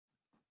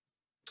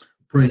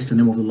Praise the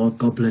name of the Lord.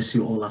 God bless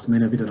you all. As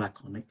many of you that are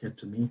connected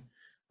to me,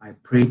 I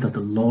pray that the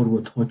Lord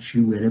will touch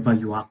you wherever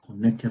you are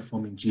connected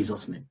from in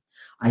Jesus' name.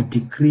 I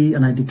decree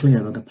and I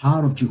declare that the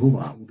power of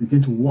Jehovah will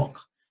begin to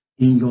walk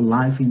in your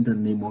life in the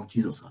name of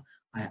Jesus.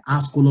 I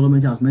ask, O Lord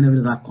Almighty, as many of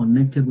you that are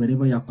connected,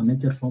 wherever you are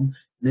connected from,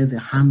 let the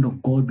hand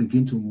of God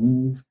begin to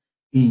move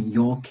in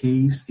your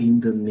case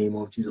in the name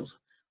of Jesus.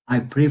 I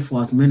pray for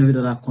as many of you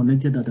that are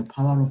connected that the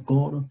power of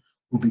God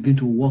will begin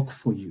to work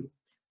for you.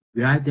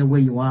 Right there where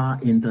you are,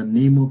 in the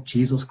name of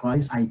Jesus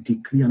Christ, I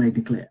decree and I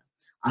declare,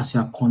 as you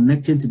are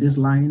connecting to this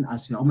line,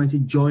 as you are already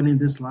joining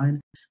this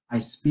line, I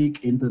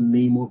speak in the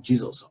name of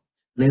Jesus.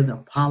 Let the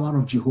power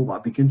of Jehovah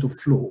begin to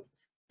flow.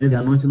 Let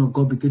the anointing of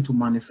God begin to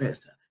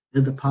manifest.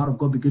 Let the power of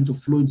God begin to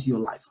flow into your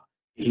life.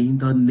 In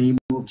the name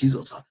of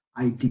Jesus,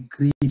 I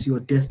decree into your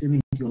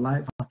destiny, into your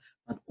life,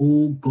 that,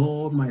 oh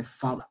God, my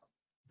Father,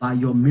 by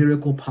your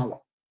miracle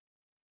power,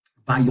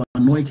 by your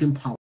anointing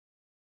power,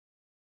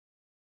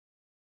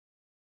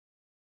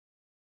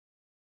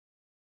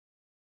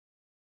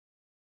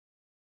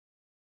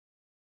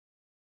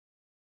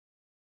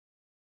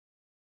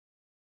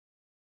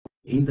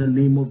 in the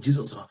name of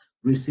Jesus,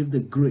 receive the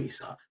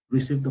grace,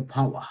 receive the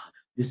power,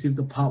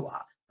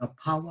 the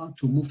power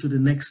to move to the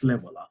next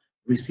level.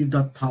 Receive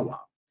that power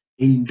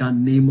in the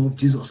name of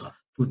Jesus.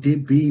 Today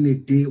being a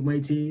day,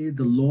 mighty,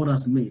 the Lord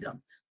has made. The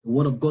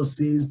word of God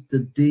says the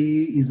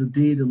day is the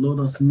day the Lord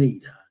has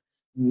made.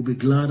 We will be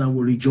glad and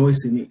will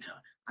rejoice in it.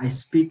 I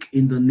speak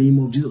in the name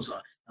of Jesus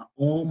that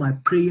all my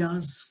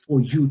prayers for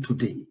you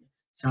today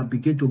shall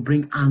begin to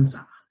bring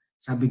answer,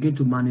 shall begin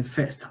to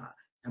manifest,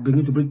 shall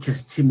begin to bring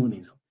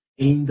testimonies.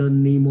 In the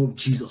name of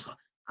Jesus.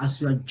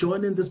 As you are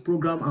joining this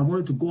program, I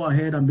want you to go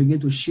ahead and begin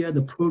to share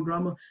the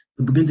program,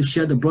 to begin to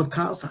share the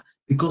broadcast,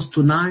 because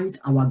tonight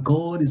our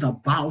God is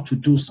about to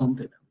do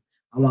something.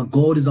 Our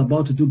God is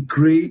about to do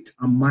great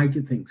and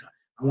mighty things.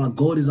 Our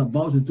God is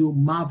about to do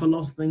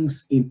marvelous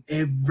things in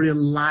every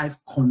life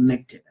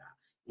connected.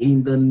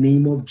 In the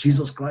name of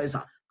Jesus Christ,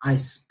 I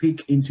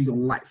speak into your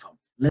life.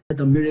 Let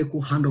the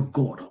miracle hand of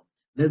God,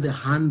 let the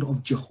hand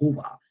of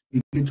Jehovah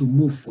begin to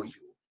move for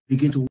you,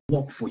 begin to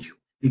work for you.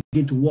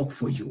 Begin to work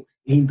for you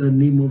in the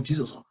name of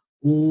Jesus.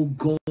 Oh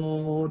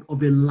God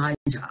of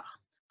Elijah,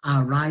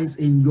 arise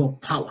in your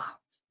power.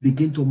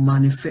 Begin to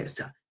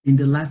manifest in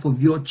the life of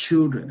your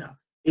children.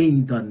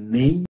 In the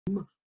name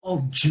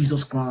of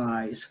Jesus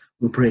Christ,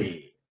 we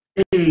pray.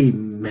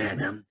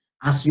 Amen.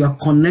 As you are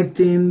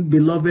connecting,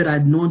 beloved, I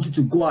want you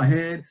to go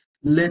ahead.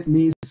 Let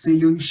me see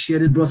you share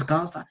this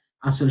broadcast.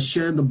 As you're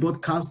sharing the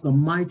broadcast, the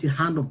mighty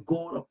hand of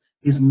God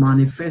is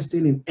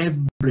manifesting in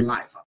every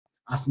life.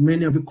 As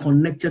many of you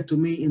connected to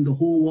me in the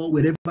whole world,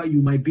 wherever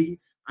you might be,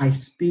 I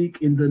speak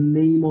in the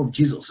name of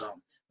Jesus.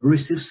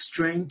 Receive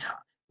strength,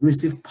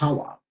 receive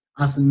power.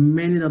 As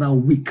many that are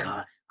weak,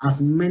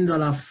 as many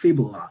that are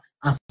feeble,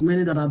 as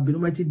many that have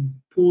been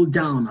pulled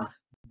down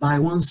by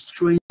one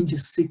strange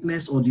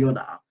sickness or the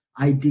other,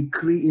 I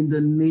decree in the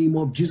name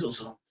of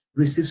Jesus,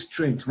 receive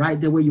strength right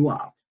there where you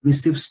are.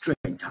 Receive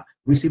strength,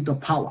 receive the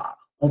power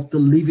of the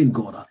living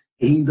God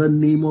in the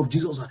name of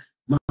Jesus.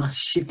 I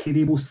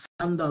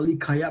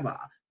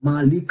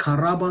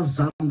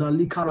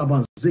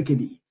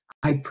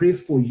pray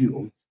for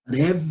you that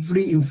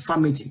every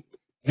infirmity,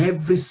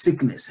 every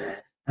sickness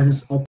that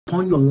is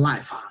upon your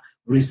life,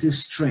 receive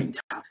strength,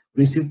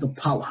 receive the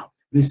power,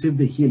 receive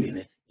the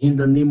healing in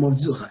the name of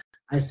Jesus.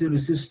 I say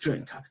receive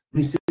strength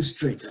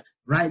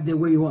right there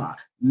where you are.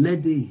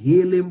 Let the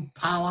healing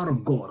power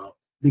of God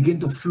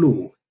begin to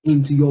flow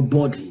into your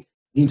body,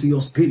 into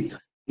your spirit,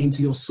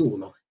 into your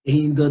soul.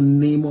 In the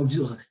name of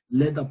Jesus,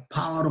 let the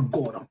power of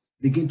God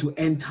begin to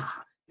enter,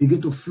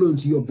 begin to flow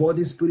into your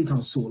body, spirit,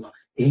 and soul.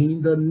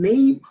 In the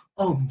name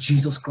of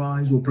Jesus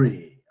Christ, we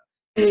pray.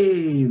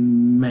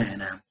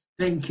 Amen.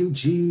 Thank you,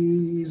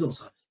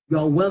 Jesus. You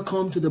are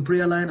welcome to the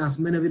prayer line. As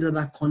many of you that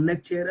are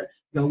connected,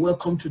 you are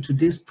welcome to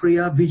today's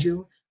prayer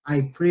vigil.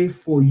 I pray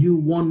for you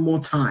one more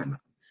time.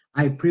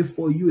 I pray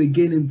for you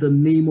again in the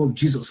name of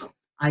Jesus.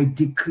 I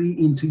decree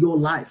into your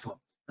life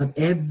that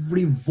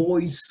every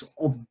voice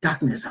of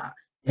darkness,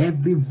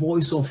 every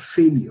voice of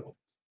failure,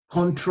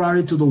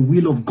 contrary to the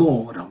will of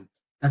God,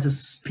 that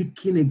is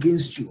speaking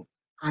against you,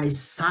 I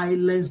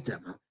silence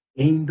them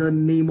in the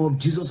name of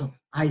Jesus.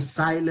 I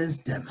silence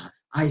them.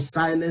 I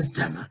silence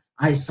them.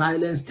 I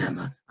silence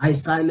them. I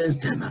silence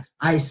them.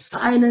 I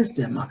silence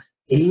them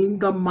in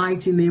the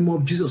mighty name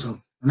of Jesus.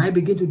 And I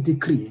begin to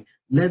decree,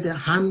 let the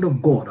hand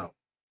of God,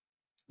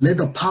 let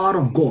the power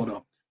of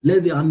God,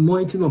 let the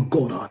anointing of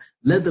God,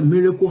 let the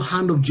miracle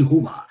hand of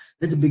Jehovah,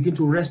 let it begin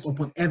to rest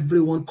upon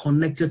everyone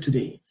connected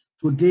today.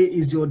 Today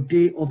is your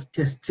day of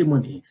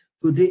testimony.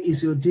 Today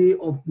is your day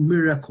of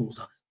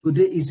miracles.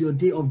 Today is your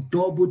day of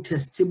double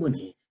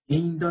testimony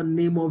in the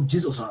name of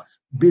Jesus.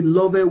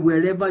 Beloved,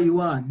 wherever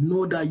you are,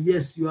 know that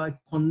yes, you are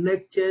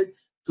connected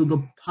to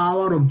the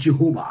power of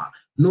Jehovah.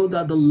 Know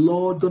that the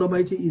Lord God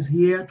Almighty is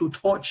here to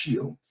touch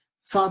you.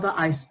 Father,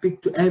 I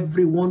speak to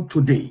everyone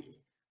today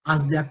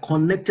as they are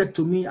connected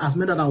to me, as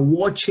many that are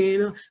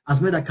watching,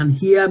 as many that can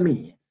hear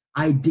me.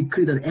 I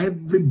decree that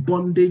every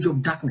bondage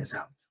of darkness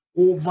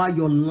over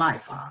your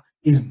life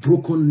is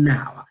broken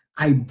now.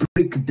 I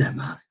break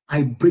them.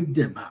 I break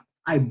them.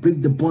 I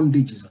break the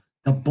bondages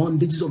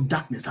of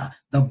darkness.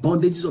 The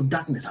bondages of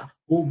darkness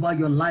over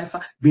your life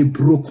be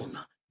broken.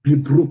 Be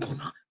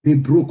broken. Be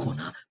broken.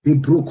 Be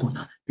broken.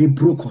 Be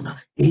broken.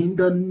 In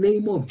the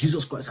name of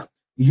Jesus Christ.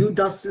 You,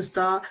 that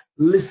sister,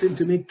 listen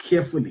to me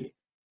carefully.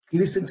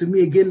 Listen to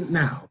me again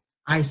now.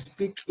 I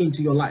speak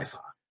into your life.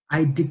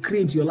 I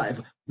decree into your life.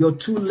 Your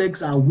two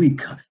legs are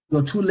weak.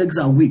 Your two legs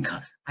are weak.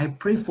 I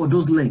pray for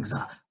those legs.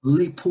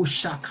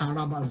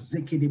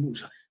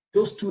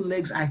 Those two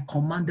legs, I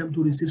command them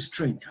to receive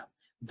strength.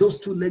 Those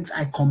two legs,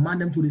 I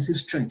command them to receive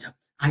strength.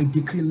 I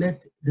decree,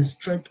 let the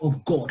strength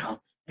of God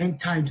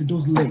enter into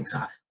those legs.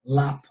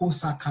 Let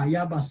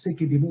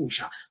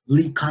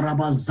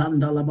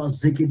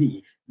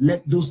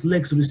those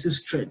legs receive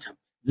strength.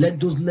 Let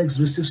those legs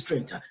receive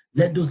strength.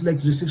 Let those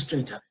legs receive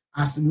strength.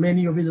 As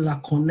many of you that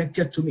are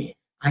connected to me,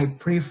 I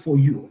pray for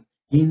you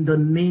in the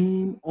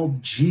name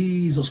of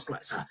Jesus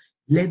Christ.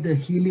 Let the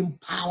healing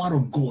power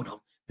of God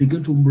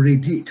begin to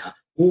radiate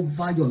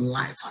over your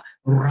life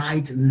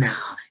right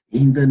now.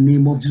 In the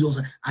name of Jesus,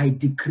 I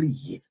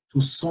decree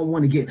to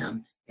someone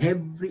again,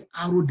 every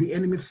arrow the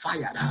enemy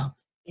fired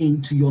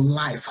into your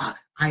life,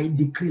 I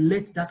decree,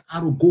 let that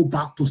arrow go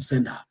back to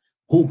sender.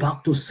 Go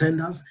back to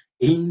senders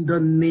in the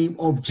name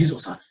of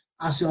Jesus.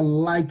 As you're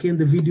liking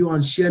the video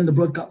and sharing the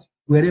broadcast,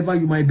 wherever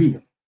you might be,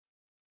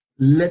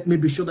 let me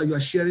be sure that you are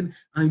sharing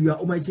and you are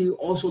almighty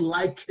also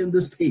liking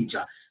this page.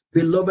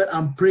 Beloved,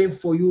 I'm praying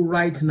for you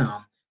right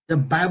now. The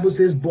Bible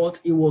says,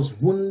 but he was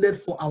wounded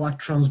for our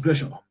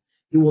transgression.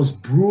 He was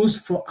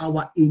bruised for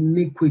our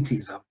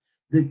iniquities.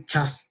 The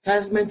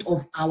chastisement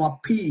of our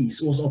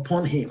peace was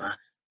upon him,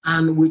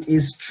 and with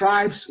his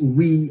stripes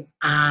we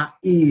are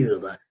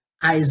healed.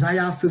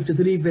 Isaiah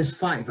 53 verse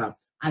 5.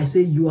 I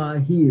say you are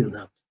healed.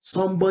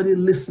 Somebody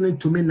listening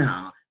to me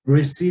now,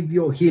 receive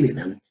your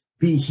healing.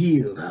 Be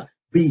healed.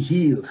 Be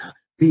healed.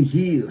 Be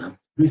healed.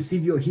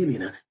 Receive your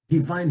healing.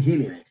 Divine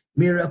healing.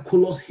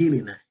 Miraculous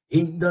healing.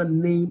 In the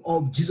name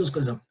of Jesus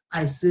Christ.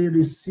 I say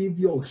receive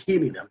your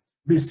healing.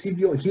 Receive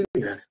your healing.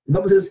 The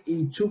Bible says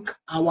he took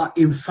our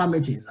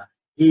infirmities.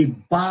 He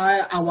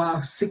bare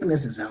our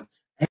sicknesses.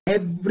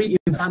 Every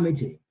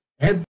infirmity,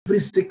 every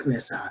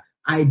sickness,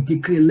 I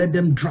decree, let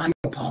them dry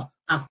up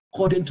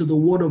according to the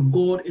word of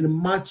God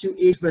in Matthew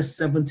 8 verse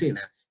 17.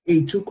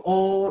 He took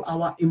all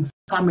our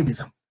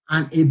infirmities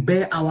and he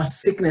bare our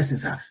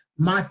sicknesses.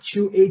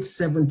 Matthew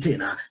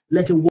 8:17.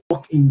 Let it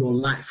work in your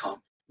life.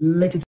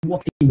 Let it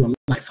work in your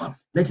life.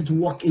 Let it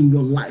work in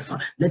your life.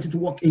 Let it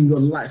work in your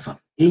life.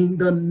 In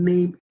the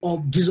name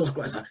of Jesus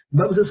Christ. The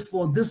Bible says,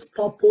 for this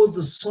purpose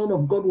the Son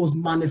of God was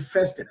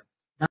manifested,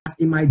 that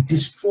he might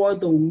destroy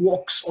the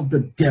works of the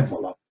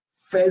devil.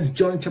 1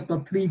 John chapter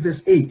 3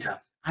 verse 8.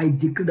 I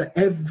decree that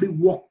every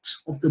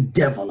works of the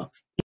devil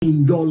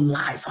in your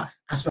life,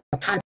 as you are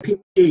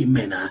typing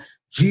amen,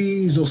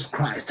 Jesus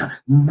Christ,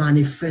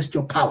 manifest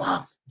your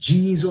power.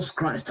 Jesus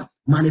Christ,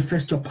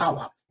 manifest your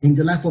power in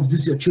the life of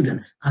these your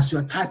children. As you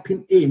are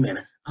typing amen,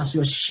 as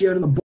you are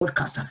sharing the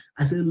broadcast,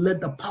 I say, let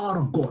the power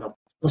of God,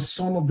 the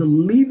Son of the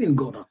living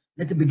God,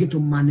 let it begin to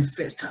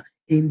manifest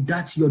in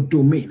that your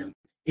domain.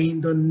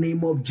 In the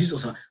name of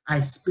Jesus, I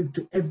speak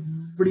to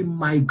every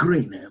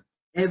migraine,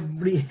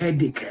 every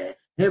headache,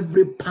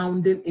 every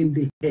pounding in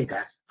the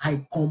head.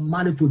 I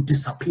command it to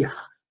disappear,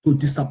 to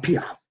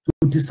disappear,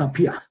 to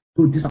disappear,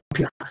 to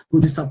disappear, to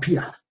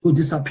disappear, to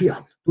disappear,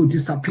 to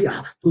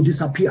disappear, to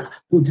disappear,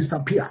 to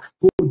disappear,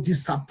 to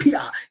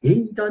disappear.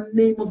 In the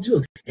name of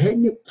Jesus,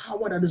 any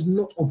power that is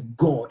not of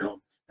God,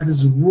 that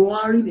is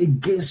roaring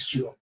against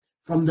you,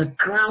 from the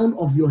crown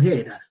of your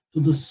head to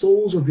the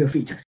soles of your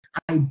feet,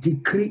 I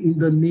decree in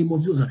the name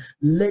of Jesus,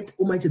 let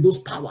Almighty those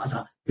powers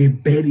be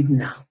buried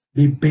now,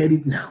 be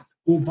buried now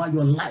over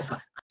your life.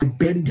 I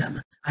bury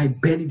them, I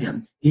bury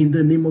them in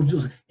the name of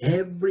Jesus.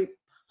 Every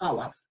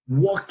power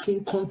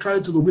walking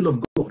contrary to the will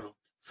of God,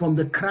 from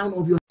the crown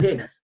of your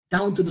head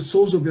down to the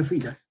soles of your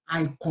feet,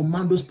 I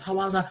command those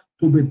powers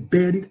to be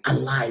buried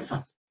alive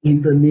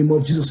in the name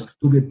of Jesus,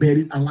 to be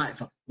buried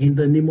alive in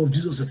the name of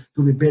Jesus,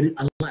 to be buried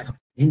alive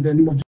in the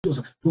name of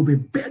Jesus, to be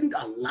buried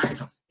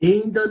alive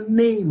in the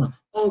name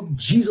of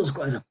Jesus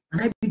Christ.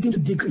 And I begin to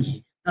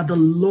decree that the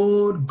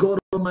Lord God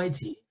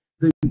Almighty,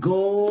 the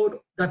God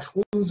that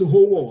owns the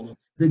whole world,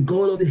 the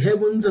God of the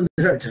heavens and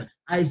the earth,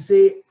 I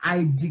say,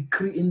 I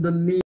decree in the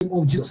name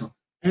of Jesus,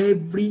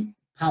 every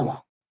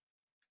power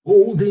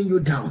holding you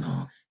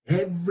down,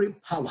 every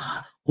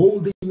power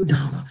holding you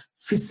down,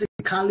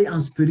 physically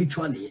and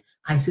spiritually,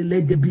 I say,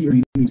 let there be a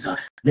release,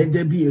 let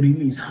there be a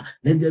release,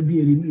 let there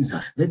be a release,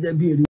 let there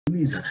be a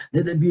release,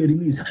 let there be a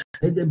release,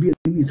 let there be a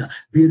release,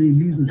 be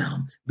released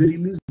now, be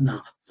released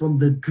now from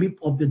the grip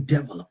of the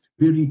devil,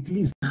 be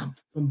released now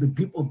from the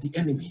grip of the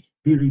enemy,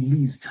 be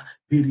released,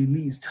 be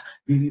released,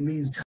 be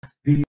released,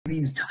 be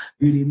released,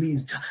 be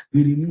released,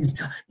 be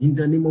released in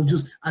the name of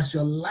Jesus. As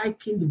you are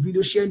liking the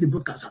video, sharing the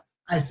broadcast,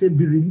 I say,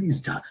 be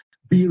released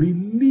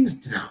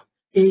now.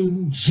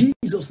 In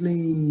Jesus'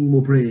 name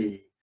we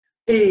pray.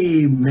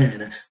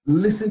 Amen.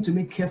 Listen to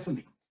me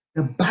carefully.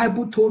 The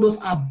Bible told us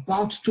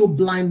about two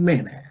blind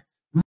men.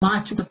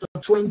 Matthew chapter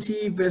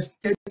 20, verse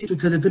 30 to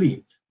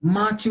 33.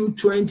 Matthew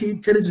 20,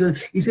 30 to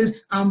 33. It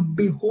says, and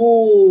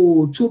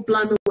behold, two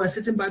blind men were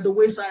sitting by the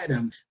wayside.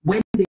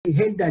 When they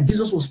heard that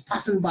Jesus was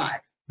passing by,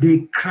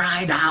 they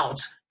cried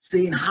out,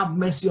 saying, have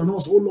mercy on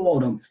us, O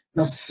Lord,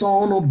 the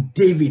Son of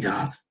David.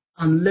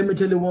 And let me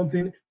tell you one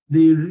thing,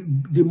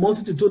 the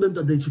multitude told them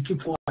that they should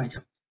keep quiet.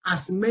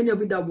 As many of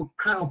you that will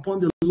cry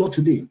upon the Lord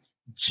today,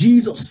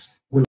 Jesus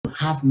will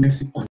have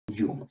mercy on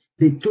you.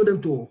 They told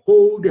them to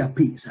hold their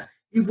peace.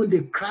 Even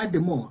they cried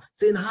them all,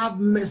 saying, have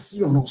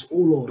mercy on us, O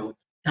Lord,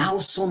 thou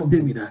Son of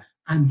David.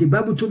 And the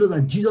Bible told us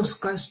that Jesus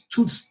Christ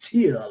stood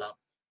still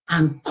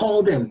and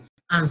called them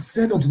and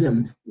said unto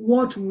them,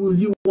 what will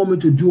you want me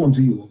to do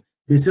unto you?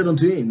 They said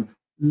unto him,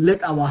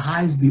 let our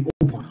eyes be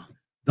open.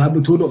 The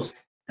Bible told us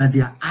that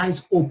their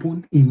eyes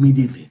opened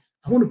immediately.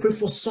 I want to pray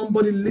for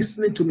somebody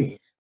listening to me.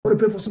 I want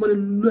to pray for somebody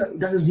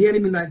that is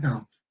hearing me right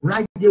now,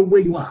 right there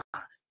where you are.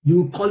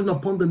 You calling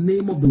upon the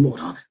name of the Lord.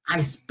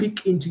 I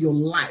speak into your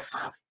life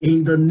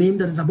in the name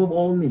that is above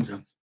all names.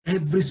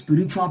 Every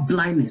spiritual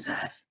blindness,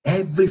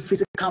 every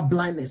physical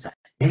blindness,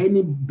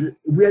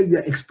 where you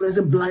are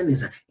experiencing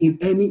blindness in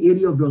any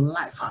area of your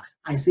life,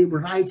 I say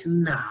right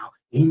now,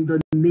 in the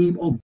name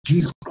of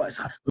Jesus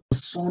Christ, the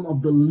Son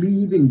of the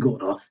living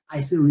God,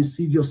 I say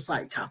receive your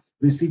sight,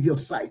 receive your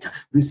sight,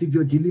 receive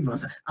your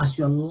deliverance. As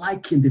you are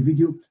liking the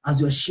video, as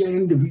you are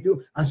sharing the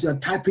video, as you are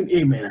typing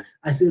amen,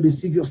 I say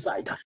receive your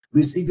sight,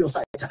 receive your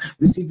sight,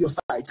 receive your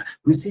sight,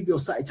 receive your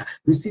sight,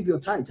 receive your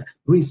sight,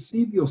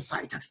 receive your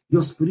sight,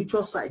 your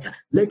spiritual sight.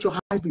 Let your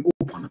eyes be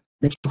open,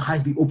 let your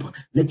eyes be open,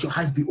 let your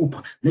eyes be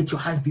open, let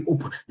your eyes be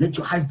open, let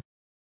your eyes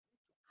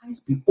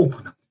be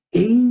open.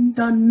 In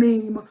the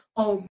name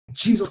of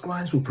Jesus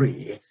Christ, we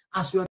pray.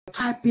 As you are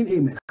typing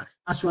amen,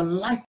 as you are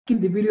liking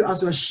the video,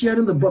 as you are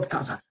sharing the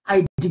broadcast,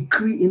 I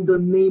decree in the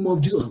name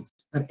of Jesus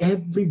that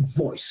every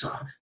voice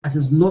that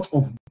is not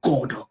of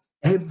God,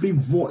 every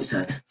voice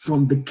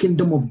from the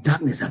kingdom of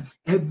darkness,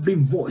 every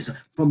voice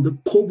from the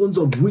covens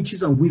of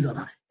witches and wizards,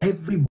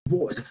 every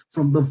voice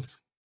from the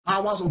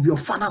powers of your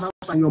father's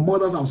house and your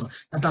mother's house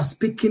that are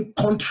speaking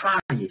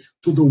contrary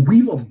to the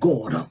will of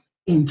God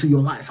into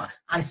your life,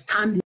 I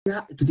stand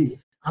here today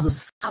as a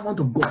servant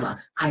of God.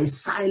 I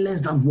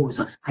silence that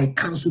voice. I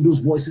cancel those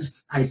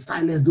voices. I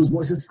silence those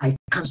voices. I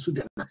cancel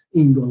them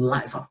in your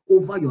life,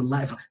 over your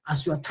life.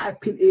 As you are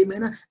typing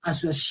amen,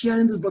 as you are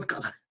sharing this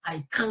broadcast,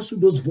 I cancel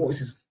those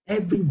voices.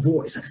 Every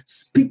voice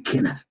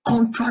speaking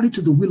contrary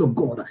to the will of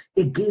God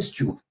against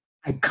you,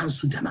 I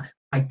cancel them.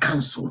 I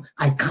cancel,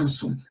 I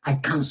cancel, I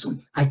cancel,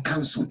 I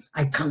cancel,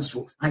 I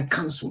cancel, I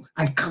cancel,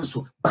 I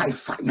cancel by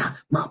fire.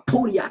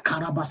 Maporia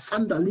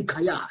karabasanda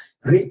likaya,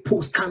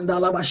 repo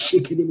skandalaba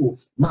shekedebo,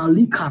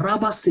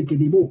 malikaraba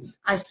sekedebo.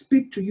 I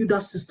speak to you,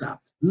 that sister.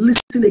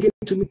 Listen again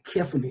to me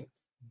carefully.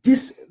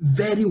 This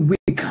very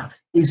week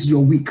is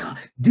your week.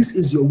 This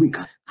is your week.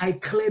 I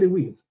clear the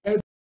way.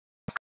 Every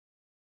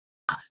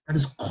that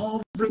is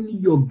covering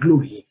your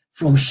glory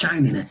from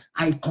shining,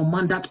 I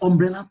command that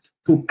umbrella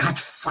to catch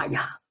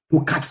fire.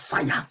 To catch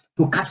fire,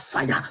 to catch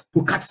fire,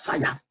 to catch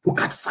fire, to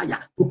catch fire,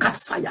 to catch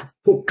fire,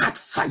 to catch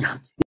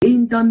fire.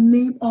 In the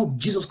name of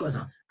Jesus Christ,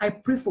 I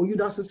pray for you,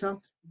 that sister,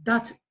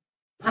 that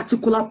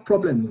particular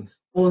problem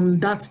on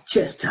that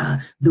chest,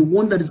 the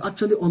one that is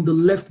actually on the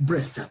left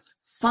breast.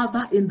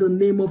 Father, in the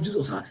name of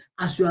Jesus,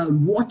 as you are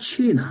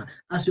watching,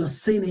 as you are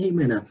saying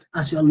amen,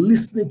 as you are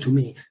listening to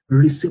me,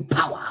 receive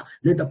power.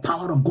 Let the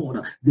power of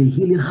God, the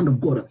healing hand of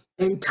God,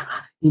 enter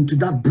into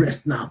that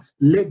breast now.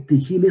 Let the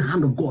healing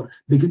hand of God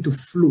begin to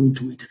flow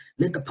into it.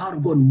 Let the power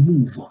of God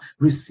move.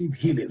 Receive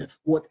healing.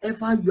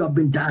 Whatever you have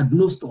been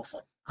diagnosed of,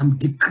 I'm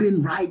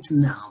decreeing right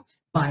now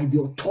by the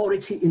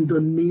authority in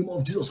the name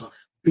of Jesus.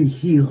 Be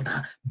healed,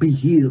 be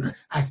healed.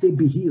 I say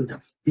be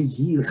healed. Be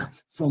healed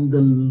from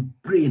the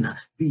brain,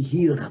 be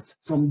healed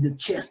from the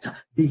chest,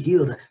 be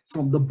healed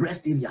from the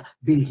breast area,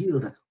 be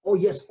healed. Oh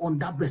yes, on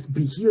that breast,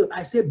 be healed.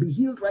 I say be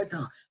healed right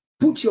now.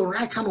 Put your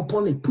right hand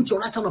upon it. Put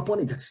your right hand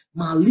upon it.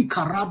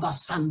 Malika raba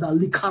sanda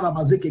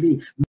likaraba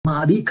zekede.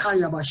 Marika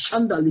yaba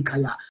shanda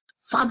likaya.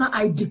 Father,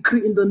 I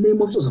decree in the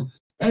name of Jesus,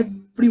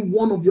 every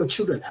one of your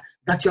children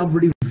that you have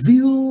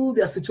revealed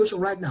their situation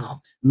right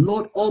now,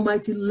 Lord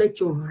Almighty, let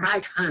your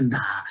right hand,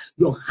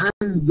 your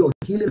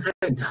healing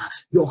hand,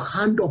 your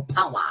hand of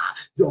power,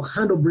 your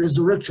hand of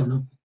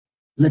resurrection,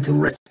 let it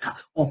rest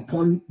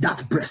upon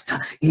that breast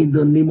in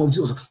the name of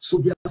Jesus. So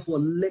therefore,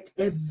 let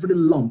every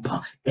lump,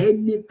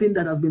 anything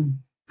that has been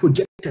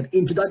projected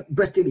into that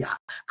breast area,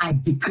 I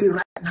decree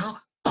right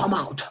now, come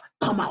out,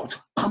 come out,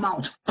 come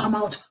out, come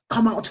out,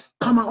 come out,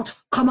 come out,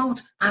 come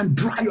out, and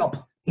dry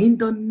up. In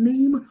the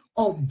name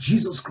of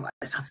Jesus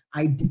Christ,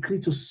 I decree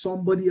to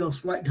somebody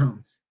else right now,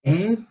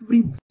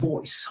 every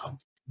voice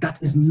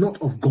that is not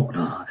of God,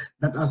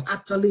 that has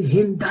actually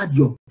hindered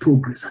your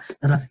progress,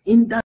 that has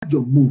hindered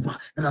your move,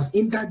 that has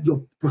hindered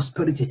your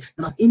prosperity,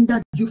 that has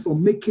hindered you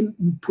from making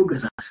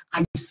progress,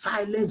 I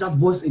silence that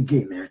voice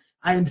again.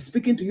 I am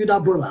speaking to you,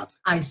 that brother.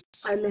 I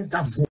silence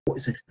that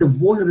voice, the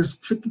voice that is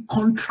speaking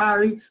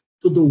contrary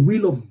to the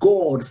will of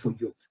God for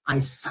you. I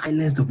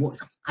silence the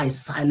voice. I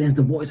silence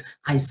the voice.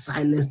 I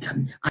silence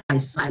them. I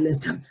silence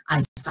them.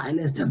 I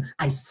silence them.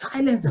 I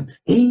silence them.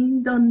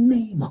 In the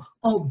name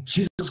of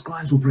Jesus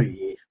Christ, we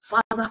pray.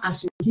 Father,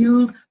 as you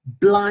healed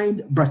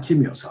blind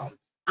Bartimaeus,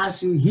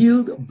 as you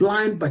healed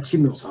blind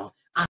Bartimaeus,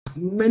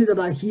 as many that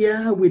are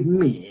here with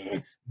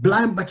me,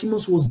 blind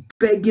Bartimaeus was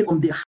begging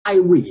on the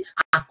highway,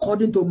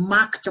 according to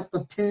Mark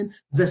chapter 10,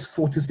 verse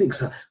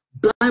 46.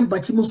 Blind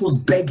Bartimaeus was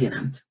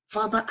begging.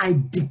 Father, I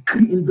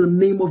decree in the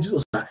name of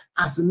Jesus,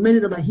 as many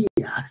that are here,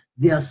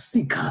 they are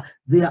sick,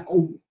 they are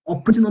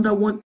operating under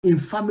one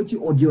infirmity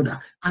or the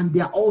other, and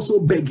they are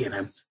also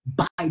begging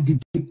by the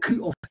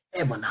decree of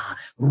heaven,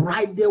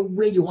 right there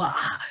where you are,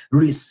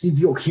 receive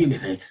your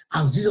healing.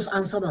 As Jesus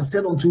answered and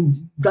said unto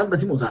blind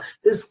Bartimaeus,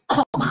 he says,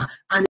 come,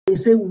 and he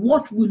said,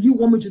 what will you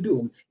want me to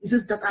do? He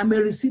says, that I may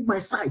receive my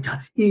sight.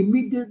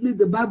 Immediately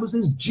the Bible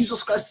says,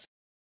 Jesus Christ,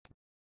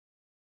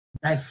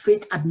 thy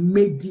faith had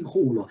made thee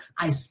whole.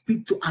 I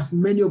speak to as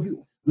many of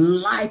you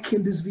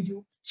liking this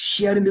video,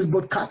 sharing this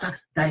broadcast.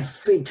 Thy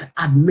faith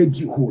had made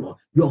you whole.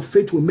 Your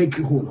faith will make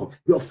you whole.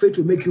 Your faith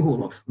will make you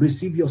whole.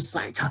 Receive your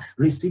sight.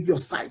 Receive your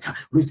sight.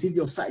 Receive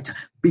your sight.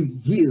 Be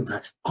healed.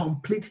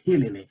 Complete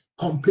healing.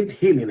 Complete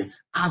healing.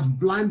 As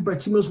blind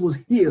Bartimaeus was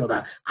healed,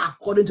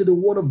 according to the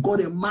word of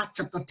God in Mark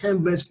chapter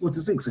 10, verse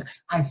 46,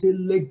 I say,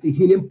 let the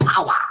healing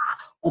power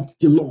of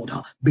the Lord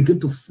begin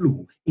to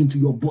flow into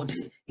your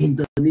body in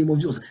the name of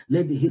Jesus.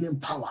 Let the healing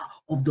power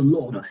of the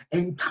Lord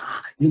enter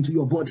into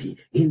your body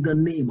in the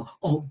name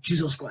of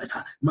Jesus Christ.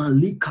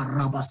 Malika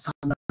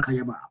rabasanda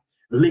kayaba,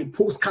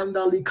 lepos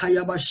kandali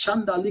kayaba,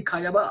 shandali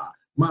kayaba,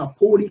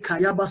 mapori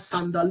kayaba,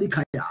 sandali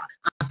kaya.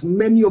 As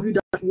many of you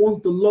that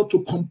want the Lord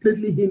to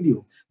completely heal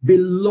you,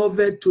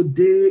 beloved,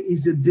 today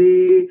is the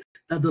day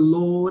that the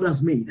Lord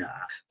has made.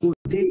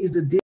 Today is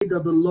the day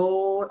that the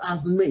Lord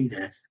has made.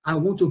 I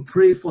want to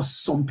pray for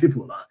some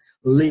people. I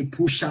want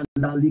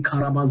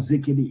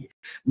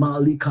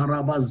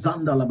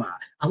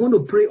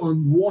to pray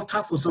on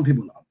water for some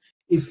people.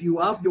 If you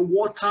have your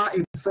water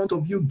in front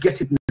of you, get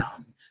it now.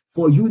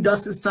 For you, that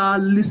sister,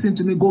 listen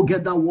to me. Go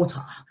get that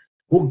water.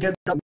 Go get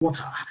that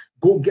water.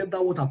 Go get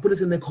that water. Put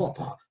it in a cup.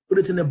 Put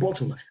it in a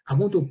bottle. I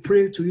want to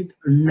pray to it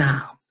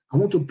now. I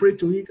want to pray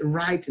to it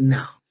right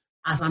now.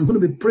 As I'm going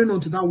to be praying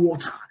onto that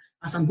water,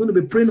 as I'm going to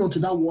be praying onto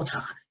that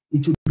water,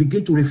 it will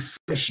begin to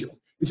refresh you.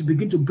 It will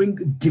begin to bring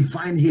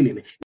divine healing.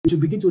 It will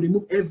begin to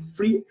remove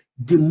every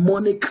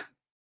demonic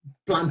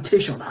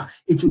plantation.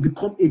 It will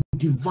become a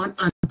divine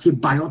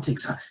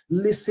antibiotics.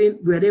 Listen,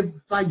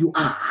 wherever you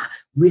are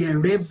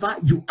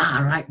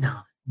right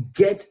now,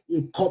 get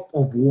a cup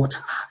of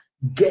water.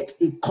 Get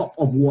a cup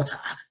of water.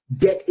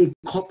 Get a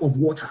cup of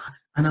water.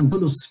 And I'm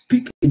going to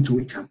speak into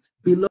it.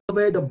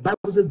 Beloved, the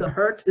Bible says the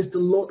earth is the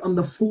Lord and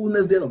the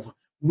fullness thereof.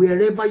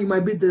 Wherever you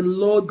might be, the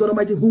Lord God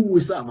Almighty, whom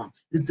we serve,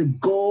 is the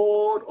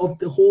God of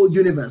the whole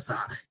universe.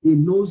 He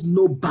knows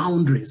no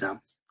boundaries.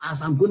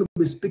 As I'm going to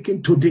be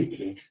speaking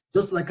today,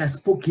 just like I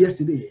spoke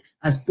yesterday,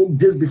 I spoke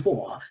days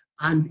before,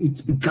 and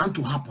it began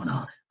to happen.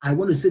 I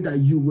want to say that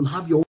you will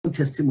have your own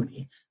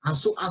testimony. And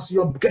so as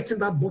you're getting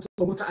that bottle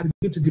of water, I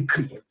begin to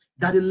decree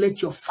that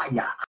let your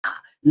fire,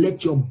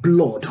 let your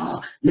blood,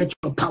 let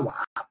your power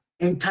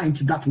enter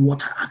into that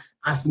water.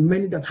 As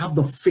many that have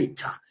the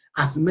faith,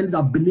 as many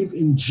that believe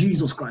in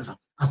Jesus Christ,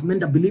 as many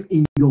that believe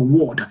in your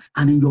word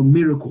and in your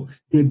miracle,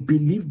 they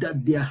believe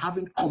that they are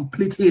having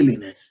complete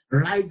healing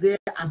right there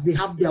as they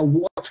have their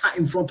water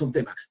in front of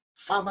them.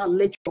 Father,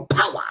 let your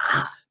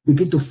power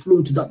begin to flow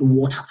into that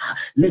water.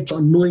 Let your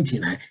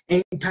anointing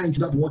enter into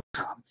that water.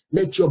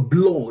 Let your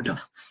blood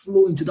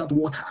flow into that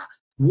water.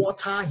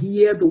 Water,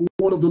 hear the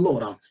word of the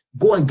Lord.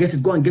 Go and get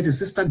it. Go and get it,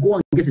 sister. Go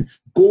and get it.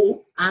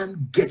 Go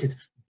and get it.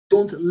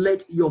 Don't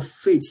let your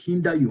faith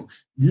hinder you.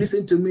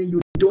 Listen to me.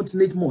 You don't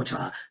need much.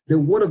 The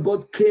word of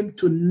God came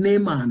to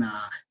Naaman,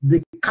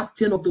 the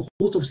captain of the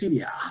host of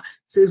Syria.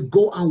 Says,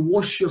 go and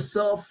wash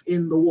yourself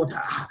in the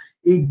water.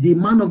 The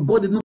man of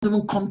God did not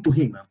even come to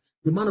him.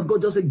 The man of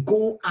God just said,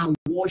 go and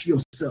wash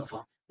yourself.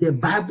 The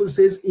Bible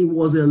says he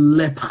was a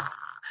leper.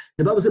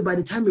 The Bible said by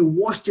the time he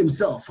washed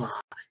himself,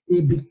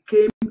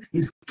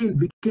 his skin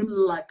became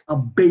like a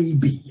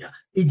baby.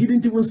 He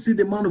didn't even see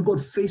the man of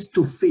God face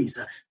to face.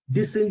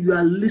 Listen, you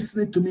are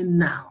listening to me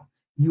now.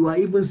 You are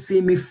even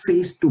seeing me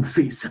face to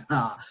face.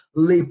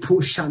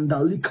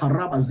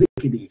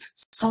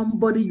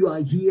 Somebody, you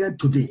are here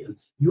today.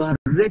 You are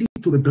ready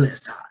to be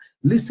blessed.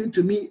 Listen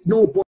to me.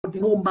 Nobody,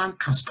 no man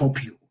can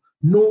stop you.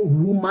 No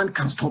woman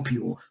can stop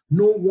you.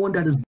 No one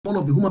that is born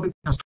of a human being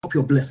can stop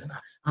your blessing.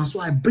 And so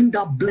I bring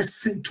that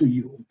blessing to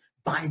you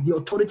by the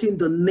authority in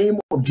the name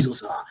of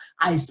Jesus.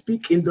 I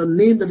speak in the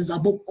name that is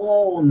above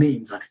all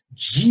names.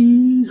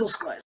 Jesus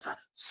Christ,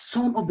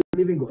 Son of the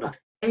living God,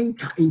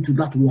 enter into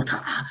that water.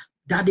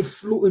 Daddy,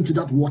 flow into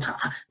that water.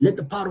 Let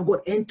the power of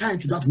God enter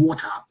into that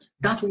water.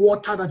 That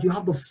water that you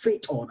have the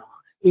faith on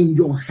in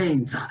your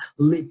hands.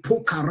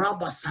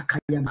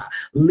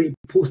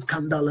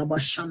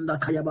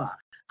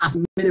 As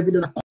many of you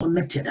that are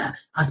connected,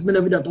 as many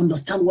of you that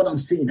understand what I'm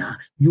saying,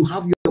 you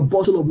have your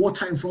bottle of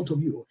water in front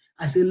of you.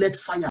 I say, let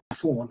fire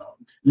fall.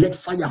 Let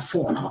fire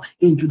fall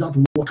into that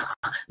water.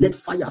 Let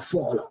fire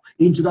fall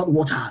into that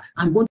water.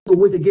 I'm going to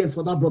wait again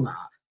for that brother.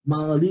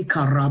 Malika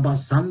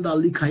Rabazanda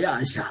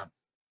Likayasha.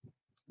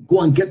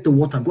 Go and get the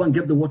water. Go and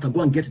get the water.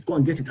 Go and get it. Go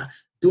and get it.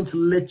 Don't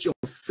let your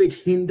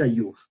faith hinder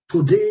you.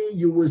 Today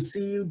you will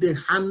see the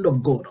hand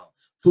of God.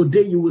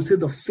 Today you will see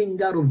the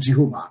finger of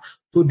Jehovah.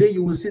 Today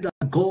you will see that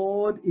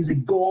God is a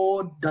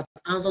God that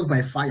answers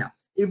by fire.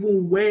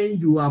 Even when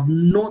you have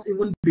not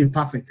even been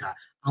perfect,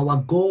 our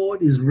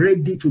God is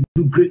ready to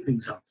do great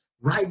things.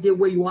 Right there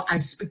where you are, I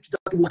speak to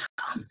that water.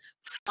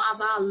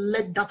 Father,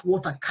 let that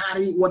water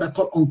carry what I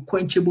call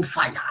unquenchable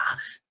fire.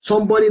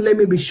 Somebody, let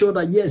me be sure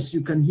that yes,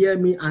 you can hear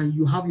me and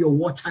you have your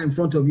water in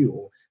front of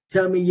you.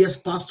 Tell me, yes,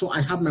 Pastor,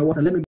 I have my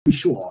water. Let me be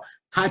sure.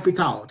 Type it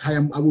out. I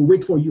will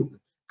wait for you.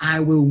 I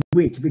will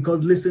wait,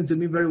 because listen to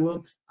me very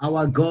well.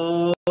 Our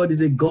God is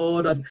a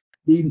God that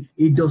he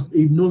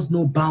knows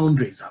no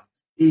boundaries.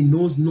 He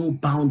knows no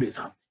boundaries.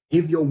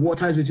 If your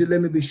water is with you,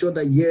 let me be sure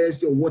that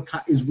yes, your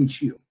water is with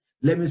you.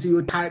 Let me see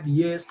you type,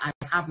 yes, I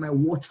have my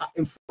water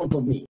in front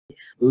of me.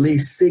 Let me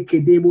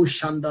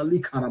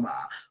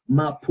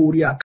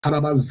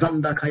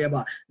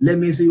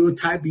see you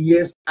type,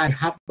 yes, I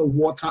have the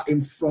water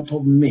in front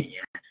of me.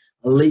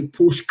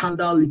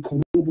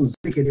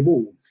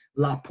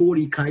 La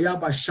pori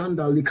kayaba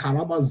shanda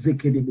likaraba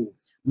zekedebo.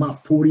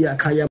 Mapuria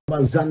kayaba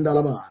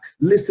zandalaba.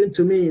 Listen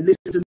to me,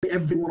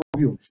 every one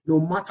of you. No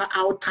matter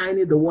how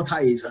tiny the water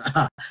is,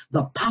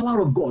 the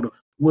power of God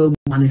will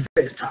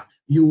manifest.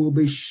 You will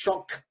be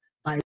shocked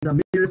by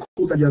the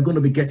miracles that you are going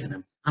to be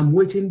getting. I'm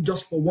waiting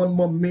just for one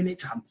more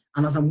minute.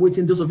 And as I'm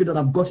waiting, those of you that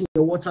have gotten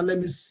your water, let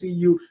me see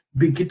you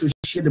begin to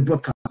share the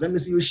broadcast. Let me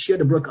see you share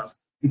the broadcast.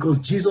 Because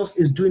Jesus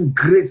is doing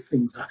great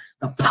things.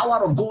 The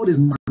power of God is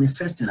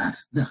manifesting.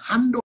 The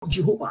hand of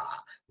Jehovah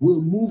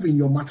will move in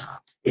your matter.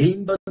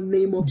 In the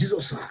name of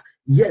Jesus.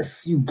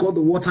 Yes, you got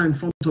the water in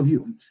front of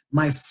you.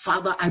 My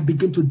Father, I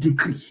begin to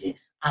decree,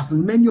 as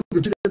many of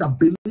your children that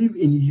believe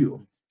in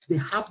you, they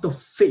have the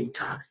faith,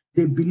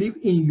 they believe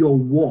in your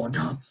word.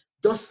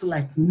 Just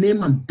like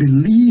Naaman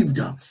believed,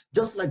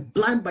 just like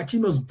blind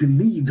Bartimaeus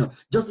believed,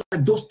 just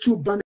like those two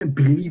blind men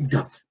believed.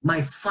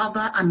 My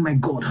Father and my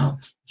God,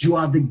 you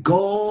are the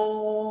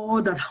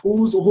God that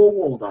holds the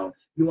whole world.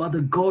 You are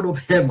the God of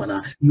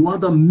heaven. You are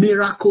the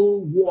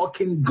miracle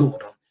working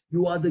God.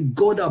 You are the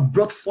God that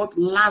brought forth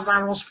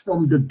Lazarus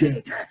from the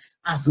dead.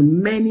 As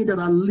many that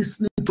are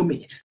listening to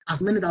me,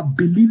 as many that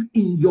believe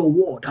in your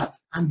word,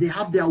 and they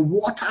have their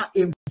water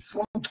in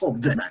front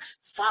of them,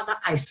 Father,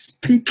 I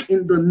speak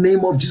in the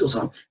name of Jesus.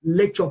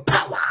 Let your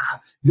power,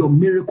 your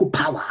miracle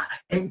power,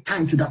 enter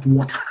into that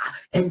water.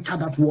 Enter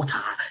that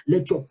water.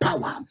 Let your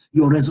power,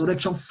 your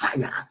resurrection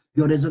fire,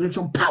 your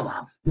resurrection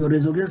power, your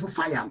resurrection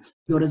fire,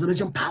 your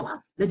resurrection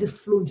power, let it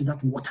flow into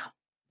that water.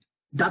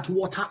 That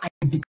water, I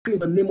decree in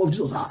the name of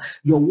Jesus,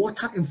 your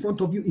water in front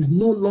of you is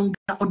no longer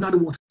ordinary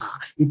water.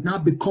 It now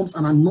becomes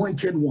an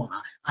anointed one.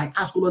 I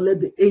ask, Lord,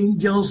 let the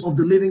angels of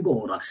the living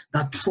God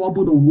that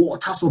trouble the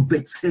waters of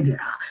Bethesda,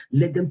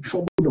 let them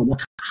trouble the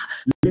water.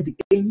 Let the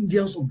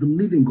angels of the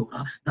living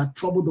God that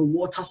trouble the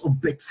waters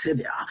of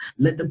Bethesda,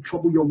 let them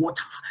trouble your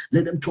water.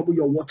 Let them trouble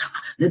your water.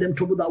 Let them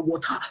trouble that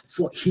water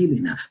for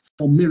healing,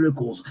 for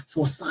miracles,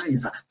 for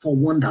signs, for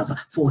wonders,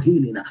 for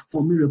healing,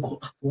 for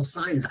miracle, for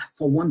signs,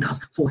 for wonders,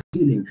 for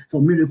healing,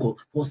 for miracle,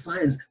 for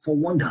signs, for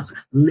wonders.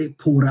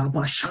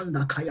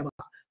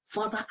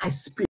 Father, I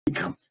speak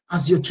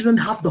as your children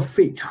have the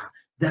faith.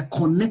 They're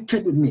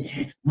connected with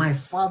me. My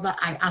Father,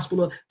 I ask,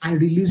 Lord, I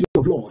release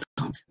your blood.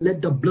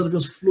 Let the blood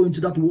just flow into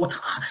that water.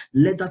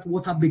 Let that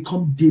water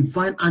become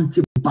divine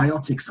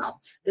antibiotics.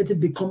 Let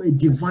it become a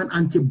divine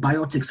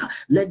antibiotics.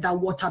 Let that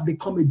water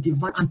become a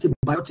divine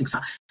antibiotics.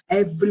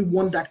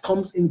 Everyone that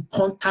comes in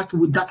contact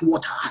with that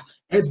water,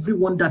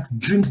 everyone that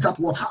drinks that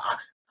water,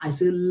 I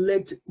say,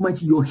 let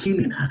your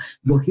healing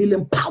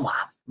power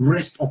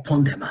rest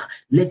upon them.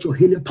 Let your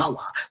healing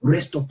power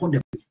rest upon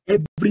them.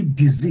 Every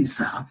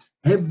disease,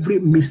 every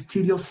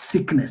mysterious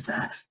sickness,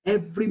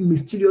 every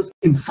mysterious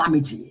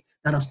infirmity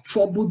that has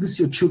troubled these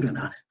your children,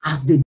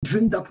 as they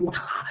drink that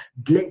water,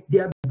 let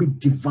there be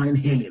divine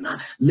healing.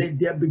 Let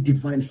there be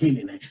divine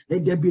healing.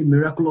 Let there be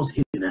miraculous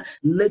healing.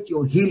 Let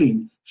your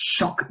healing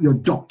shock your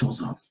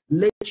doctors.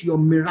 Let your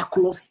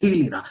miraculous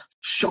healing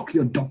shock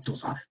your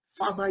doctors.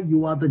 Father,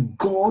 you are the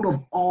God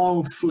of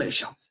all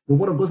flesh. The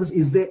word of God says,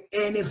 is there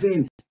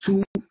anything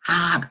too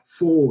hard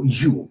for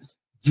you?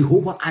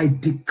 Jehovah, I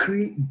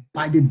decree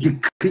by the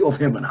decree of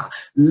heaven,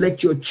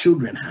 let your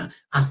children,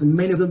 as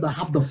many of them that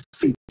have the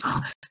faith,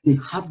 they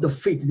have the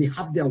faith, they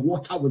have their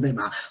water with them,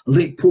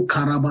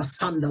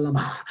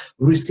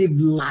 receive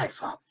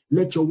life.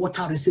 Let your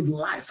water receive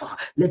life.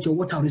 Let your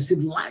water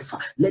receive life.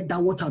 Let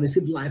that water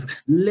receive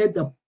life. Let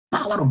the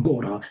power of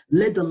God,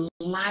 let the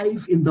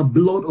life in the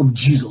blood of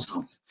Jesus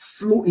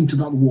flow into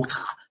that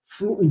water,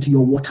 flow into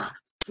your water,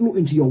 flow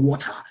into your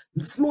water,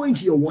 flow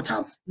into your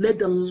water. Let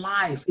the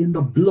life in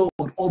the blood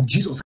of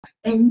Jesus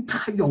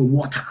enter your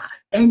water,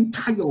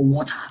 enter your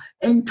water,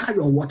 enter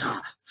your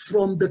water.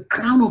 from the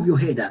crown of your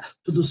head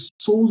to the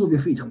soles of your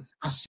feet.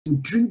 As you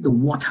drink the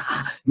water,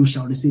 you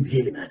shall receive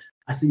healing.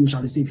 I say you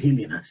shall receive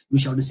healing. You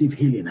shall receive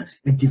healing,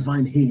 a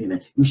divine healing.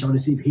 You shall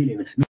receive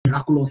healing,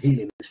 miraculous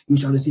healing. You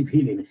shall receive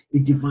healing, a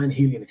divine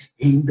healing.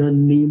 In the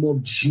name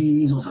of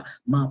Jesus.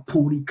 Let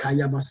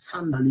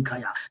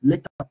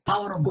the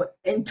power of God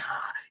enter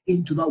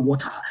into that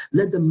water.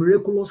 Let the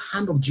miraculous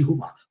hand of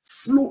Jehovah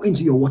flow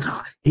into your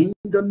water in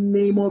the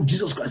name of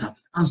Jesus Christ.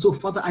 And so,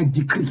 Father, I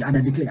decree and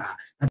I declare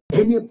that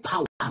any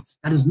power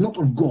that is not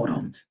of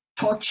God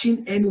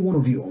touching any one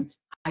of you,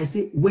 I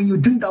say, when you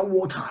drink that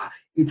water,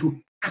 it will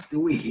cast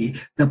away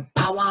the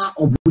power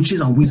of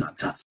witches and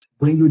wizards.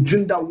 When you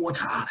drink that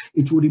water,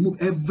 it will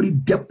remove every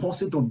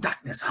deposit of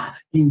darkness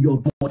in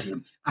your body.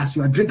 As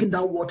you are drinking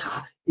that water,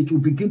 it will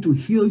begin to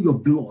heal your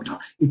blood.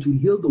 It will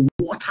heal the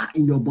water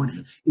in your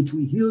body. It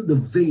will heal the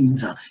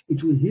veins.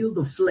 It will heal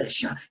the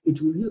flesh.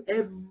 It will heal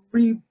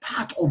every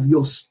part of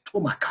your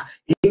stomach.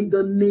 In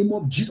the name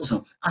of Jesus,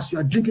 as you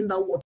are drinking that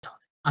water,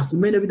 as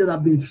many of you that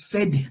have been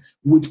fed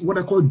with what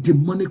I call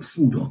demonic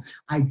food,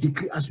 I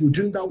decree as you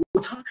drink that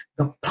water,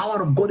 the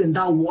power of God in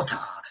that water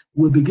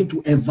will begin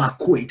to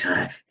evacuate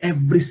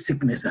every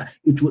sickness.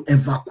 It will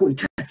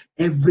evacuate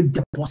every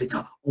deposit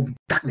of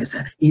darkness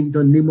in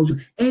the name of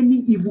Jesus. Any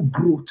evil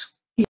growth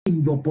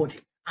in your body,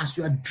 as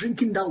you are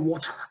drinking that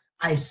water,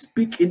 I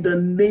speak in the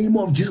name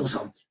of Jesus.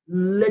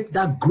 Let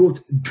that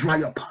growth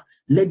dry up.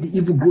 Let the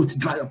evil growth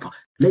dry up.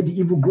 Let the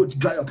evil growth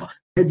dry up.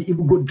 Let the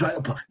evil growth dry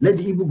up. Let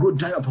the evil growth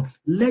dry up.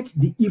 Let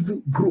the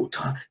evil growth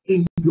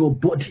in your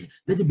body,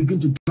 let it begin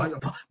to dry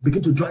up.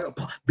 Begin to dry up.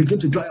 Begin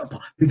to dry up.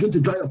 Begin to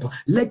dry up.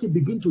 Let it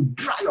begin to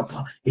dry up.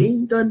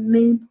 In the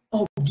name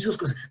of Jesus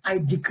Christ, I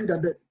decree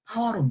that the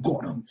power of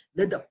God,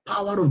 let the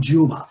power of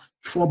Jehovah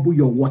trouble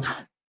your water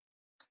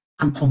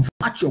and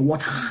convert your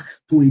water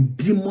to a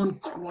demon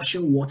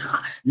crushing water.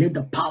 Let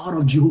the power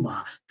of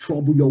Jehovah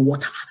trouble your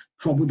water.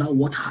 Trouble that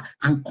water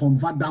and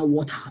convert that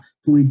water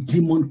to a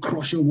demon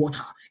crushing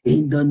water.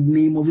 In the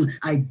name of Jesus,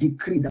 I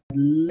decree that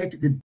let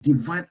the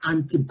divine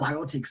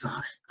antibiotics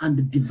and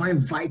the divine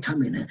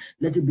vitamin,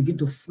 let it begin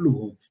to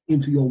flow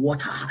into your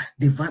water.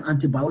 Divine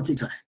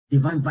antibiotics,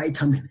 divine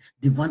vitamin,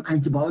 divine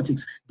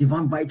antibiotics,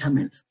 divine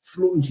vitamin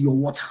flow into your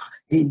water.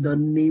 In the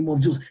name of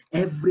Jesus,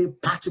 every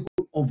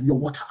particle of your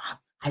water,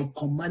 I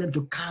command them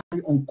to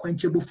carry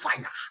unquenchable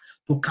fire,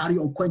 to carry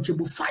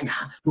unquenchable fire,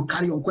 to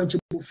carry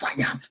unquenchable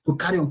fire, to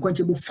carry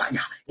unquenchable fire.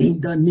 In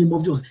the name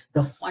of Jesus,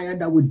 the fire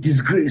that will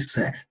disgrace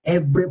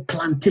every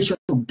plantation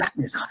of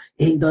darkness.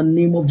 In the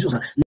name of Jesus,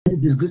 let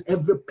it disgrace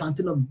every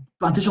plantation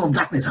of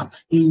darkness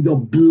in your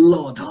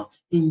blood,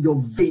 in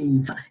your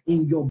veins,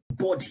 in your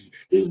body.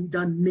 In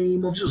the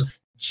name of Jesus.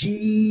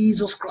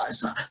 Jesus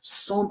Christ,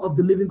 Son of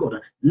the living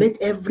God,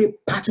 let every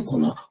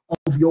particle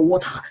of your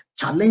water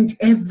challenge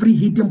every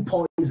hidden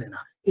poison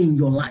in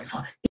your life.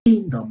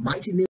 In the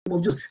mighty name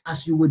of Jesus,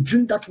 as you will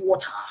drink that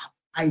water,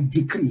 I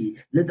decree,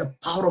 let the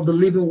power of the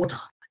living water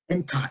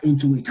enter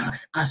into it.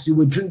 As you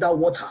will drink that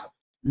water,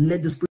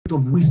 let the spirit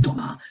of wisdom,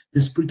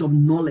 the spirit of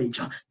knowledge,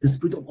 the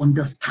spirit of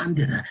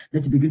understanding,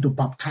 let it begin to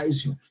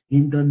baptize you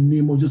in the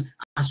name of Jesus.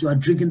 As you are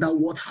drinking that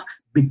water,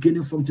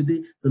 beginning from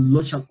today, the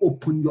Lord shall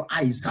open your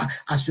eyes.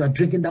 As you are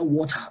drinking that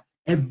water,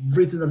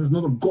 everything that is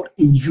not of God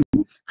in you,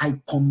 I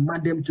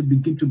command them to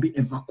begin to be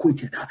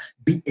evacuated.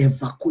 Be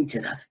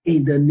evacuated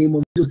in the name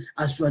of Jesus.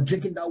 As you are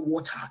drinking that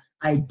water,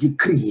 I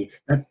decree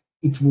that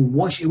it will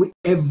wash away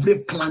every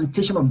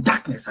plantation of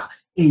darkness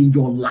in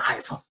your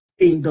life.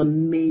 In the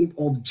name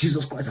of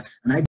Jesus Christ.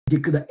 And I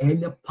decree that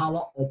any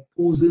power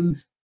opposing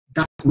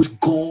that which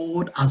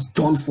God has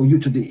done for you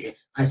today,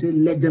 I say,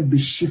 let them be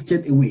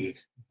shifted away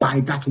by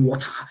that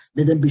water.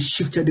 Let them be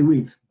shifted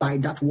away by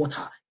that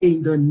water.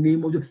 In the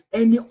name of Jesus.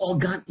 Any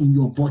organ in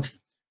your body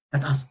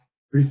that has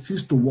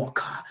refused to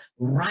work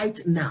right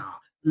now,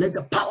 let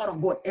the power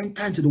of God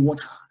enter into the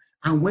water.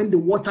 And when the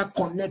water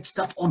connects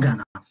that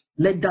organ,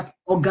 let that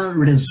organ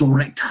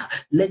resurrect.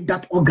 Let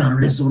that organ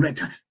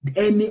resurrect.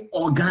 Any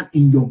organ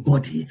in your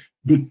body,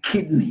 the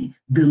kidney,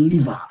 the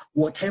liver,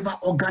 whatever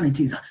organ it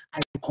is,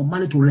 I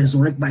command it to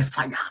resurrect by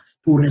fire.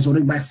 To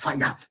resurrect by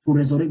fire. To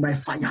resurrect by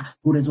fire.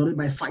 To resurrect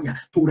by fire.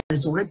 To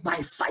resurrect by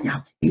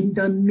fire. In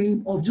the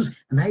name of Jesus.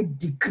 And I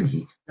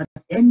decree that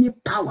any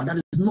power that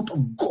is not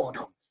of God,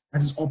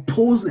 that is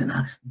opposing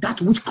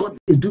that which God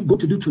is going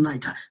to do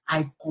tonight,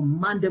 I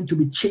command them to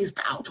be chased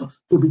out,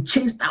 to be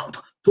chased out,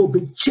 to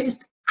be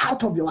chased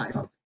out of your life.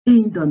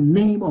 In the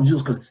name of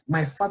Jesus Christ.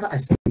 My Father, I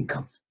speak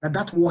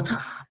that water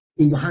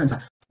in your hands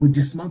will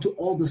dismantle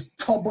all the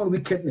stubborn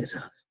wickedness,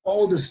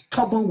 all the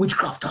stubborn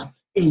witchcraft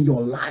in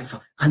your life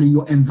and in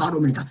your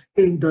environment.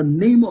 In the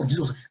name of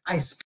Jesus, I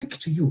speak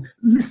to you.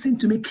 Listen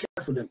to me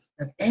carefully,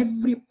 that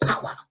every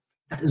power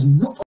that is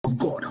not of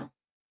God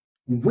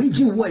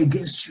waging war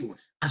against you,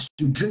 as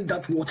you drink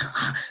that water,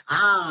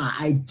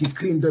 I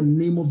decree in the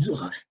name of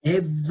Jesus,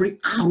 every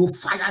arrow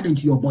fired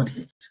into your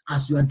body,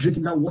 as you are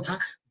drinking that water,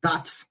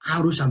 that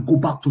arrow shall go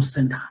back to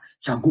sender,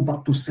 shall go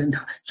back to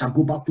sender, shall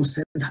go back to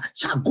sender,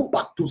 shall go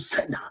back to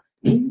sender.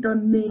 In the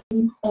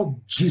name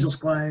of Jesus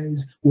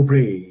Christ, we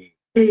pray.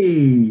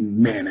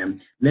 Amen.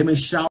 Let me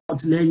shout,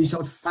 let you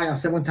shout fire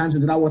 7 times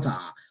into that water.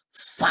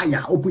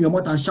 Fire. Open your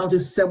mouth and shout it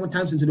 7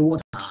 times into the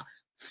water.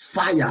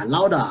 Fire.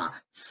 Louder.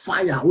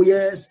 Fire. Oh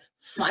yes.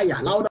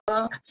 Fire.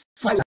 Louder.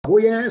 Fire. Oh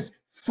yes.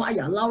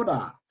 Fire.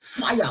 Louder.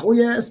 Fire. Oh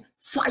yes.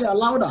 Fire.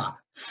 Louder.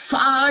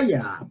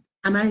 Fire.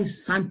 And I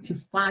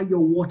sanctify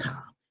your water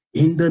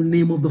in the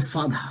name of the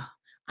Father.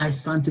 I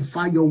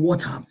sanctify your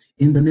water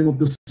in the name of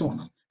the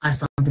Son. I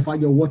sanctify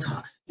your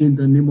water in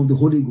the name of the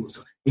Holy Ghost.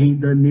 In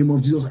the name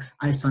of Jesus,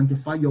 I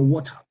sanctify your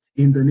water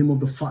in the name of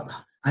the Father.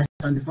 I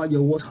sanctify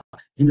your water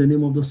in the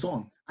name of the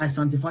Son. I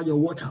sanctify your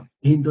water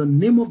in the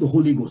name of the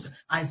Holy Ghost.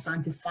 I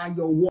sanctify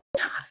your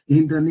water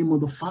in the name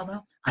of the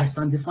Father. I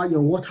sanctify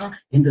your water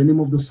in the name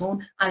of the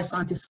Son. I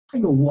sanctify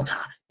your water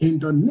in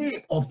the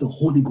name of the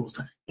Holy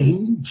Ghost.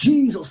 In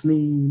Jesus'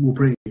 name we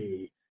pray.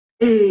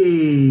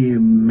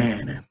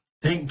 Amen.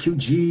 Thank you,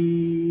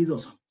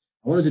 Jesus.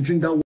 I want you to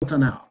drink that water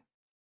now.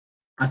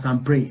 As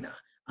I'm praying,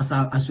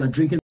 as you are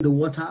drinking the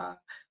water,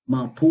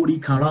 Mapuri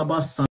Karaba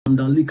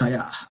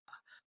Sandalikaya,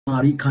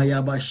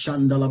 Marikayaba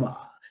Shandalaba.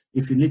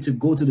 If you need to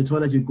go to the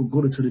toilet, you could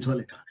go to the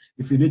toilet.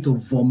 If you need to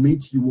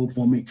vomit, you will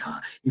vomit.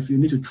 If you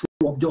need to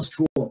throw up, just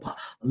throw up.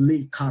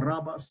 Le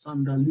Karaba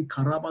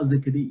Sandalikaraba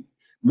Zekedi.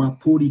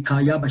 Mapuri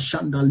Kayaba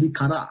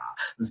Shandalikara.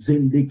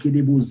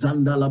 Zendekedebu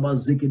Zandalaba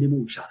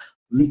Zekedebusha.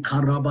 Let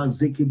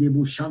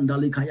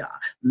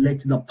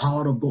the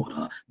power of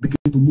God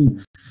begin to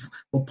move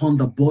upon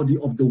the body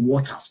of the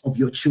waters of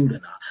your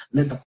children.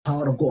 Let the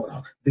power of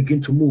God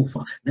begin to move.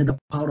 Let the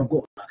power of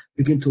God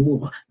begin to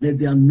move. Let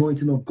the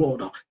anointing of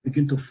God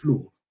begin to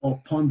flow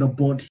upon the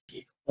body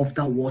of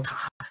that water.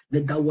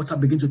 Let that water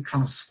begin to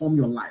transform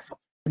your life.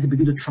 Let it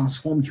begin to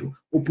transform you.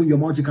 Open your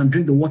mouth. You can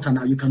drink the water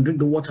now. You can drink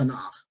the water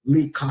now.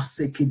 Lika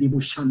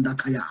sekedebo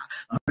shandakaya,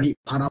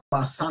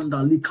 riparaba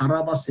sanda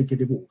likaraba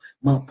sekedebo,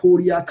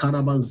 maporia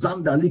karaba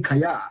zanda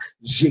likaya,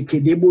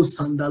 jekedebo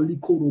sanda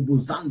likorobo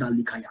zanda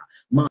likaya,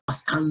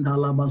 maskanda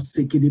laba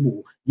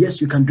sekedebo.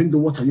 Yes, you can drink the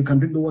water. You can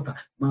drink the water.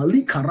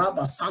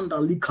 Malikaraba sanda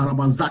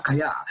likaraba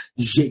zakaya,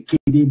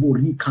 jekedebo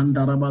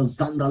rikandaraba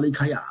zanda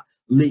likaya.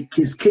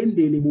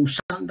 Lekiskende libo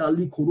shanda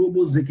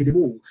likorobo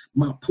zekedebo,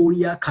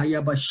 maporia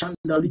kayaba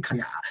shanda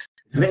likaya.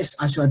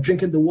 Rest as you are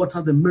drinking the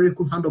water, the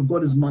miracle hand of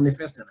God is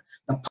manifesting.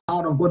 The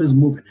power of God is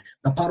moving.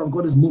 The power of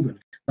God is moving.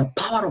 The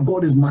power of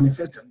God is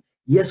manifesting.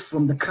 Yes,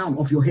 from the crown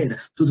of your head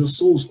to the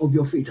soles of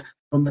your feet.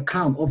 From the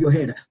crown of your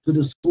head to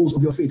the soles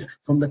of your feet.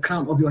 From the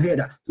crown of your head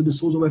to the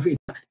soles of your feet.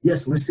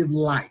 Yes, receive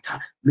light.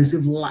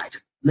 Receive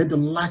light. Let the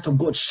light of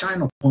God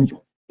shine upon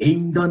you.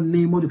 In the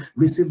name of,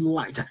 receive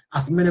light.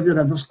 As many of you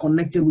that are just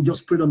connected, we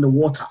just prayed on the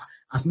water.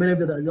 As many of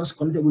you that are just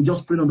connected, we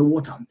just prayed on the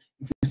water.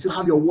 If you still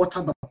have your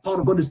water, the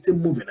power of God is still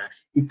moving.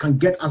 You can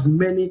get as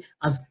many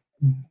as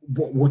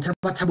whatever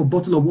type of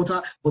bottle of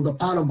water, but the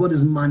power of God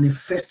is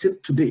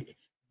manifested today.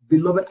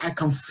 Beloved, I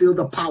can feel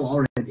the power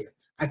already.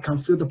 I can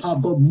feel the power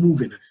of God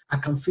moving. I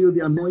can feel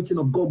the anointing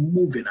of God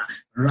moving.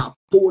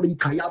 Rapori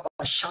kayaba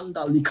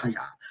shanda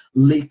likaya.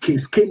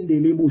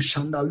 Lekeskende lebo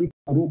shanda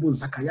likarobo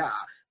zakaya.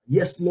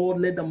 Yes,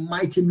 Lord, let the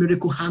mighty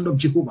miracle hand of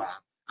Jehovah,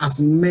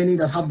 as many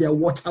that have their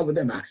water with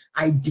them,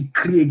 I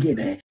decree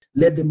again,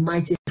 let the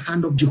mighty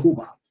hand of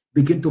Jehovah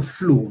begin to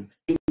flow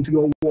into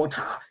your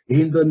water.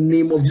 In the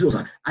name of Jesus,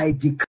 I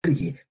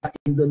decree that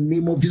in the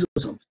name of Jesus,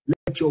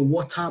 let your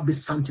water be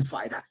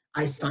sanctified.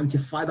 I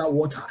sanctify that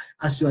water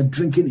as you are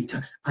drinking it,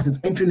 as it's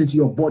entering into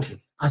your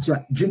body. As you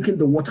are drinking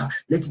the water,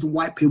 let it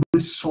wipe away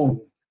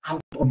sorrow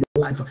out of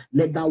your life.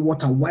 Let that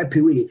water wipe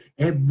away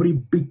every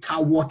bitter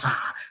water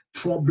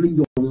troubling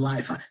your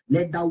life.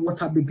 Let that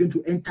water begin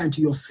to enter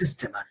into your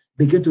system,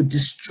 begin to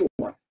destroy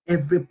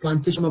every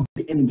plantation of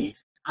the enemy.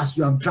 As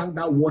you have drank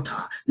that water,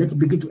 let it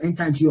begin to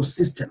enter into your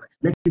system.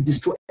 Let it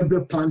destroy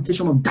every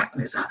plantation of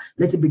darkness.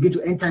 Let it begin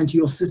to enter into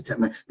your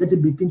system. Let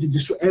it begin to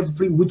destroy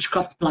every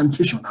witchcraft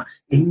plantation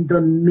in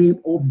the name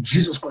of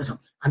Jesus Christ.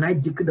 And I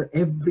decree that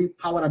every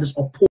power that is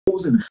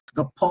opposing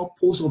the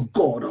purpose of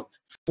God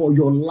for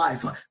your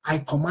life, I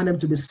command them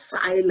to be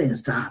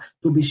silenced,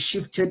 to be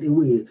shifted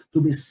away, to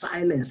be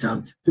silenced,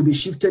 to be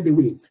shifted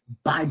away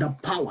by the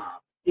power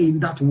in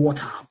that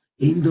water,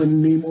 in the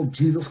name of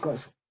Jesus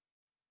Christ.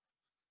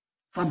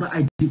 Father,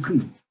 I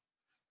decree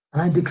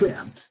and I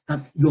declare that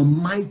your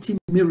mighty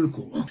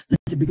miracle, let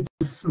it begin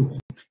to flow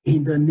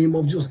in the name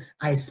of Jesus.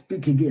 I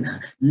speak again.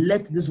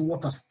 Let this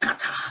water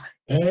scatter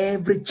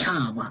every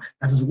charm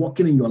that is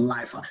working in your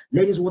life.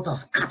 Let this water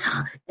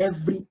scatter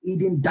every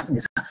hidden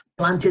darkness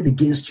planted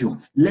against you.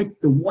 Let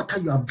the water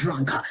you have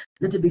drunk,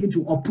 let it begin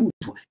to uproot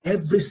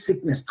every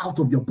sickness out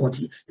of your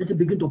body. Let it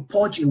begin to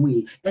purge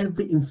away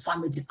every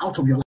infirmity out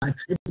of your life.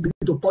 Let it begin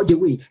to purge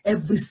away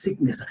every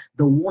sickness.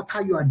 The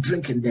water you are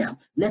drinking there,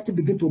 let it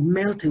begin to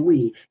melt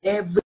away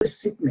every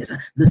sickness,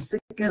 the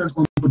sickness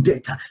unto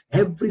death,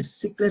 every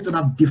sickness that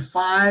have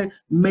defied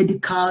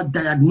medical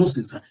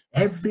diagnosis,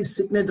 every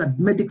sickness that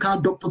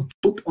medical doctors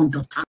don't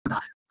understand.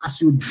 As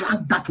you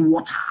drink that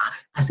water,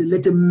 I say,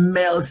 let it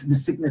melt the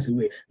sickness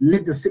away.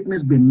 Let the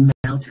sickness be melted.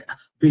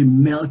 be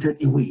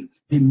melted away,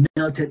 be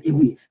melted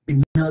away,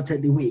 be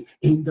melted away.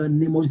 In the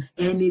name of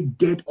any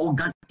dead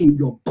organ in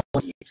your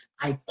body,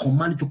 I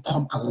command you to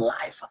come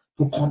alive,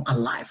 to come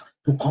alive,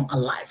 to come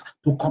alive,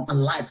 to come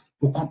alive,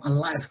 to come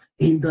alive.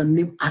 In the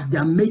name, as they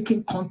are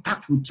making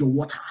contact with your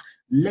water,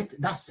 let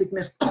that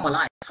sickness come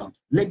alive.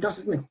 Let that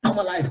sickness come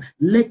alive.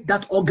 Let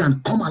that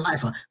organ come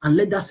alive. And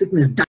let that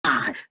sickness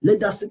die. Let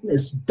that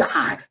sickness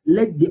die.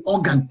 Let the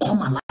organ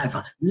come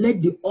alive.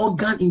 Let the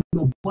organ in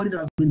your body that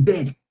has been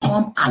dead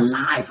come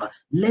alive.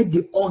 Let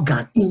the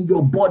organ in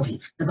your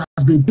body that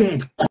has been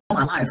dead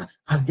come alive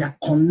as they are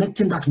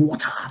connecting that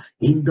water.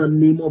 In the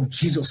name of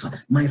Jesus,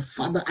 my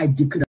Father, I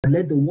decree that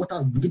let the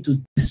water begin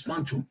to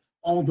dismantle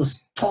all the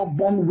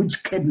stubborn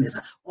wickedness,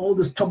 all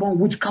the stubborn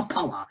witchcraft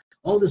power,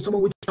 all the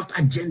stubborn witchcraft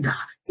agenda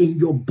in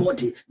your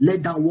body.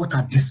 Let that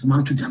water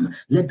dismantle them.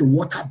 Let the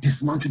water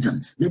dismantle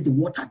them. Let the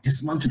water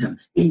dismantle them.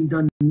 In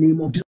the name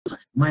of Jesus,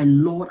 my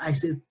Lord, I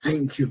say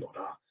thank you, Lord.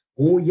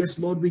 Oh yes,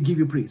 Lord, we give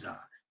you praise.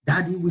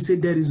 Daddy, we say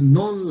there is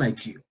none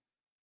like you.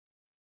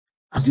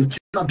 As your children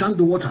have drank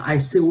the water, I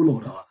say, oh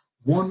Lord,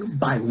 one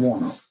by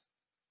one,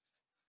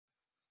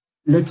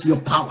 let your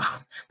power,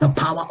 the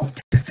power of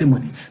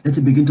testimony, let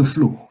it begin to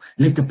flow.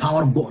 Let the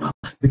power of God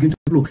begin to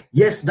flow.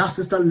 Yes, that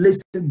sister,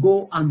 listen,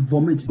 go and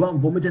vomit. Go and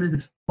vomit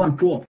anything. Go and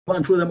throw up. Go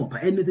and throw them up.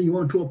 Anything you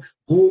want to throw up,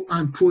 go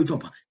and throw it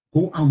up.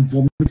 Go and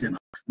vomit them.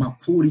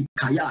 Mapori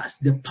kayas.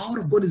 The power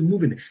of God is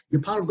moving. The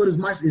power of God is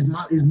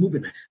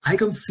moving. I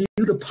can feel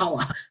the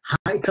power.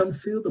 I can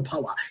feel the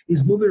power.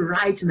 It's moving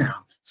right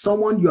now.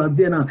 Someone, you are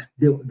there now.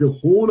 The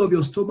whole of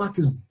your stomach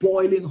is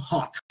boiling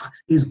hot.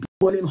 Is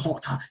boiling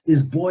hot.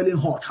 Is boiling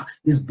hot.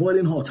 Is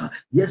boiling hot.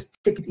 Yes,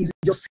 take it easy.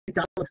 Just sit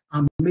down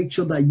and make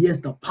sure that yes,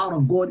 the power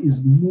of God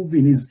is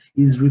moving.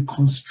 Is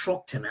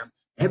reconstructing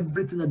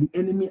everything that the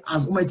enemy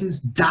has almighty is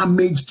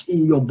damaged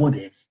in your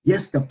body.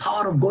 Yes, the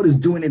power of God is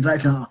doing it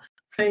right now.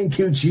 Thank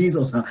you,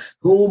 Jesus.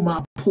 Oh,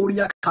 my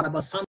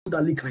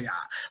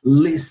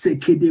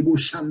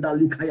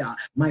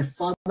my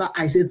Father,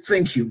 I say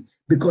thank you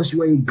because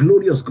you are a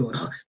glorious God.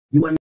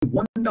 You are a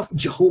wonderful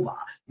Jehovah.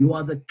 You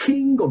are the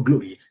King of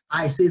glory.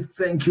 I say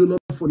thank you, Lord,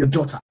 for your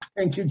daughter.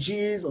 Thank you,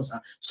 Jesus.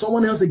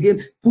 Someone else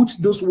again, put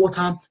those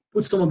water,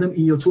 put some of them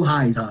in your two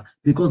eyes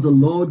because the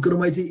Lord God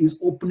Almighty is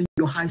opening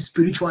your eyes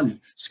spiritually.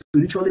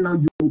 Spiritually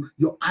now,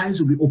 your eyes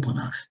will be open.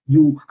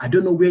 I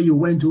don't know where you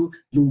went to,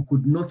 you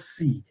could not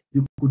see.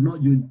 You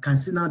can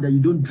see now that you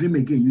don't dream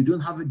again. You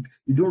don't have it,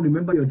 you don't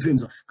remember your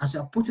dreams. As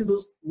you are putting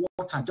those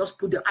water, just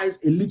put the eyes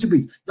a little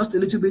bit, just a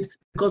little bit,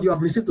 because you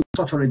have received the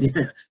touch already.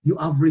 You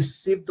have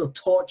received the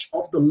touch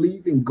of the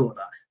living God.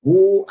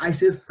 Oh, I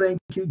say thank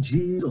you,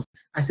 Jesus.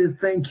 I say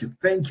thank you,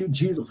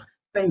 Jesus.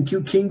 Thank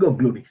you, King of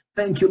glory.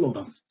 Thank you,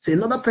 Lord. Say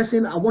another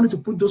person, I wanted to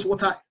put those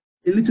water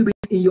a little bit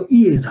in your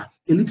ears, a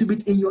little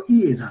bit in your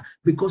ears,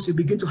 because you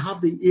begin to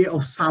have the ear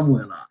of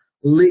Samuel.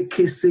 You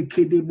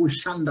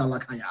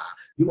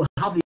will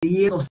have the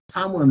ears of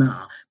Samuel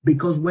now,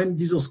 because when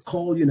Jesus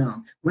called you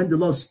now, when the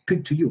Lord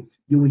speak to you,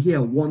 you will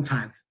hear one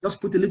time. Just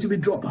put a little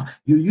bit drop.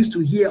 You used to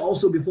hear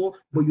also before,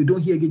 but you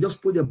don't hear again.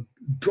 Just put a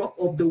drop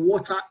of the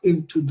water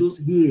into those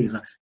ears.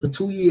 The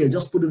 2 ears,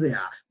 just put it there.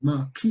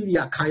 My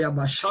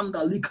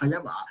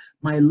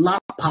la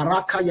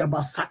paraka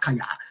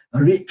yabasakaya.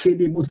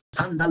 Rekede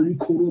musanda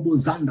likorobo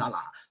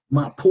zandala.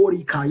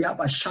 Mapori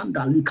kayaba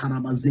shanda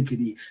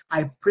likarabazekidi.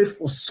 I pray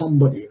for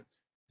somebody.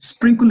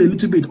 Sprinkle a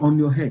little bit on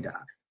your head.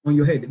 On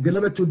your head.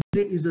 Beloved,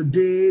 today is the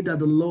day that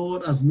the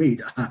Lord has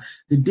made.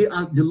 The day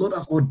the Lord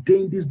has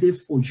ordained this day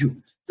for you.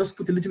 Just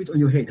put a little bit on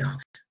your head.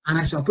 And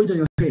as you put it on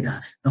your head,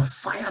 the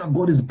fire of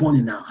God is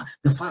burning now.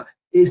 The fire.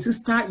 A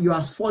sister, you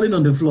are falling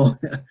on the floor.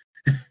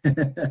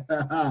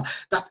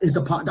 That is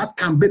the power that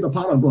can be the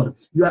power of God.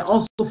 You are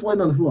also falling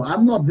on the floor.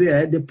 I'm not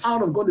there. The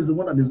power of God is the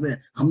one that is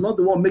there. I'm not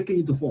the one making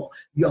you to fall.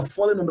 You are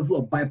falling on the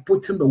floor by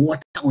putting the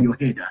water on your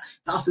head.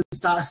 That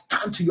sister,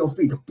 stand to your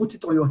feet. Put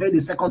it on your head a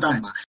second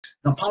time.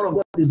 The power of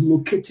God is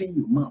locating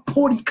you.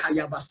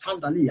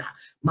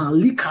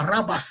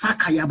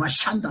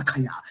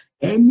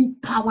 Any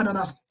power that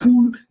has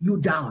pulled you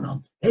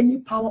down, any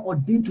power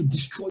ordained to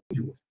destroy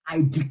you,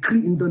 I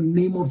decree in the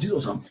name of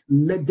Jesus,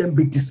 let them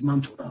be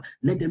dismantled.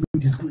 Let them be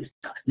disgraced.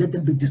 Let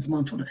them be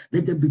dismantled.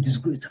 Let them be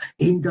disgraced.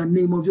 In the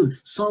name of Jesus.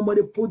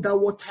 Somebody put that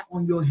water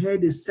on your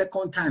head a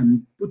second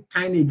time. Put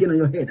tiny again on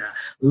your head.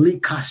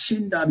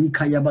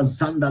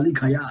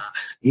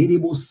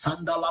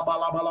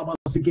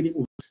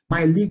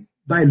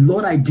 My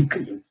Lord, I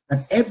decree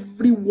that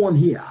everyone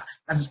here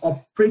that is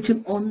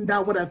operating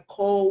under what I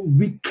call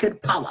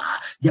wicked power,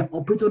 they are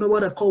operating under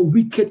what I call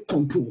wicked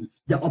control,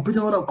 they are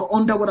operating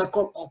under what I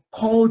call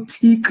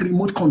occultic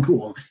remote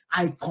control.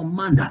 I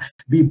command,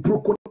 be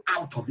broken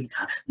out of it.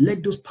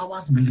 Let those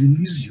powers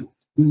release you.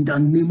 In the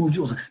name of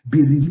Jesus,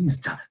 be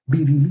released,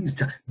 be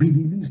released, be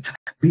released,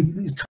 be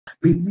released,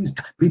 be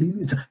released, be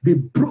released, be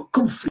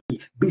broken free,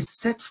 be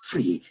set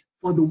free.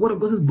 For the word of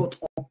God says, but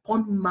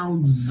upon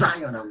Mount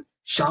Zion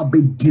shall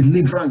be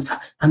deliverance,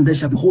 and there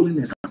shall be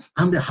holiness,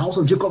 and the house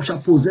of Jacob shall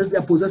possess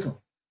their possession.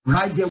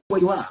 Right there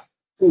where you are,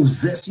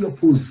 possess your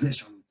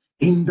possession.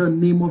 In the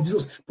name of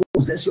Jesus,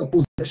 possess your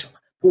possession.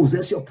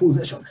 Possess your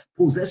possession.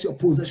 Possess your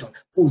possession.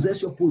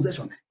 Possess your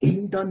possession.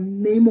 In the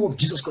name of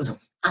Jesus Christ.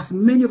 As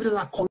many of you that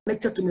are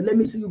connected to me, let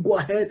me see you go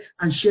ahead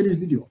and share this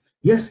video.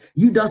 Yes,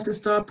 you that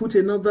sister, put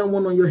another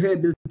one on your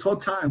head the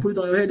third time. Put it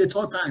on your head the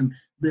third time.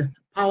 The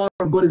power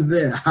of God is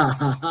there. Ha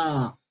ha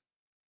ha.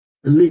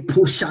 As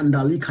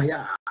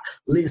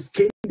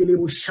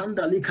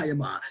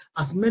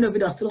many of you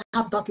that still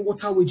have that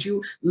water with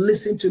you,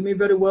 listen to me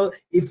very well.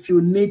 If you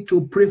need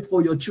to pray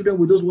for your children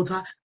with those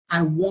water,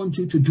 I want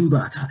you to do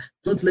that.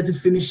 Don't let it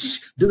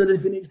finish. Don't let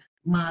it finish.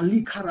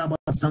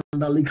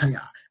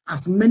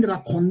 As many that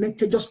are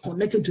connected, just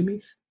connected to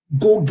me,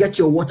 go get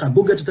your water.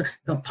 Go get it.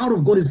 The power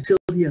of God is still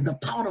here. The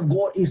power of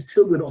God is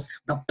still with us.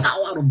 The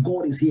power of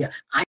God is here.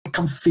 I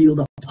can feel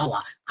the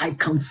power. I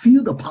can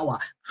feel the power.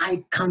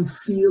 I can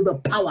feel the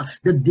power.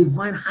 The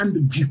divine hand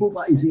of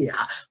Jehovah is here.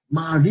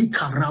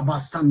 Marika Rabba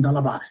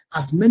Sandalaba.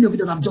 As many of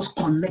you that have just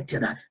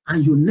connected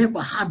and you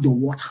never had your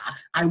water,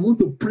 I want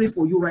to pray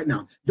for you right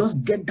now.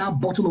 Just get that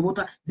bottle of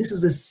water. This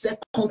is the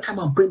second time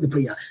I'm praying the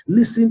prayer.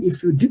 Listen,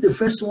 if you did the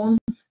first one,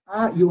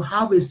 you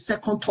have a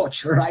second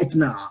touch right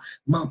now.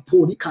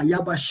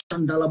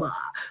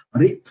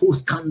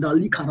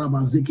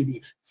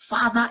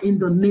 Father, in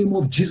the name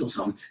of Jesus,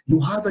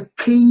 you are the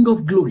King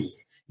of glory.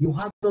 You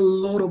are the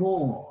Lord of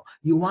all.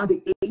 You are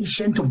the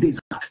Ancient of Days.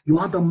 You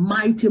are the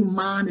mighty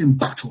man in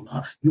battle.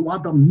 You are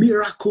the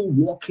miracle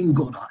walking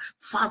God.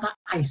 Father,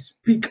 I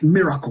speak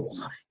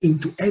miracles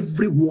into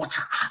every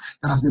water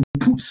that has been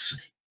put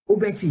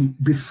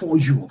before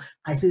you.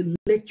 I say,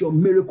 let your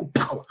miracle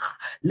power,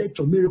 let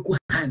your miracle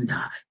hand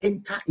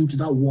enter into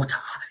that water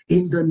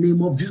in the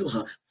name of Jesus.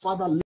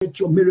 Father, let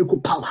your miracle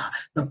power,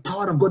 the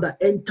power of God that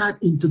entered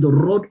into the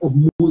rod of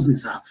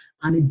Moses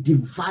and it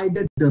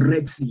divided the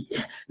Red Sea,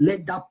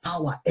 let that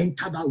power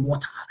enter that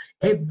water.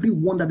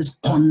 Everyone that is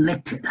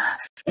connected,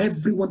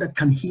 everyone that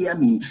can hear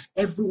me,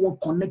 everyone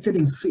connected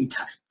in faith,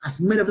 as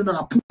many of them that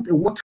are put the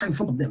water in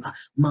front of them,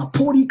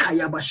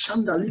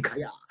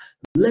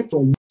 let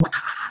your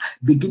water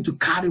begin to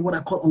carry what I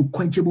call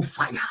unquenchable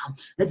fire.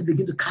 Let it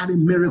begin to carry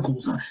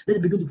miracles. Let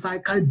it begin to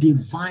carry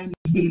divine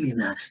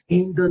healing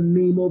in the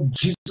name of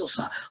Jesus.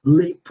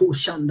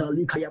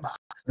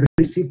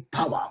 Receive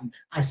power.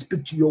 I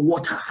speak to your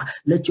water.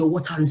 Let your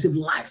water receive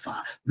life.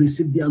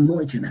 Receive the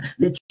anointing.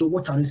 Let your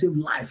water receive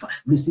life.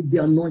 Receive the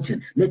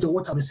anointing. Let your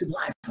water receive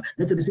life.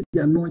 Let it receive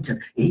the anointing.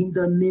 In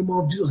the name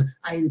of Jesus,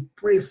 I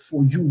pray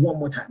for you one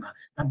more time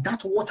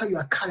that water you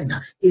are carrying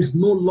is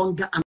no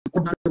longer an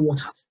ordinary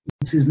water.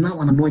 It is now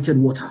an anointed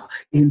water.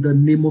 In the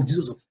name of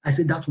Jesus, I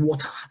say that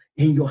water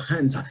in your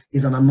hands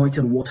is an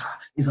anointed water.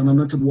 It's an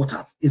anointed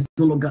water. It's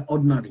no longer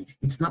ordinary.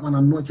 It's not an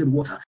anointed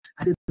water.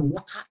 I say the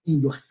water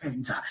in your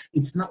hands,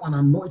 it's now an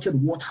anointed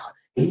water.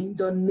 In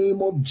the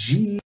name of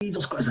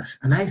Jesus Christ.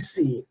 And I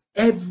say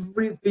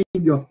everything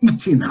you're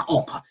eating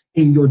up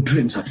in your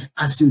dreams,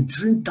 as you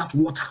drink that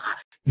water,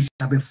 it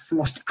shall be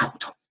flushed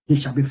out. They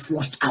shall be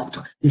flushed out.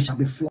 They shall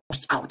be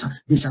flushed out.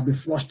 They shall be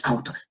flushed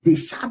out. They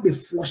shall be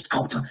flushed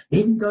out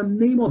in the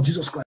name of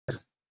Jesus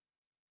Christ.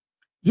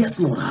 Yes,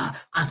 Lord.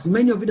 As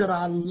many of you that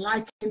are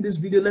liking this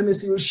video, let me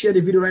see you share the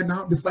video right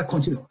now before I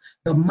continue.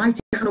 The mighty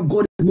hand of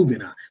God is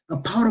moving. The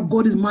power of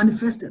God is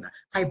manifested.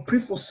 I pray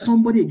for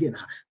somebody again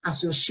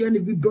as you're sharing the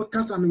video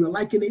broadcast and you're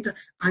liking it,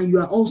 and you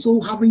are also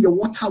having your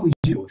water with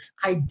you.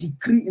 I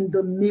decree in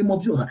the name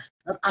of Jesus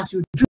that as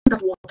you drink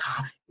that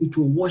water, it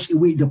will wash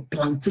away the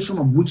plantation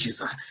of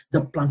witches,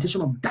 the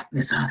plantation of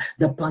darkness,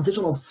 the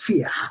plantation of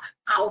fear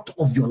out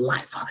of your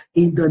life.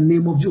 In the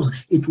name of Jesus,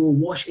 it will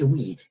wash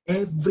away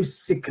every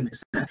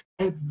sickness,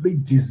 every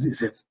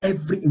disease,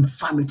 every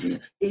infirmity.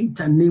 In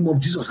the name of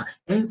Jesus,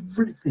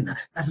 everything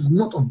that is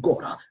not of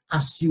God,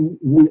 as you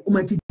will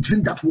Almighty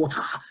drink that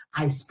water,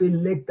 I speak,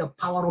 let the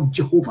power of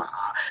Jehovah,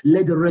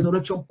 let the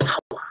resurrection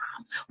power,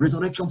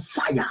 resurrection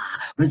fire,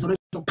 resurrection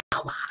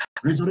power,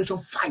 resurrection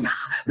fire,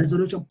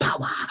 resurrection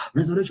power,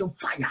 resurrection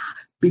fire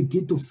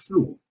begin to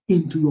flow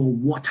into your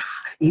water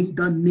in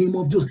the name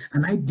of Jesus.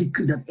 And I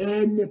decree that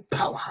any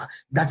power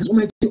that is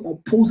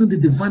opposing the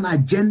divine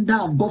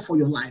agenda of God for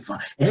your life,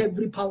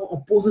 every power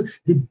opposing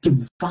the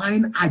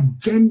divine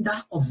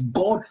agenda of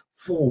God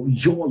for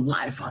your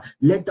life,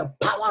 let the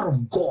power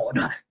of God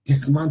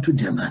dismantle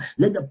them.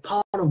 Let the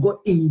power of God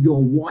in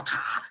your water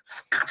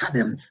scatter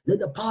them. Let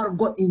the power of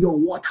God in your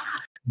water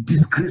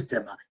disgrace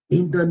them.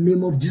 In the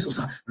name of Jesus,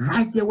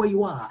 right there where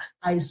you are,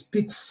 I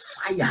speak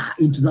fire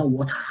into that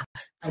water.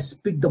 I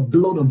speak the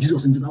blood of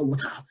Jesus into that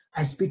water.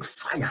 I speak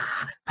fire.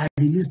 I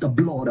release the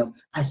blood.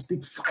 I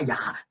speak fire.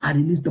 I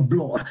release the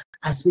blood.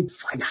 I speak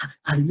fire.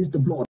 I release the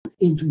blood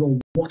into your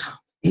water.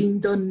 In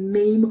the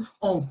name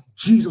of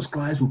Jesus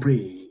Christ, we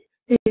pray.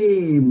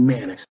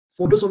 Amen.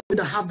 For those of you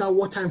that have that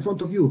water in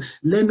front of you,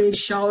 let me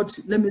shout.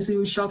 Let me see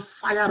you shout,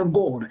 fire of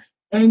God,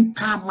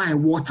 enter my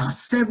water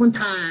 7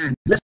 times.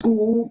 Let's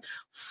go.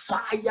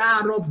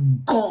 Fire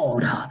of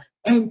God,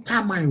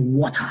 enter my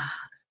water.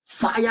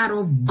 Fire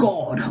of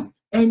God,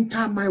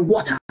 enter my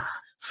water.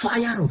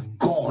 Fire of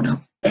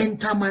God,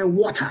 enter my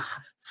water.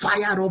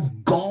 Fire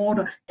of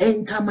God,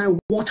 enter my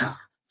water.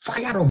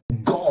 Fire of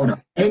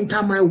God,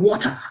 enter my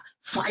water.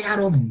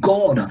 Fire of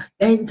God,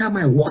 enter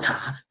my water.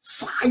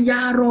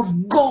 Fire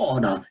of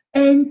God,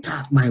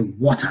 enter my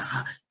water.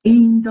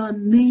 In the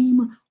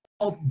name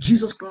of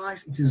Jesus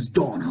Christ, it is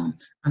done.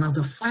 And as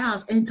the fire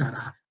has entered,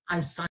 I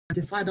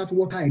sanctify that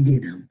water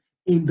again.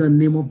 In the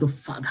name of the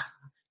Father,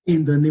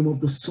 in the name of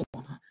the Son,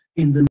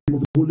 in the name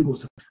of the Holy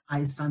Ghost,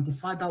 I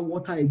sanctify that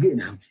water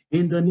again.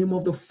 In the name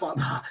of the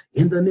Father,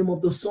 in the name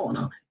of the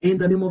Son, in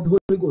the name of the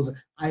Holy Ghost,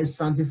 I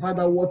sanctify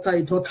that water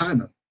at all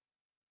time.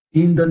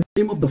 In the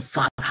name of the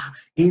Father,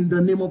 in the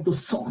name of the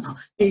Son,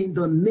 in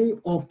the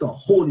name of the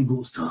Holy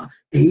Ghost,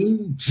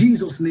 in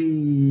Jesus'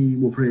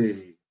 name we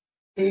pray.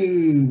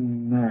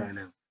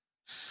 Amen.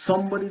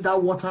 Somebody,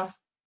 that water,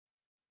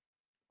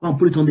 go and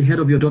put it on the head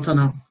of your daughter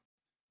now.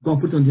 Go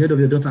and put it on the head of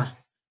your daughter.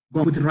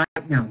 Go and put it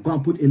right now. Go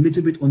and put a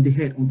little bit on the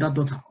head of that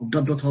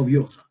daughter of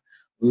yours.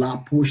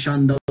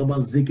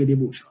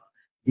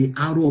 The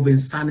arrow of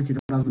insanity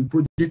that has been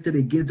projected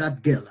against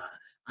that girl,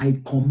 I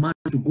command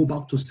you to go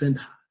back to send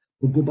her.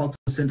 Go back to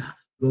send her.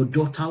 Your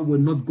daughter will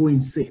not go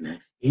insane.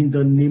 In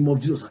the name of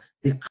Jesus,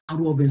 the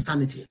arrow of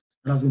insanity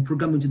that has been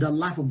programmed into the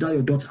life of that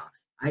your daughter,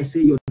 I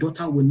say your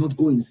daughter will not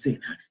go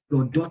insane.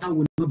 Your daughter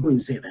will not go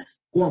insane.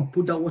 Go and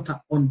put that water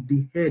on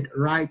the head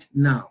right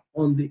now.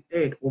 On the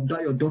head of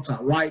that your daughter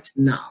right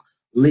now.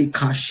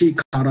 Lekashi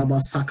karaba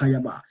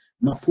sakayaba.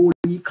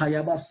 Mapoli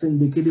kayaba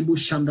sendekedebo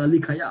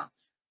shandali kaya.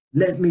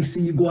 Let me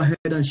see you go ahead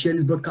and share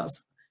this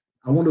broadcast.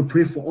 I want to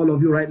pray for all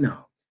of you right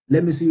now.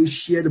 Let me see you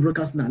share the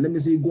broadcast now. Let me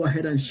see you go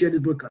ahead and share this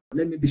broadcast.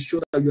 Let me be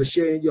sure that you're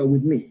sharing, you're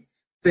with me.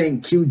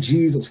 Thank you,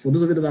 Jesus. For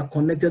those of you that are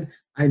connected,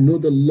 I know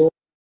the Lord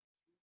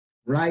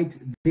right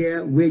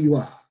there where you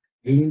are.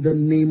 In the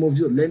name of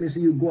Jesus. Let me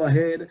see you go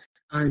ahead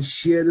and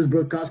share this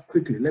broadcast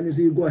quickly. Let me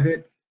see you go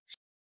ahead.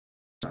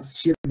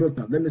 Share the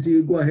broadcast. Let me see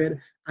you go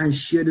ahead and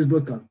share this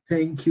broadcast.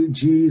 Thank you,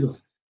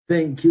 Jesus.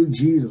 Thank you,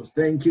 Jesus.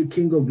 Thank you,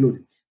 King of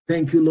Glory.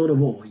 Thank you, Lord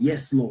of all.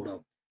 Yes, Lord.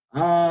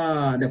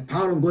 The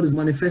power of God is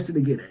manifested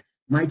again.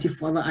 Mighty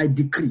Father, I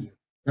decree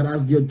that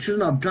as your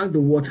children have drank the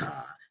water,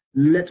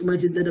 let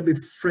there be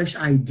fresh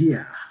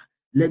idea.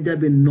 Let there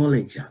be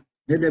knowledge.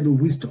 Let there be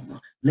wisdom.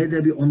 Let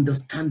there be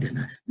understanding.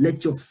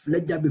 Let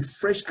there be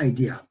fresh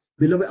idea.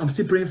 Beloved, I'm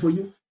still praying for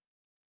you.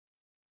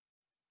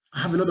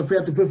 I have another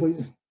prayer to pray for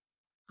you.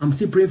 I'm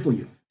still praying for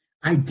you.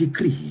 I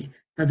decree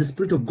that the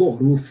Spirit of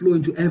God will flow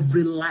into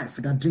every life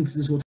that drinks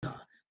this water.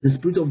 The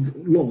Spirit of the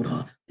Lord,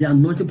 the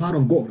anointing power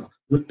of God,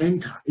 will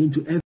enter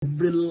into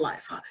every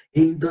life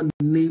in the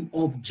name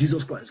of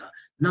Jesus Christ.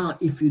 Now,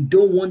 if you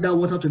don't want that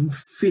water to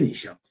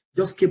finish,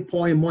 just keep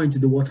pouring more into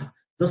the water.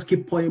 Just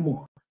keep pouring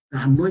more.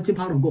 The anointing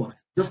power of God,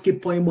 just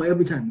keep pouring more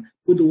every time.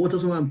 Put the water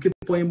somewhere and keep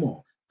pouring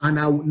more. And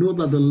I know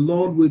that the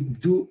Lord will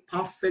do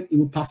perfect. He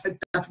will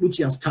perfect that which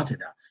He has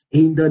started.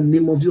 In the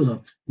name of Jesus.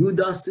 You,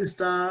 that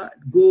sister,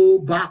 go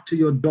back to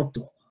your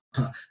doctor.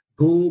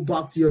 Go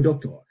back to your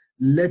doctor.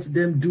 Let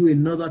them do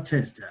another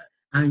test.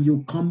 And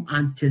you come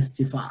and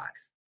testify.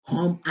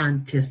 Come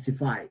and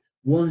testify.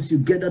 Once you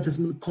get that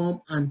testimony,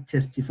 come and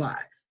testify.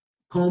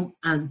 Come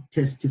and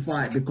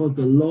testify, because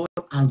the Lord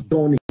has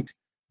done it.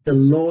 The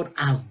Lord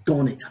has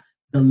done it.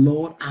 The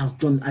Lord has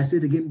done it. I say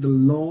it again, the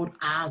Lord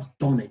has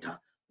done it.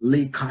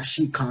 Let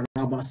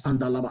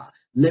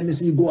me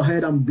see you go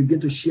ahead and begin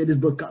to share this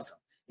broadcast.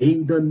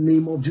 In the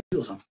name of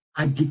Jesus,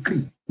 I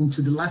decree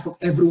into the life of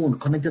everyone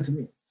connected to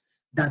me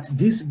that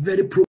this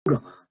very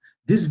program,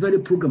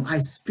 I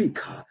speak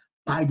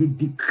by the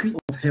decree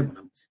of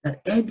heaven,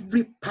 that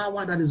every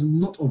power that is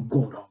not of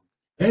God,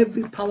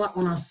 every power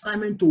on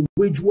assignment to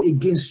wage war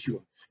against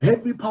you,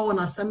 every power on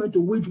assignment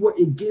to wage war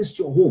against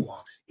your home,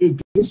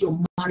 against your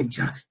marriage,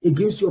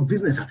 against your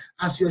business,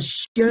 as you're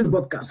sharing the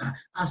broadcast,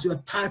 as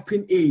you're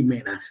typing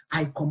amen,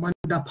 I command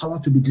that power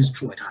to be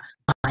destroyed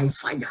by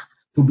fire,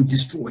 to be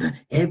destroyed.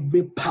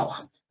 Every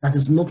power that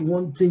is not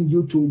wanting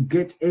you to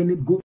get any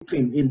good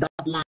thing in that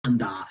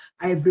land,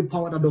 every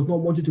power that does not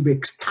want you to be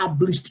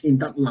established in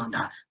that land,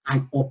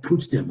 I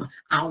uproot them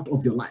out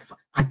of your life.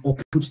 I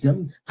uproot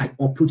them. I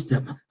uproot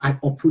them. I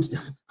uproot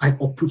them. I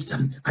uproot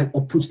them. I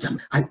uproot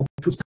them. I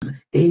uproot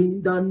them.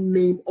 In the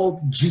name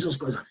of Jesus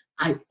Christ,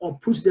 I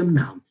uproot them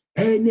now.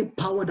 Any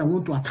power that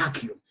want to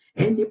attack you,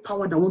 any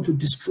power that want to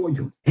destroy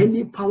you,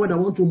 any power that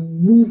want to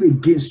move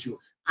against you,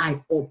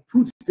 I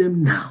uproot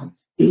them now.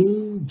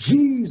 In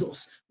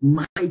Jesus'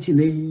 mighty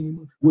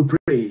name, we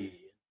pray.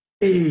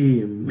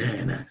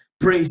 Amen.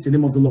 Praise the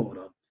name of the Lord.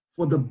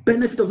 For the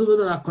benefit of those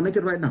that are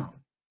connected right now,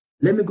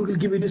 let me quickly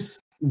give you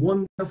this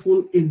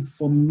wonderful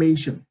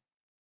information.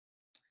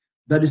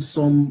 There is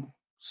some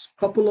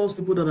scrupulous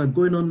people that are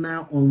going on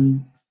now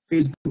on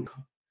Facebook.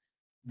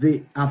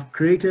 They have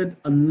created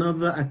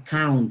another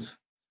account,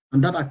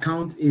 and that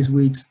account is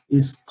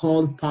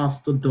called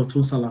Pastor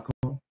Dotun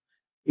Salako.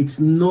 It's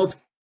not,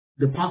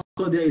 the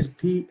pastor there is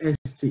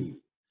PST.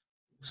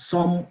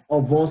 Some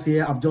of us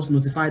here have just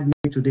notified me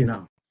today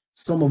now.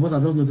 Some of us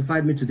have just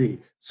notified me today.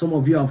 Some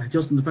of you have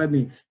just notified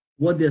me.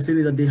 What they're saying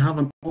is that they have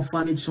an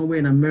orphanage somewhere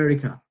in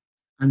America,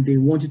 and they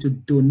want you to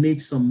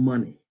donate some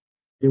money.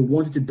 They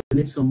want you to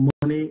donate some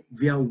money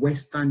via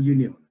Western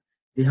Union.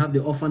 They have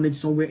the orphanage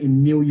somewhere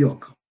in New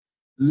York.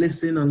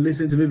 Listen and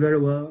listen to me very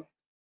well.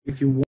 If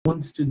you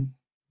want to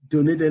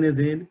donate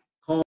anything,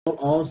 call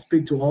us,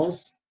 speak to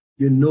us.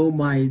 You know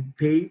my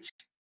page,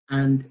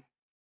 and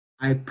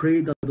I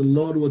pray that the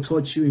Lord will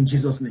touch you in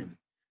Jesus' name.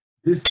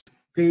 This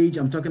page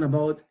I'm talking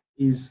about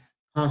is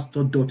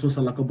Pastor Dotun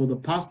Salako, but the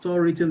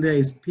pastor written there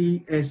is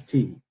PST.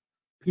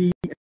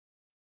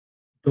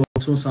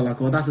 Dotun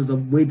Salako. That is the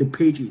way the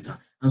page is.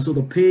 And so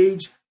the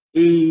page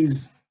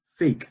is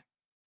fake.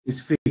 It's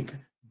fake.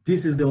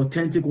 This is the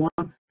authentic one,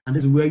 and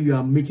this is where you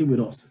are meeting with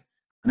us.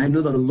 And I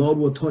know that the Lord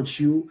will touch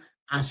you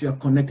as you are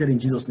connected in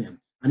Jesus' name.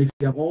 And if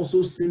you have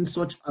also seen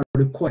such a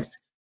request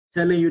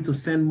telling you to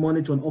send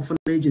money to an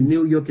orphanage in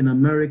New York in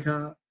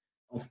America,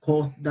 of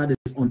course, that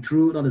is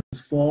untrue, that is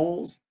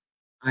false.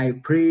 I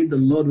pray the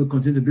Lord will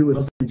continue to be with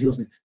us in Jesus'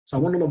 name. So I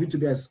want all of you to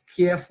be as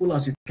careful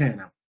as you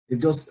can. I've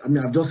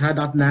just had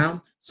that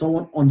now.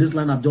 Someone on this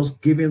line have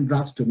just given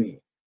that to me.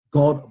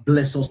 God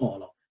bless us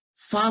all.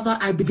 Father,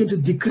 I begin to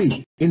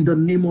decree in the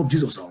name of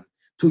Jesus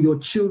to your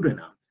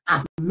children,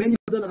 as many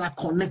of them that are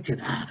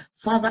connected,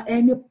 Father,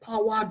 any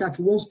power that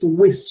wants to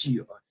waste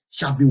you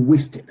shall be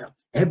wasted.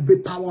 Every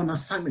power on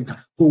assignment to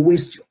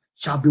waste you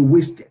shall be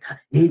wasted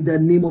in the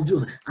name of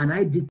Jesus. And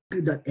I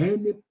decree that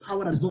any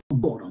power that is not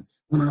of God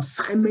on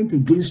assignment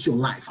against your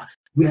life,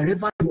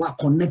 wherever you are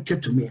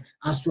connected to me,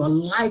 as you are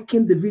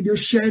liking the video,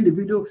 sharing the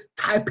video,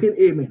 typing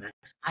amen,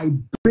 I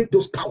break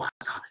those powers.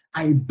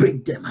 I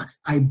break them.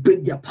 I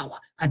break their power.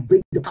 I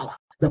break the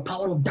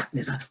power of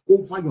darkness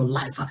over your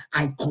life.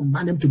 I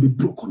command them to be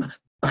broken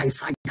by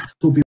fire,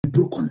 to be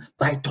broken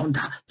by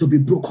thunder, to be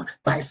broken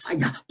by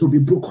fire, to be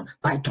broken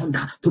by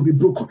thunder, to be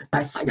broken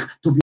by fire,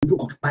 to be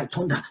broken by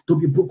thunder, to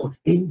be broken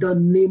in the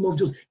name of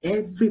Jesus.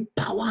 Every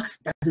power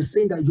that is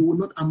saying that you will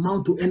not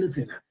amount to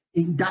anything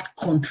in that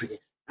country,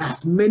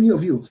 as many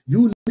of you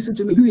listen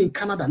to me, you in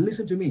Canada,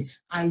 listen to me.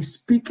 I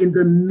speak in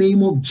the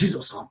name of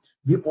Jesus.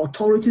 The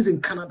authorities in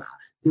Canada,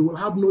 they will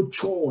have no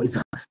choice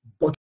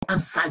but to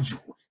answer you.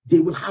 They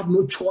will have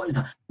no choice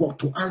but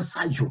to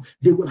answer you.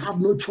 They will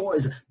have no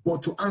choice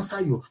but to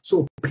answer you.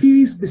 So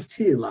peace be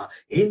still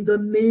in the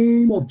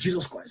name of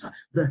Jesus Christ.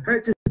 The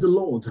earth is the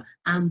Lord's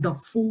and the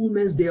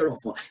fullness thereof.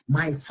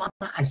 My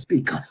Father, I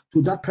speak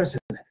to that person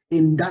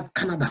in that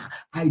Canada.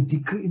 I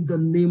decree in the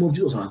name of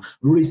Jesus,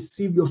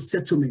 receive your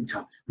settlement.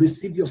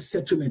 Receive your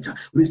settlement.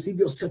 Receive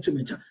your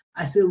settlement.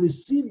 I say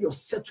receive your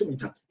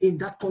settlement in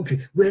that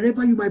country,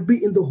 wherever you might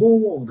be in the whole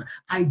world.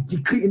 I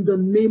decree in the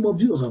name of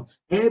Jesus,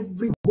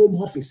 every home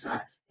office,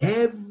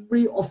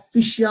 every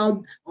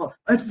official,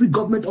 every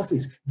government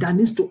office that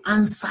needs to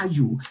answer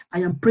you, I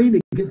am praying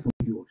again for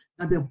you,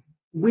 that the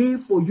way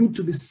for you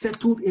to be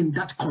settled in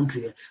that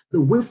country, the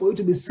way for you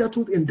to be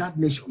settled in that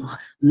nation,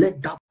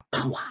 let that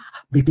power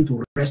begin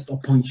to rest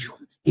upon you.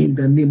 In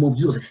the name of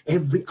Jesus,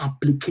 every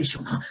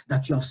application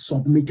that you have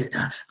submitted,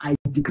 I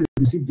decree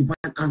receive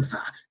divine answer.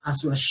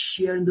 As you are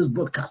sharing this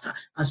broadcast,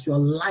 as you are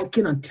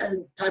liking and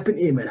typing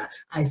amen,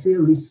 I say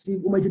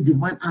receive almighty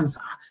divine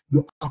answer.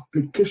 Your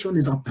application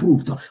is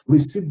approved.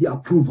 Receive the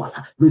approval.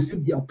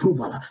 Receive the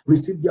approval.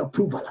 Receive the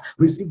approval.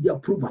 Receive the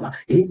approval.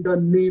 In the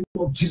name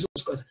of Jesus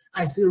Christ,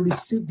 I say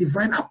receive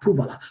divine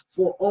approval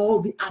for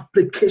all the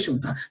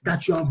applications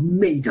that you have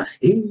made.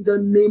 In the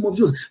name of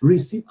Jesus,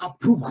 receive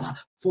approval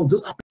for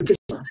those applications.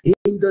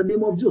 In the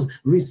name of Jesus,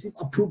 receive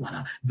approval.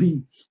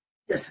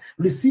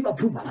 Receive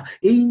approval.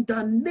 In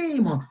the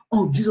name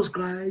of Jesus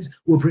Christ,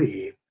 we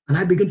pray. And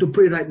I begin to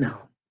pray right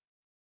now.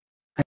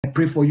 I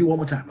pray for you one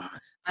more time.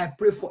 I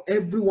pray for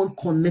everyone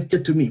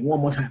connected to me one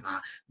more time,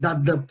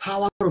 that the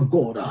power of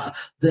God,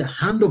 the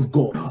hand of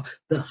God,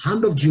 the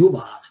hand of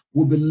Jehovah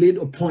will be laid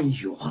upon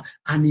you,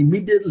 and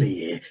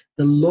immediately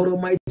the Lord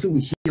Almighty will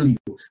heal you.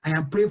 I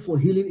am praying for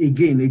healing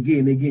again.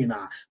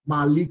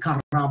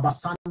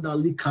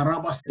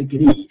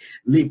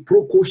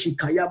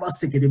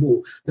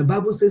 The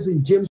Bible says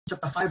in James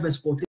chapter 5 verse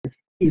 14,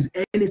 is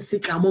any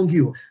sick among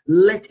you?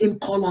 Let him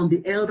call on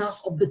the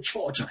elders of the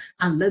church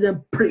and let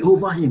them pray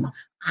over him.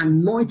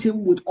 Anoint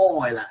him with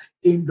oil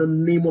in the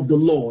name of the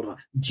Lord.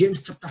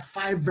 James chapter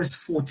 5 verse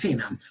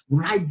 14.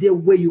 Right there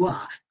where you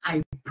are,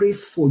 I pray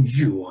for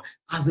you.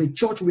 As a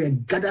church, we are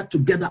gathered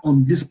together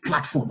on this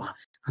platform.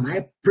 And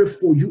I pray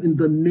for you in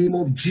the name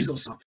of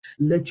Jesus.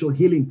 Let your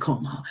healing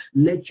come.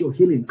 Let your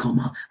healing come.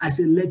 I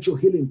say, let your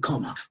healing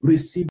come.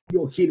 Receive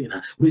your healing.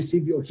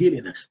 Receive your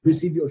healing.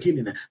 Receive your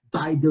healing.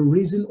 By the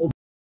reason of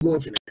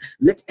anointing,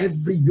 let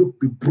every yoke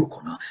be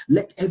broken.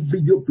 Let every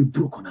yoke be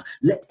broken.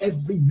 Let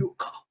every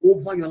yoke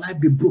over your life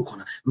be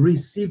broken.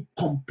 Receive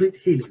complete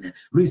healing.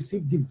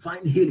 Receive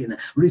divine healing.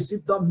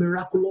 Receive the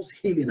miraculous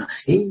healing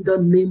in the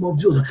name of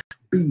Jesus.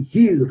 Be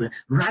healed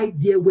right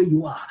there where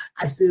you are.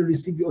 I say,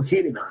 receive your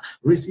healing.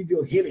 Receive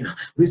your healing.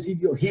 Receive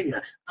your healing.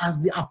 As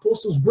the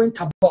apostles went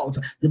about,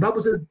 the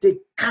Bible says they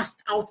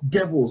cast out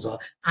devils,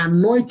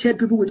 anointed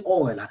people with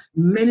oil,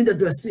 many that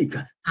were sick,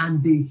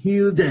 and they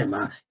healed them.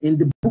 In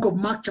the book of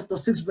Mark chapter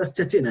 6 verse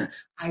 13,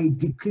 I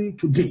decree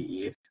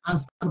today,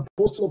 as an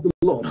apostle of the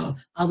Lord,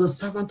 as a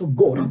servant of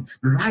God,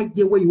 right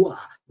there where you are,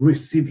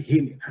 receive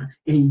healing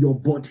in your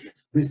body.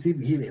 receive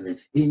healing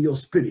in your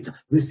spirit,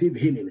 receive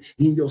healing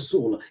in your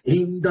soul,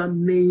 in the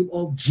name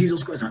of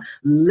Jesus Christ.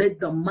 Let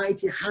the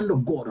mighty hand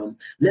of God,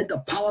 let the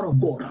power of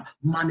God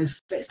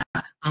manifest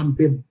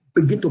and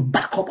begin to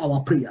back up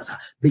our prayers.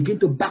 Begin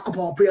to back up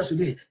our prayers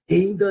today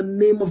in the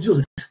name of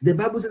Jesus. The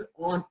Bible says,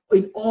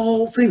 in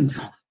all things,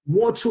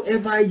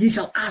 whatsoever ye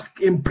shall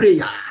ask in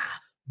prayer,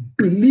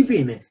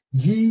 believing,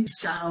 ye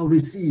shall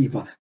receive.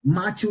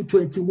 Matthew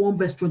 21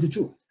 verse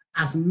 22.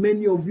 As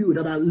many of you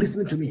that are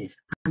listening to me,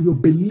 and you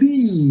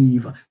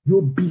believe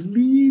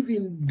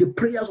in the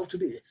prayers of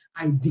today,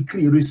 I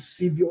decree,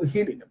 receive your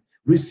healing.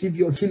 Receive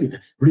your healing,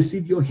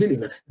 receive your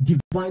healing,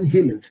 divine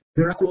healing,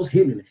 miraculous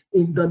healing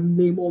in the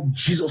name of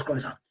Jesus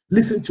Christ.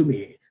 Listen to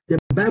me. The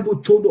Bible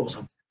told us,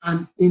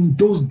 and in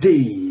those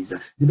days,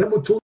 the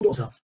Bible told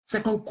us,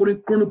 2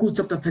 Chronicles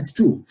chapter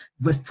 32,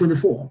 verse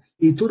 24,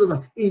 it told us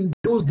that in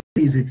those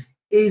days,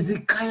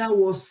 Ezekiah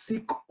was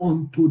sick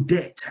unto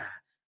death,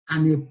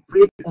 and he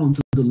prayed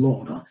unto the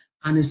Lord,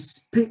 and he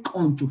spake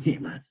unto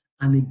him,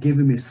 and he gave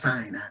him a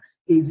sign.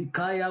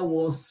 Ezekiah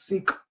was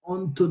sick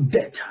unto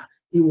death.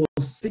 He was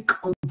sick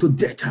unto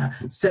death.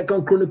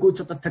 2 Chronicles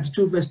chapter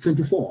 32 verse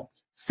 24.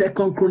 2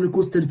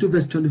 Chronicles 32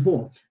 verse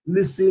 24.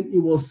 Listen, he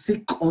was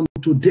sick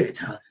unto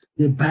death.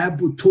 The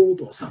Bible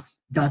told us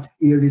that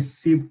he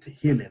received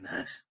healing.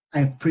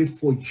 I pray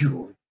for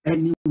you,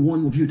 any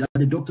one of you that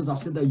the doctors have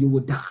said that you will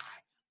die,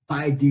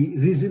 by the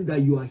reason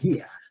that you are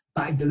here,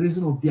 by the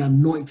reason of the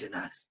anointing,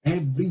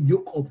 every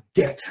yoke of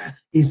death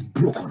is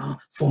broken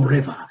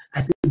forever.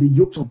 I say the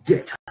yokes of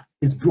death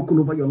is broken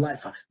over your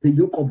life. The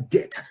yoke of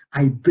death,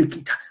 I break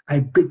it,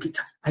 I break it,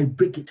 I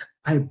break it,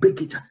 I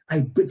break it, I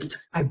break it,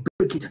 I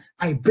break it,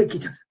 I break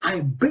it. I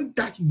break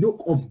that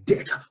yoke of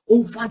death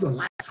over your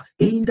life.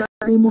 In the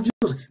name of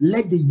Jesus,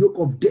 let the yoke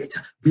of death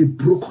be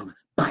broken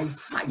by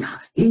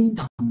fire. In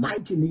the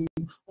mighty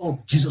name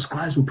of Jesus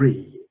Christ, we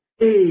pray.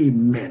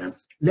 Amen.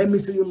 Let me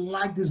see you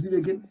like this video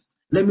again.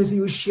 Let me see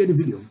you share the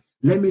video.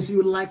 Let me see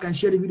you like and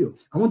share the video.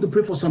 I want to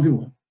pray for some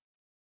people,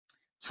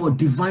 for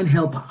divine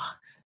helper.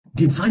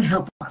 Divine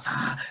helpers,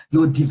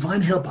 your divine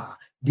helper,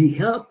 the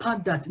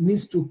helper that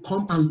needs to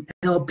come and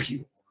help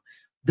you,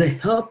 the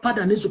helper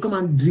that needs to come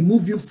and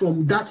remove you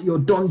from that your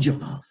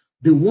dungeon,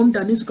 the one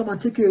that needs to come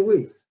and take you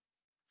away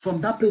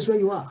from that place where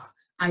you are.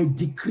 I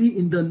decree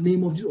in the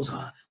name of Jesus,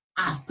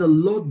 as the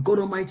Lord God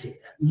Almighty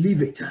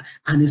liveth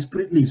and His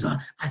Spirit lives,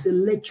 I say,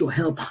 let your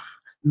helper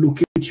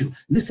locate you.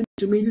 Listen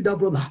to me, you that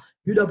brother,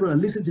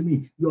 listen to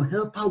me. Your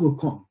helper will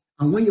come,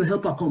 and when your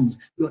helper comes,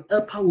 your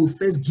helper will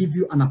first give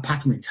you an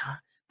apartment.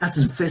 That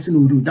is the first thing he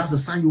will do. That's the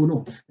sign you will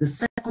know. The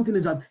second thing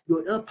is that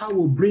your helper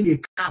will bring a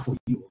car for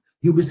you.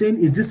 You'll be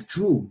saying, is this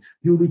true?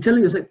 You'll be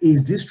telling yourself,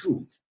 is this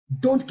true?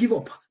 Don't give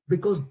up,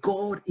 because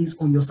God is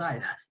on your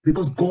side,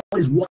 because God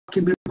is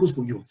working miracles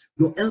for you.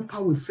 Your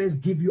helper will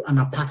first give you an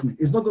apartment.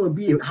 It's not going to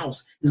be a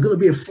house. It's going to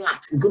be a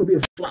flat. It's going to be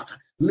a flat.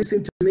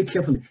 Listen to me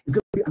carefully. It's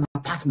going to be an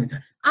apartment.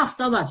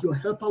 After that, your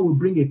helper will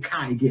bring a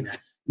car again.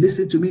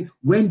 Listen to me.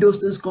 When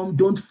those things come,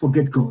 don't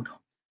forget God.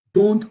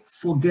 Don't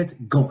forget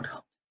God.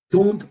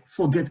 Don't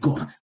forget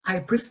God. I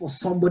pray for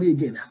somebody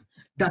again,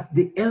 that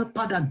the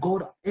helper that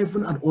God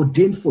even had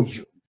ordained for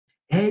you,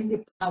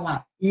 any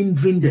power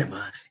hindering them,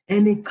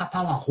 any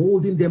power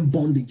holding them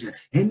bondage,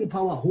 any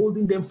power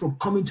holding them from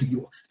coming to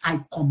you,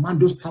 I command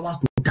those powers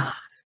to die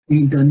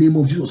in the name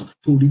of Jesus,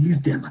 to release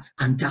them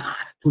and die,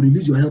 to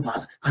release your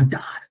helpers and die,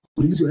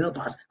 to release your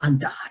helpers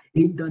and die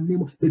in the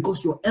name of,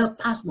 because your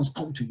helpers must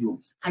come to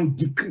you. I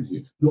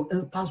decree your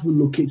helpers will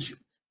locate you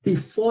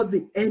before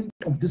the end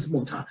of this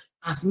month.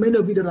 As many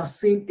of you that are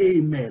saying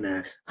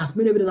amen, as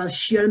many of you that are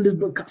sharing this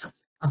broadcast,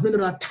 as many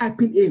that are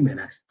typing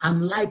amen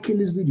and liking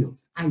this video,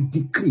 I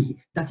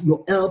decree that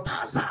your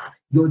helpers are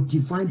your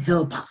divine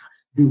helper,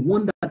 the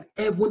one that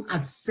heaven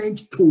had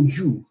sent to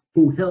you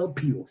to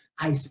help you.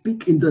 I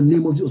speak in the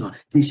name of Jesus,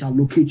 they shall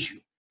locate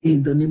you.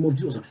 In the name of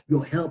Jesus,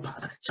 your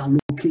helpers shall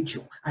locate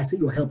you. I say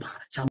your helper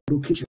shall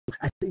locate you.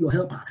 I say your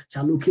helper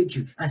shall locate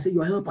you. I say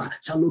your helper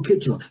shall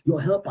locate you. Your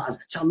helpers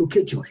shall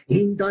locate you.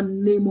 In the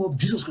name of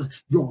Jesus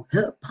Christ, your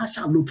helper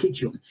shall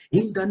locate you.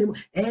 In the name of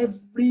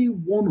every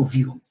one of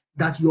you,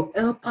 that your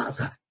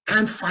helpers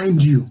can't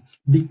find you,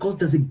 because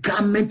there's a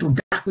garment of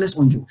darkness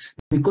on you,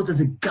 because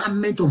there's a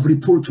garment of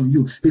reproach on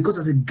you, because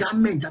there's a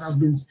garment that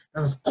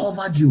has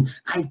covered you.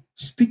 I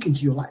speak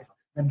into your life.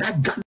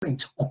 That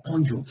garment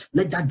upon you,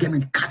 let that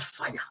garment catch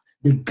fire.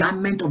 The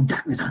garment of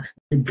darkness,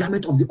 the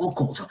garment of the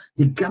occult,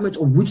 the garment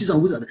of witches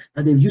and wizards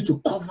that they used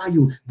to cover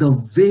you, the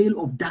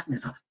veil of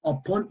darkness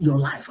upon your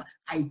life,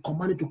 I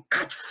command it to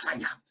catch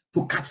fire,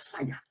 to catch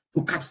fire,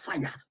 to catch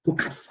fire, to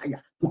catch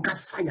fire, to catch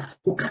fire,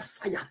 to catch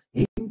fire.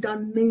 In the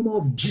name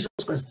of Jesus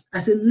Christ, I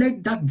say,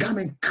 let that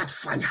garment catch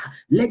fire.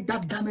 Let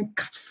that garment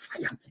catch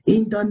fire.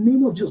 In the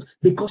name of Jesus,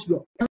 because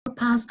your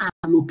helpers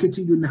are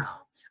locating you now.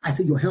 I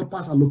say your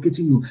helpers are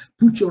locating you.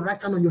 Put your right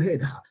hand on your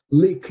head.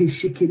 Your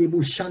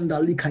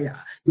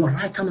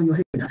right hand on your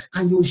head,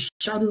 and you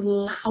shout it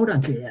loud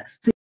and clear.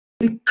 Say,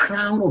 the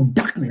crown of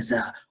darkness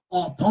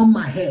upon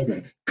my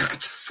head,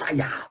 catch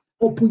fire.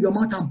 Open your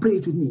mouth and pray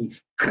to me.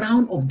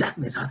 Crown of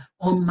darkness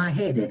on my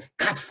head,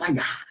 catch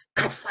fire.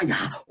 Catch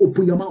fire.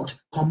 Open your mouth.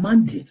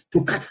 Command it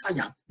to catch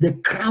fire. The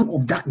crown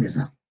of darkness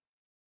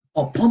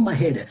upon my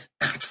head,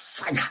 catch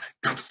fire.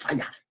 Catch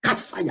fire. Catch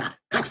fire.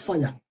 Catch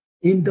fire.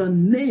 In the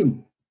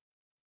name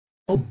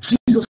of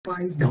Jesus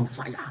Christ, down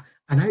fire.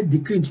 And I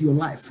decree into your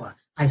life,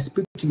 I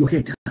speak to your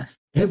head,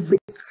 every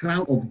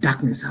crown of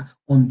darkness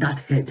on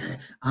that head.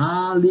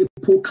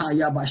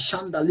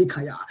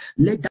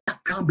 Let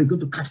that crown begin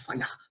to catch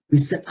fire. We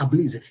set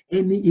ablaze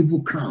any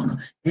evil crown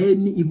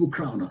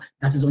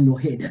that is on your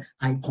head.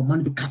 I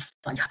command you to catch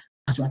fire.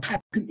 As you are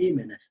typing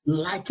amen,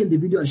 liking the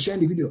video and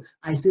sharing the video,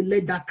 I say,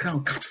 let that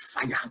crown catch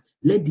fire.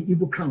 Let the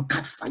evil crown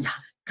catch fire.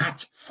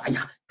 Catch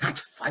fire, catch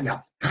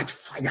fire, catch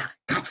fire,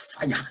 catch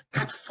fire,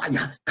 catch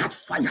fire, catch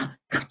fire,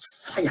 catch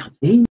fire.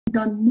 In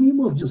the name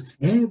of Jesus,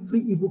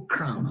 every evil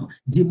crown,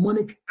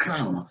 demonic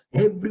crown,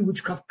 every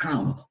witchcraft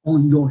crown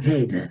on your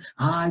head,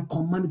 I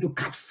command you to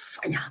catch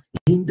fire.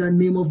 In the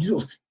name of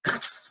Jesus,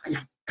 catch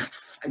fire, catch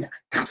fire,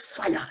 catch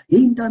fire.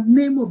 In the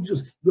name of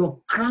Jesus,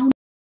 your crown.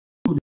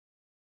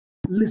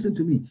 Listen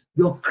to me.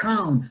 Your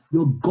crown,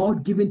 your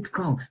God-given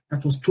crown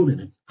that was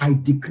stolen, I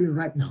decree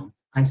right now.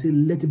 I say,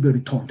 let it be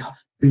returned,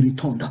 be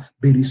returned,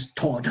 be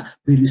restored,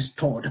 be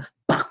restored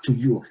back to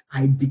you.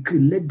 I decree,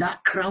 let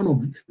that crown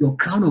of your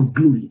crown of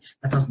glory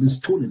that has been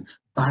stolen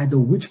by the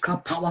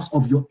witchcraft powers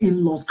of your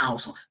in-laws'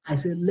 house. I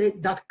say,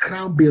 let that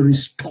crown be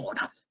restored.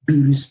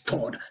 Be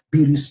restored,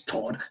 be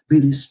restored, be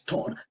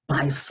restored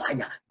by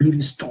fire, be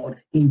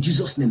restored in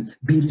Jesus' name,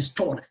 be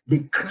restored.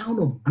 The crown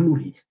of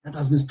glory that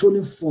has been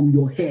stolen from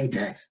your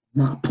head.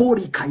 Let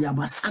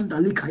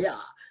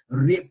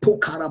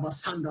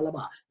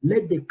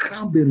the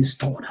crown be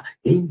restored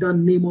in the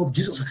name of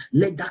Jesus.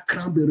 Let that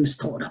crown be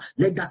restored.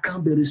 Let that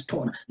crown be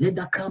restored. Let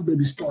that crown be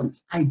restored.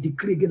 I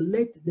decree again,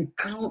 let the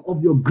crown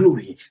of your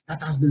glory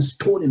that has been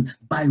stolen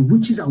by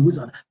witches and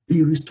wizards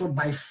be restored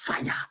by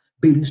fire.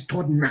 Be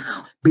restored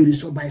now. Be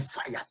restored by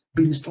fire.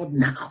 Be restored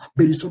now.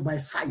 Be restored by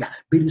fire.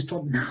 Be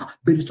restored now.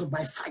 Be restored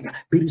by fire.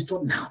 Be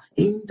restored now.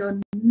 In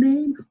the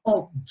name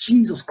of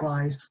Jesus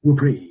Christ, we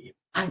pray.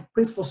 I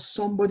pray for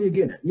somebody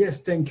again.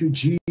 Yes, thank you,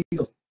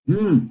 Jesus.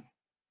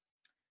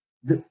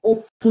 The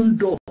open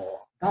door,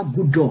 that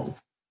good door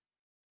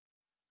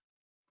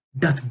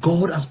that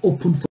God has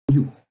opened for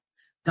you,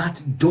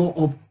 that door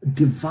of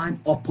divine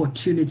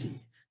opportunity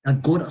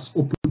that God has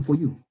opened for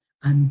you,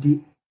 and the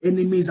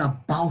enemy is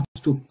about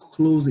to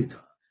close it.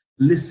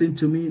 Listen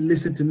to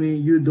me,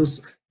 you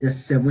those,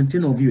 there's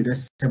 17 of you,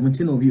 there's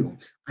 17 of you.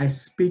 I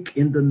speak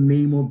in the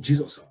name of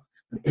Jesus.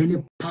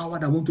 Any power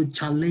that want to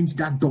challenge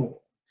that door,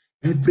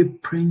 every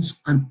prince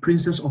and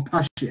princess of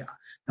Persia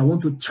that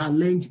want to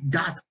challenge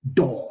that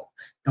door,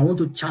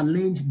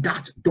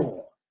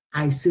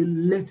 I say,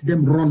 let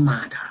them run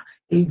mad.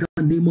 In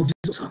the name of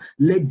Jesus,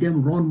 let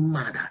them run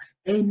mad.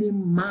 Any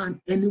man,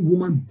 any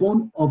woman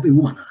born of a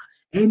woman,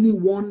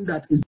 anyone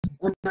that is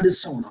under the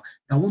sun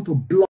that want to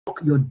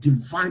block your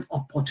divine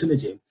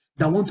opportunity,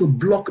 that want to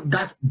block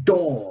that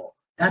door,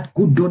 that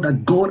good door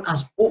that God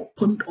has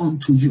opened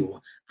unto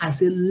you, I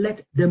say,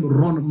 let them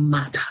run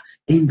mad.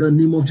 In the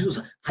name of Jesus,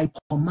 I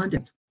command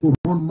them to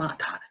run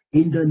mad.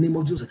 In the name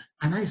of Jesus,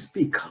 and I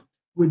speak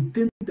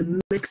within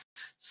the next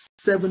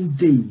 7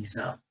 days,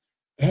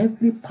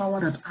 every power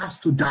that has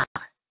to die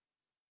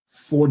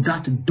for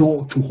that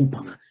door to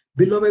open.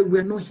 Beloved,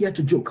 we're not here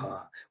to joke.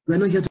 We're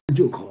not here to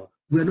joke.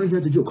 We're not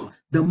here to joke.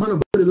 The man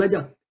of God,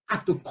 Elijah,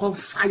 had to call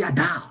fire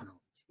down.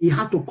 He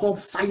had to call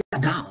fire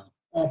down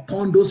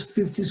upon those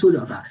 50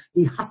 soldiers.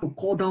 He had to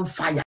call down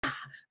fire.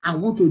 I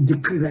want to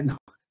decree right now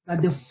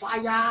that the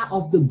fire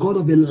of the God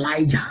of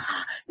Elijah,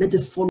 let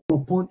it fall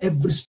upon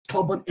every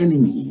stubborn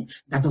enemy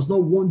that does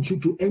not want you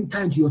to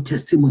enter into your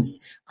testimony,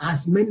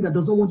 as many that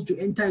does not want you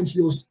to enter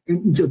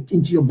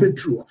into your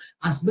breakthrough,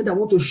 as many that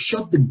want to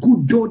shut the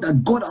good door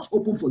that God has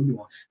opened for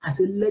you. I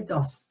say, let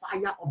the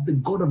fire of the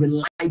God of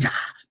Elijah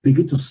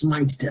begin to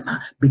smite them,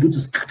 begin to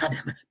scatter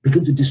them,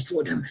 begin to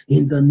destroy them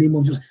in the name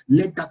of Jesus.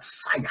 Let that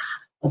fire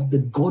of the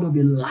God of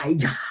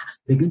Elijah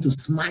begin to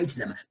smite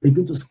them,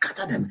 begin to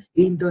scatter them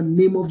in the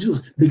name of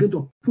Jesus, begin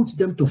to put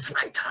them to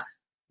flight.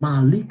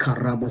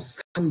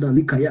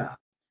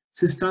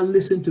 Sister,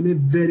 listen to me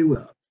very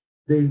well.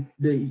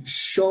 The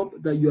shop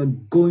that you are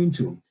going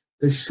to,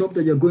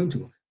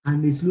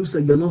 and it looks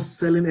like you're not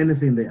selling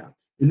anything there.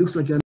 It looks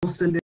like you're not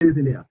selling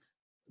anything there.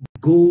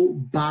 Go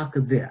back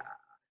there.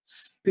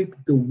 Speak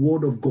the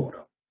word of God.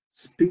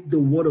 Speak the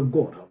word of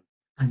God,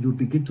 and you'll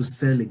begin to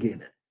sell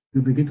again.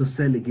 You begin to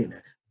sell again.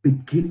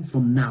 Beginning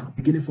from now,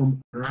 beginning from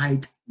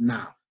right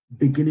now,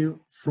 beginning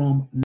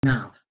from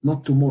now,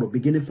 not tomorrow,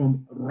 beginning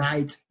from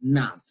right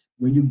now.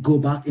 When you go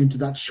back into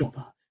that shop,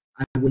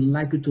 I would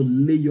like you to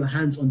lay your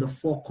hands on the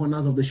four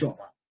corners of the shop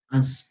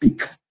and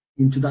speak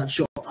into that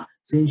shop,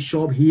 saying,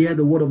 shop, hear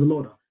the word of the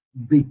Lord.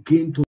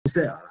 Begin to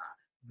sell.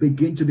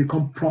 Begin to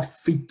become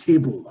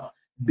profitable.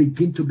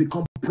 Begin to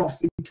become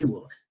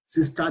profitable.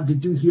 Sister,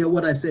 did you hear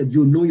what I said?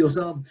 You know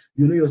yourself.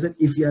 You know yourself.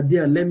 If you are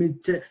there, let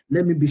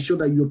me be sure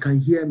that you can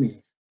hear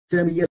me.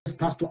 Tell me, yes,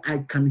 Pastor, I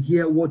can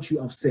hear what you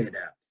have said.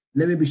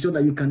 Let me be sure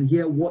that you can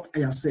hear what I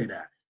have said.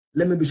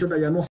 Let me be sure that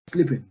you are not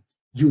sleeping.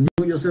 You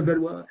know yourself very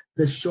well.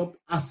 The shop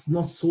has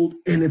not sold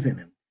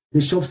anything.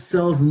 The shop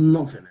sells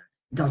nothing.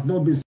 It has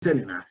not been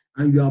selling,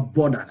 and you are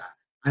bothered.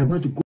 I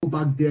want to go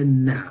back there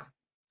now.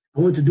 I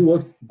want to do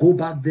what? Go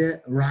back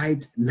there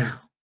right now.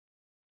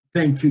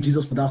 Thank you,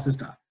 Jesus, for that,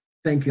 sister.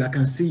 Thank you. I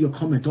can see your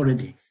comment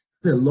already.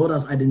 The Lord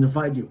has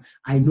identified you.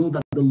 I know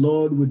that the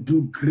Lord will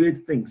do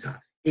great things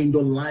in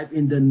your life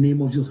in the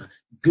name of Jesus.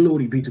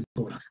 Glory be to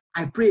God.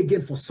 I pray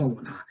again for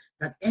someone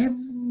that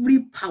every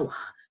power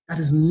that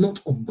is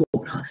not of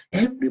God,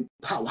 every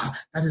power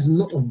that is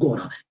not of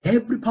God,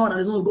 every power that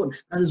is not of God,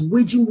 that is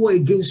waging war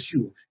against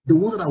you, the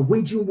ones that are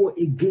waging war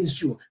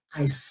against you,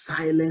 I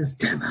silence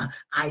them.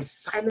 I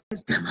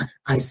silence them.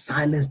 I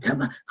silence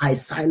them. I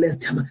silence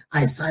them.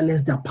 I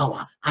silence their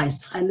power. I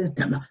silence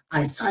them.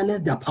 I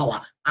silence their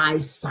power. I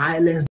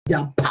silence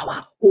their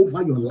power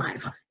over your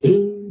life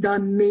in the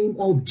name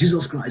of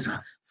Jesus Christ.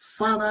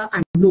 Father,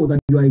 I know that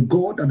you are a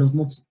God that does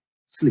not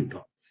sleep.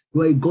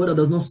 You are a God that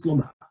does not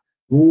slumber.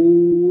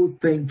 Oh,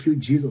 thank you,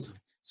 Jesus.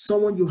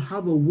 Someone, you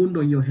have a wound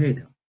on your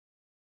head.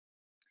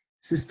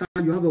 Sister,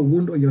 you have a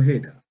wound on your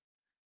head.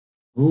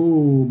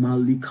 Oh,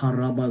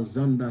 Malikaraba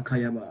Zanda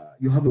Kayaba.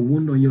 You have a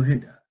wound on your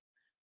head.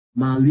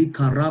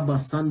 Malikaraba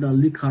Sanda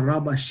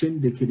Likaraba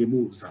Shende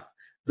Kedeboza.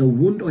 The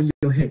wound on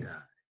your head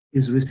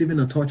is receiving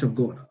a touch of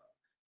God.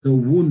 The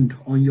wound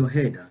on your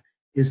head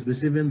is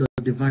receiving the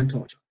divine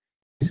touch.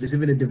 It's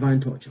receiving a divine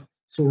touch.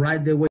 So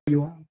right there where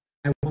you are,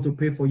 I want to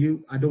pray for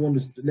you. I don't want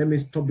to let me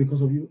stop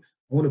because of you.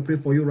 I want to pray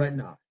for you right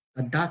now.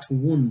 That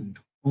wound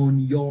on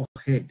your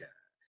head,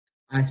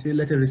 I say,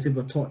 let it receive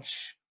a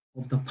touch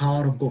of the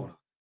power of God.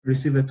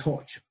 Receive a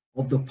touch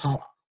of the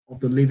power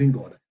of the living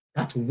God.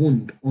 That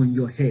wound on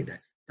your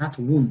head, that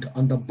wound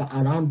on the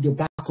around your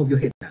back of your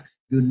head,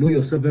 you know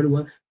yourself very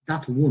well.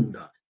 That wound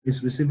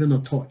is receiving a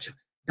touch.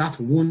 That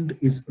wound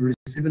is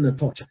receiving a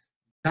touch.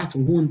 That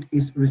wound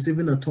is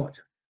receiving a touch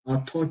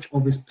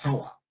of His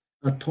power,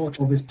 a touch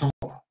of His power,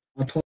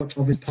 a touch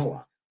of His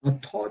power, a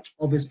touch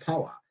of His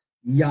power.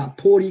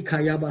 Yapori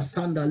kayaba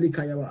sanda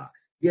likayaba.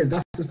 Yes,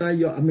 that's sister.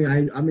 I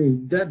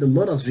mean, that the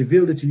Lord has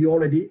revealed it to you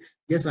already.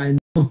 Yes, I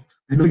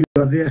know you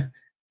are there.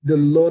 The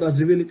Lord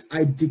has revealed it.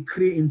 I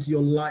decree into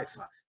your life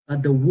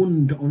that the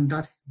wound on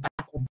that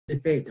back of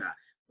the head,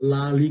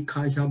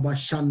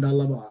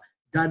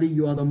 Daddy,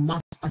 you are the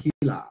master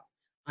healer.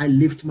 I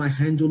lift my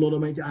hands, O Lord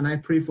Almighty, and I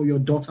pray for your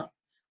daughter.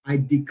 I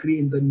decree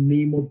in the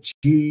name of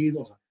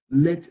Jesus,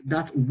 let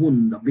that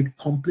wound be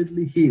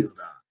completely healed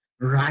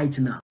right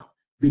now.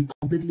 Be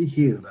completely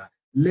healed.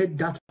 Let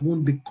that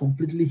wound be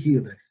completely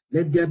healed.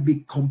 Let there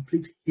be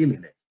complete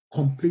healing,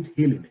 complete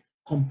healing,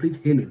 complete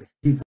healing,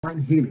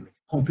 divine healing,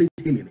 complete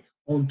healing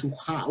unto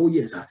her. Oh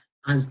yes,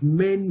 as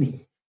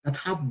many that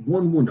have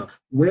one wound,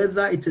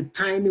 whether it's a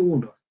tiny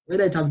wound,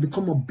 whether it has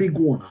become a big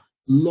one,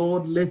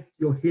 Lord, let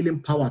your healing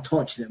power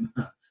touch them.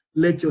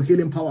 Let your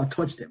healing power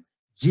touch them.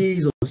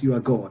 Jesus, you are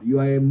God. You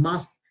are a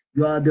master.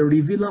 You are the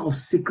revealer of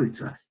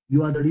secrets.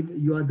 You are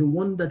the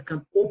one that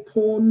can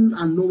open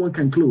and no one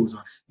can close.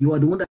 You are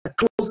the one that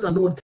closes and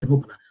no one can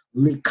open.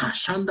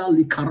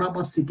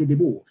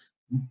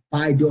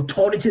 By the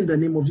authority in the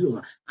name of Jesus,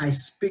 I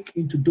speak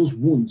into those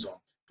wounds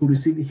to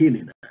receive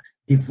healing,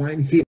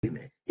 divine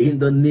healing in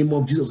the name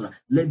of Jesus.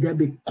 Let there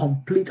be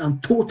complete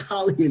and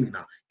total healing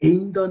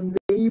in the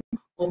name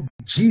of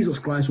Jesus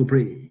Christ. We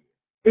pray.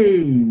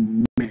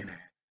 Amen.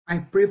 I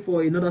pray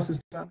for another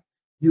sister.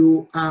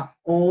 You are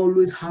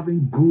always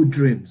having good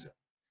dreams.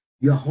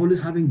 You are always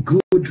having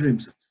good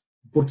dreams,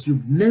 but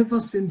you've never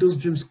seen those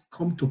dreams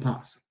come to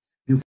pass.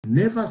 You've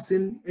never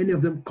seen any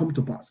of them come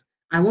to pass.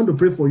 I want to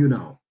pray for you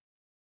now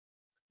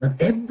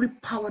that every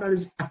power that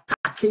is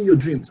attacking your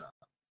dreams,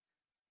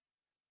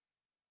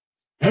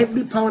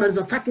 every power that is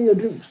attacking your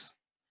dreams,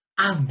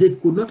 as they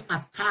could not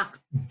attack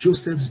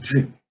Joseph's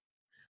dream,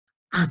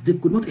 as they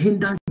could not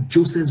hinder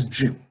Joseph's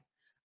dream,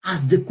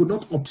 as they could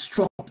not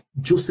obstruct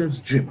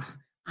Joseph's dream,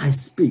 I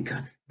speak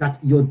that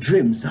your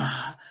dreams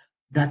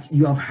that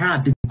you have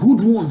had, the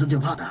good ones that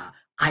you've had,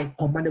 I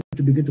command them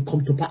to begin to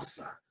come to pass,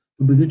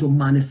 to begin to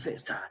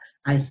manifest.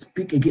 I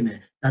speak again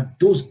that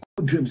those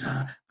good dreams,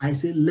 I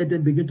say, let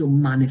them begin to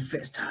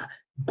manifest.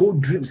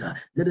 Good dreams,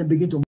 let them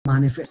begin to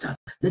manifest.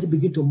 Let it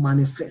begin to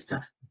manifest.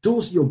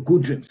 Those your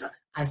good dreams,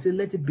 I say,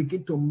 let it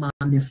begin to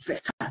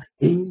manifest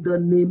in the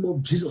name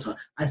of Jesus.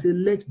 I say,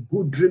 let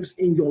good dreams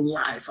in your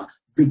life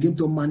begin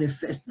to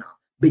manifest now.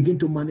 Begin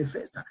to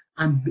manifest.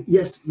 And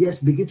yes,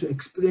 begin to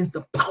experience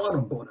the power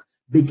of God.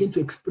 Begin to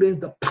experience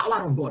the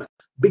power of God.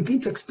 Begin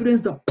to experience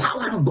the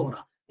power of God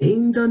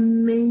in the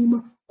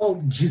name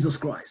of Jesus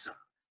Christ.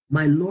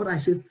 My Lord, I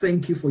say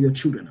thank you for your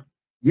children.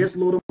 Yes,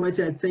 Lord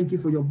Almighty, I thank you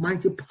for your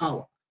mighty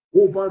power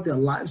over their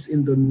lives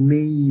in the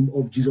name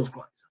of Jesus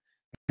Christ.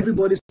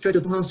 Everybody stretch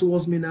your hands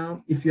towards me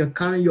now. If you're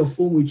carrying your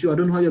phone with you, I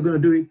don't know how you're going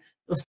to do it.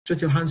 Just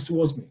stretch your hands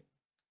towards me.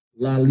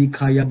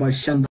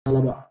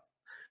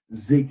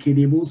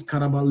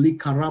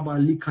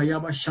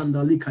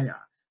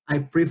 I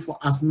pray for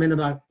as many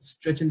that are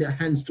stretching their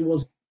hands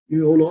towards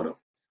you, O Lord.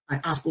 I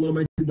ask, O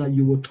Lord, that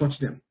you will touch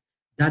them,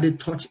 Daddy,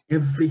 touch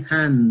every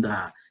hand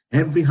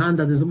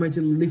that is already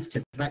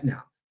lifted right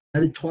now.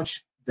 Daddy,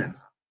 touch them.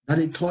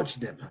 Daddy, touch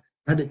them.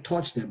 Daddy,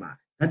 touch them.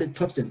 Daddy,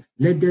 touch them.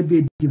 Let there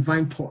be a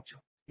divine touch.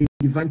 A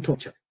divine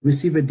touch.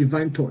 Receive a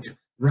divine touch.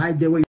 Right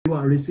there where you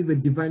are, receive a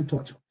divine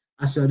touch.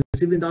 As you are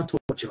receiving that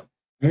touch,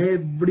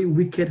 every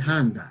wicked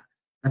hand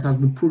that has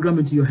been programmed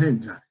into your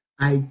hands,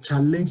 I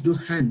challenge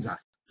those hands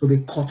to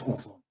be cut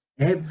off.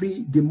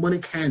 Every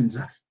demonic hands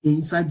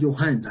inside your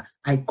hands,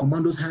 I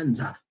command those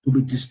hands to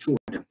be destroyed.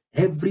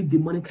 Every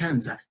demonic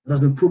hands that has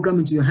been programmed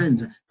into your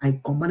hands,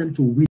 I command them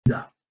to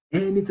wither.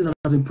 Anything that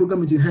has been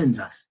programmed into your hands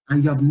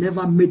and you have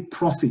never made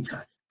profit,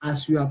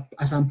 as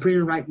I'm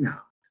praying right now,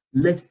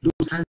 let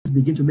those hands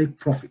begin to make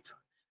profit.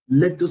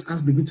 Let those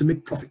hands begin to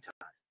make profit.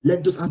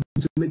 Let those hands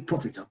begin to make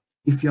profit.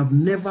 If you have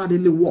never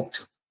really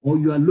worked or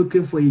you are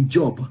looking for a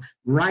job,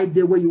 right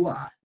there where you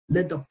are,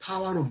 let the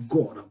power of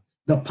God,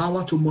 the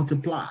power to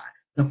multiply,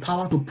 the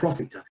power to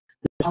profit,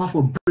 the power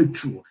for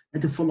breakthrough,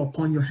 let it fall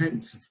upon your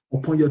hands,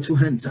 upon your two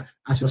hands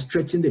as you're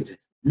stretching it.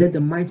 Let the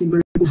mighty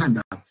miracle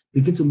hand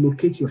begin to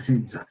locate your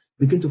hands,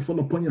 begin to fall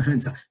upon your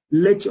hands.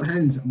 Let your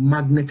hands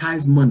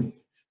magnetize money.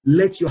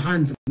 Let your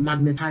hands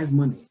magnetize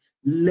money.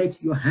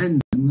 Let your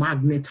hands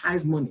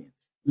magnetize money.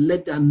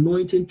 Let the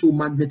anointing to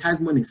magnetize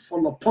money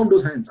fall upon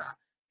those hands.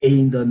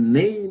 In the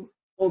name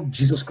of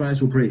Jesus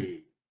Christ, we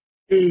pray.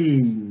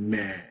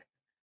 Amen.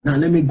 Now,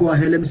 let me go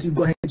ahead. Let me see.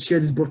 Go ahead and share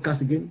this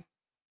broadcast again.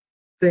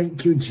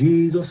 Thank you,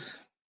 Jesus.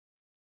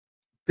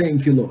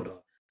 Thank you, Lord.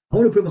 I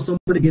want to pray for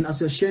somebody again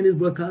as you're sharing this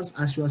broadcast,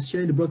 as you are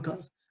sharing the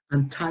broadcast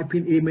and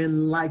typing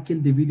amen,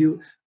 liking the video.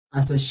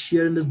 As you're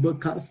sharing this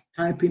broadcast,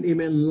 typing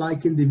amen,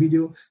 liking the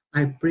video.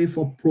 I pray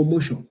for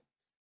promotion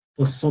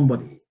for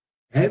somebody.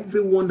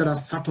 Everyone that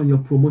has sat on your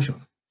promotion,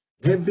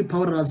 every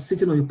power that is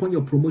sitting upon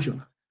your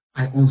promotion,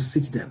 I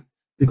unseat them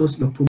because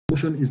your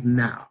promotion is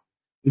now.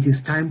 It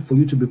is time for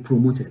you to be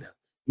promoted.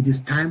 It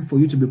is time for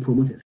you to be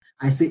promoted.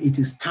 I say it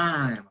is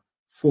time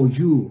for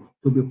you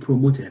to be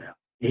promoted.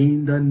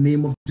 In the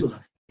name of Jesus,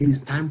 it is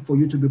time for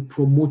you to be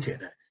promoted.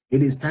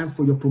 It is time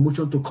for your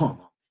promotion to come.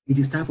 It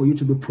is time for you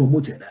to be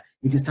promoted.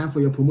 It is time for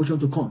your promotion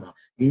to come.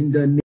 In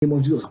the name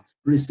of Jesus,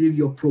 receive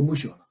your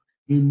promotion.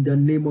 In the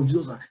name of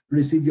Jesus,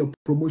 receive your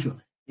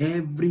promotion.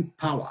 Every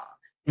power,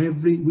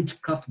 every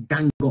witchcraft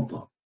gang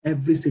up,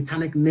 every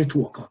satanic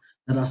network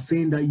that are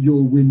saying that you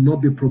will not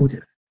be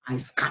promoted, I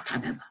scatter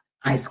them.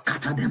 I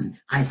scatter them.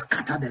 I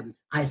scatter them.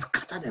 I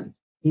scatter them.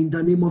 In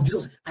the name of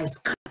Jesus, I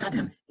scatter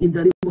them. In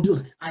the name of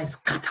Jesus, I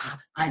scatter,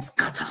 I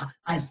scatter,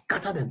 I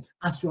scatter them.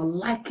 As you are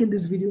liking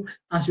this video,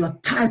 as you are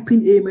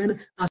typing amen,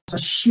 as you are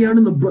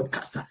sharing the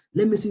broadcast,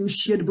 let me see you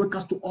share the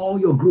broadcast to all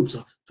your groups,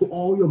 to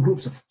all your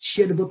groups.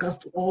 Share the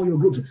broadcast to all your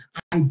groups.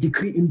 I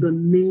decree in the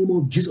name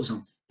of Jesus,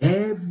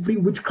 every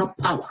witchcraft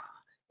power,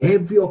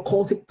 every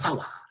occultic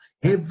power,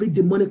 every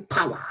demonic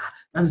power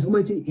that is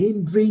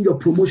hindering your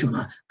promotion,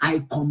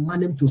 I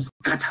command them to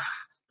scatter,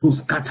 to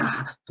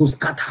scatter, to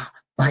scatter.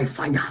 By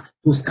fire,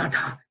 to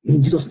scatter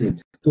in Jesus'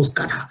 name, to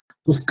scatter,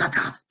 to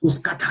scatter, to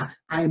scatter.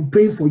 I am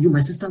praying for you,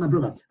 my sister, my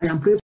brother. I am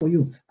praying for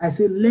you. I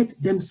say, let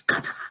them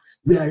scatter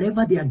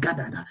wherever they are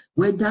gathered,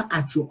 whether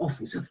at your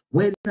office,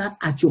 whether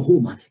at your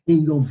home,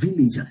 in your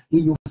village,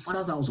 in your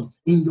father's house,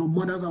 in your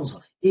mother's house,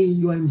 in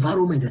your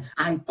environment.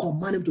 I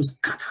command them to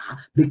scatter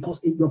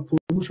because your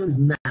promotion is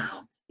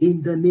now.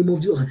 In the name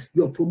of Jesus,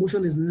 your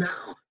promotion is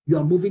now. You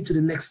are moving to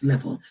the next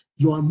level.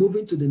 You are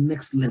moving to the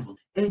next level.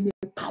 Any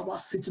power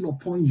sitting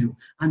upon you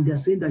and they're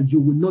saying that you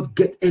will not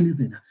get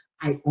anything,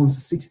 I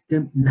unseat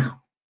them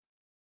now.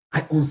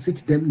 I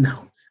unseat them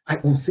now. I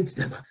unseat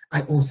them.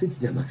 I unseat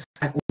them.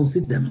 I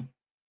unseat them.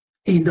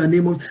 In the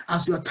name of,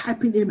 as you are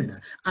typing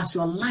amen, as you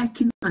are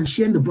liking and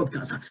sharing the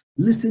broadcast,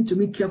 listen to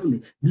me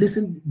carefully.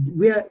 Listen,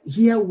 we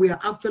are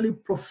actually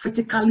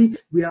prophetically,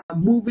 we are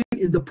moving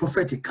in the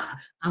prophetic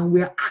and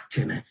we are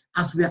acting.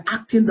 As we are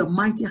acting, the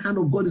mighty hand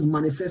of God is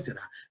manifested.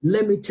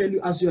 Let me tell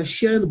you, as you are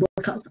sharing the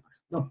broadcast,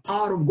 the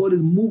power of God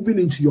is moving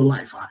into your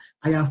life.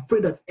 I have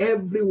prayed that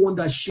everyone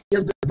that shares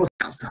the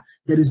broadcast,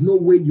 there is no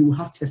way you will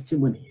have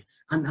testimony.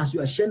 And as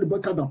you are sharing the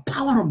broadcast, the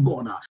power of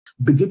God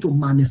begin to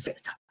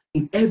manifest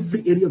in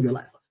every area of your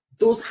life.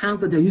 Those hands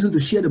that you're using to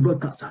share the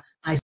broadcast,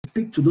 I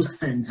speak to those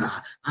hands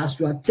as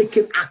you are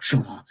taking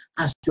action,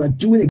 as you are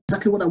doing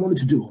exactly what I want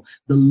you to do.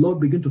 The Lord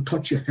begin to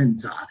touch your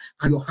hands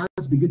and your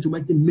hands begin to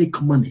make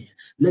money.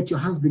 Let your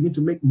hands begin to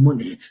make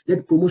money.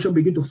 Let promotion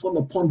begin to fall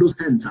upon those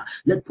hands.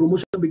 Let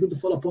promotion begin to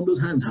fall upon those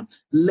hands.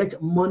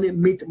 Let money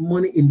meet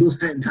money in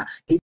those hands.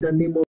 In the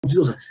name of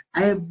Jesus,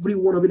 every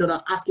one of you that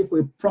are asking for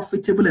a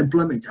profitable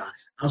employment,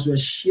 as you are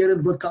sharing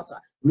the broadcast,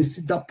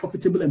 receive that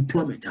profitable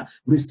employment.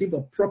 Receive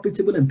a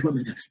profitable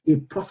employment. A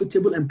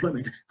profitable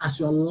employment. As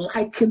you are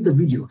liking the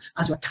video,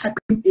 as you are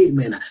typing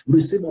amen,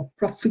 receive a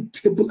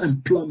profitable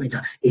employment.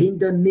 In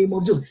the name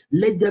of Jesus,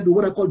 let there be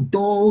what I call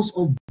doors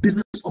of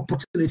business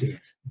opportunity.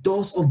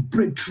 Doors of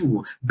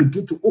breakthrough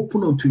begin to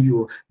open unto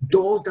you.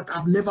 Doors that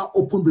have never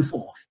opened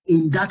before.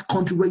 In that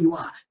country where you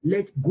are,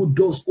 let good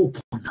doors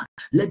open.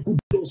 Let good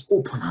doors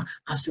open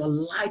as you are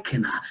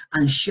liking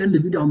and sharing the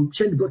video, I'm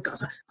sharing the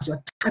broadcast as you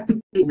are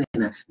typing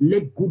amen.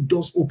 Let good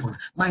doors open.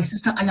 My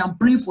sister, I am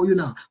praying for you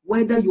now.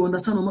 Whether you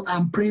understand or not, I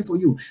am praying for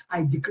you.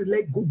 I decree,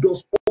 let good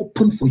doors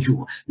open for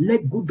you.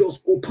 Let good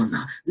doors open.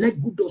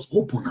 Let good doors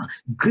open.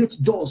 Great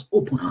doors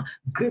open.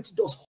 Great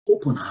doors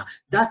open.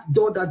 That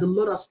door that the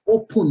Lord has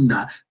opened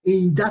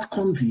in that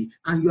country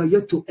and you are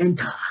yet to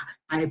enter,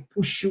 I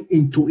push you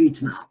into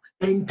it now.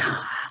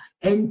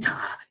 Enter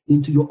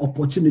into your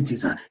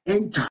opportunities.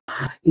 Enter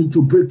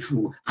into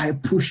breakthrough. I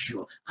push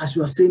you as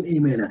you are saying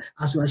amen,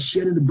 as you are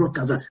sharing the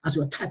broadcast, as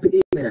you are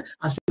typing amen,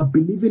 as you are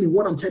believing in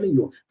what I'm telling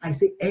you. I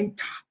say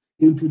enter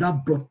into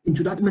that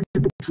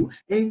breakthrough.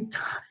 Enter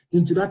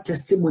into that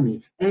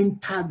testimony.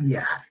 Enter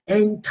there.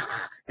 Enter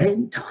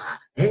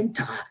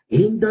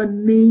in the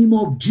name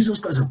of Jesus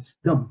Christ.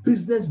 The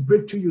business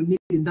breakthrough you need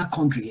in that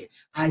country,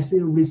 I say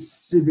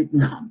receive it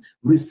now.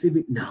 Receive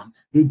it now.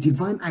 The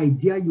divine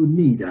idea you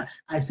need,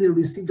 I say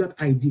receive that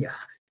idea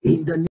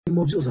in the name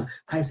of Jesus.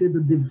 I say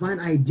the divine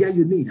idea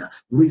you need,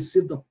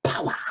 receive the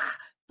power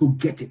to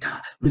get it.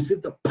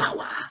 Receive the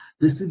power.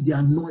 Receive the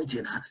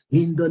anointing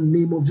in the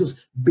name of Jesus.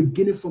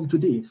 Beginning from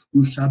today,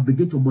 you shall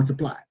begin to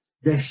multiply.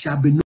 There shall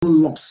be no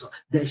loss.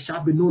 There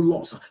shall be no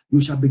loss. You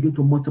shall begin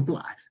to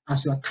multiply.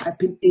 As you are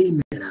typing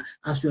amen,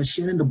 as you are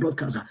sharing the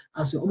broadcast,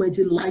 as you are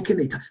already liking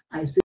it,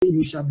 I say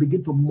you shall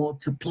begin to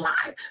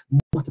multiply.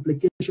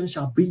 Multiplication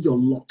shall be your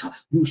lot.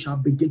 You shall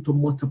begin to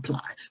multiply.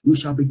 You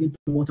shall begin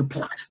to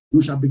multiply.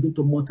 You shall begin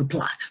to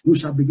multiply. You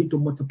shall begin to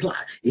multiply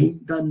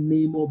in the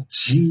name of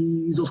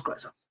Jesus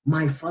Christ.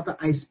 My Father,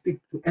 I speak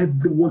to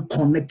everyone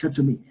connected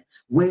to me,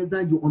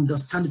 whether you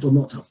understand it or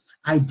not.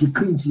 I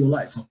decree into your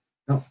life.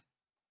 Now,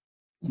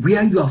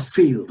 where you have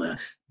failed,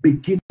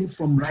 beginning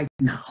from right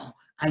now,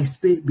 I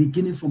say,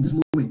 beginning from this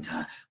moment,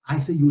 I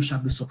say you shall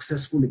be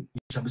successful. You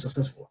shall be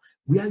successful.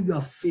 Where you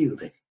have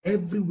failed,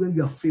 everywhere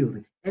you have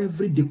failed,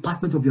 every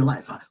department of your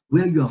life,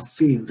 where you have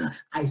failed,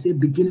 I say,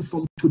 beginning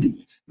from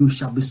today, you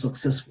shall be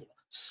successful.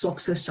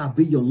 Success shall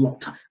be your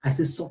lot. I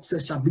say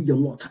success shall be your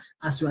lot.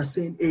 As you are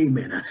saying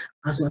amen,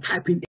 as you are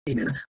typing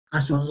amen,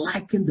 as you are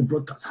liking the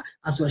broadcast,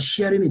 as you are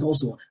sharing it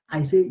also,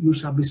 I say you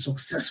shall be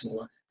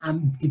successful.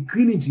 I'm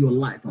decreeing into your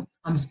life.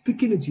 I'm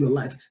speaking into your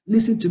life.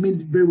 Listen to me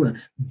very well.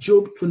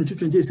 Job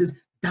 22:28 says,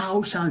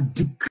 thou shalt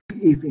decree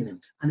a thing,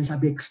 and it shall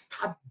be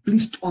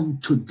established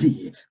unto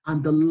thee,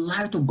 and the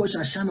light of God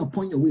shall shine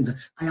upon your ways.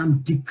 I am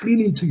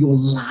decreeing into your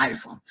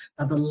life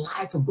that the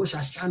light of God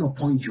shall shine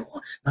upon you,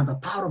 that the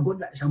power of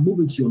God shall move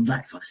into your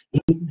life.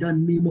 In the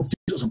name of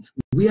Jesus,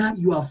 where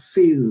you have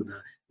failed,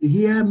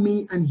 hear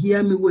me and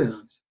hear me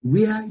well.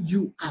 Where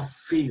you have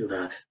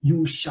failed,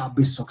 you shall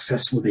be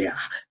successful there.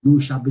 You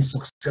shall be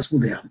successful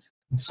there.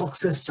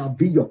 Success shall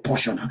be your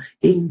portion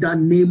in the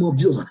name of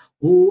Jesus.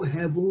 Oh,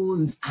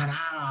 heavens,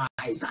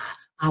 arise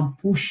and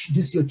push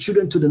your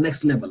children to the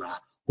next level.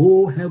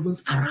 Oh,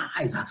 heavens,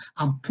 arise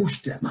and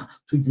push them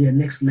to their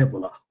next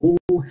level.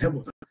 Oh,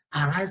 heavens,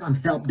 arise and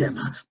help them,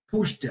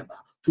 push them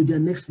to their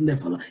next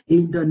level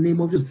in the name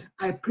of Jesus.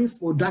 I pray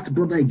for that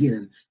brother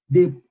again.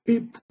 The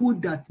people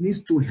that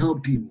needs to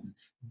help you,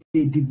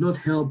 they did not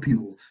help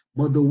you,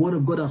 but the word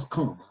of God has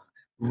come.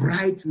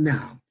 Right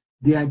now,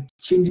 they are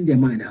changing their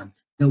mind.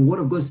 The word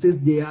of God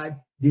says the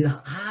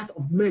heart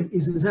of men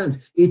is in his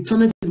hands. He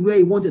turned it where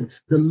he wanted.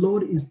 The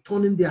Lord is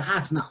turning their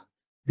hearts now.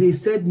 They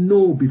said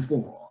no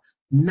before.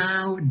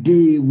 Now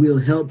they will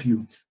help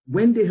you.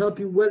 When they help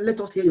you, well,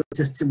 let us hear your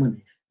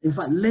testimony. In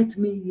fact, let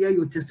me hear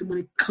your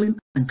testimony clean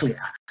and clear,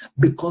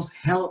 because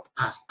help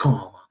has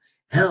come.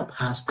 Help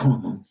has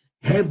come.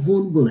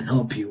 Heaven will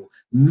help you.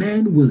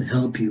 Men will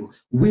help you.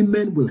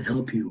 Women will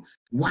help you.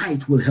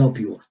 White will help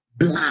you.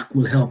 Black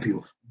will help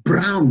you.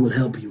 Brown will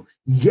help you.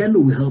 Yellow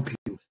will help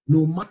you.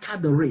 No matter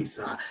the race,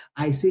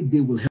 I say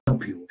they will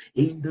help you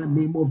in the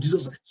name of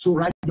Jesus. So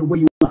right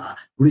where you are,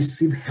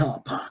 receive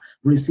help.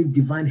 Receive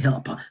divine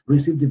help.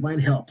 Receive divine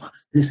help.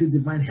 Receive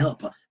divine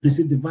help.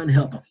 Receive divine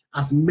help.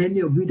 As many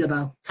of you that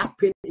are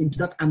tapping into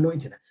that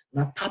anointing,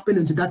 that are tapping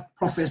into that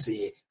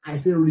prophecy, I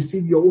say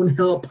receive your own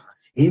help.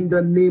 In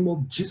the name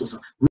of Jesus,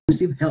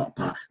 receive help,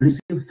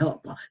 receive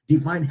help,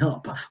 divine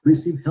help,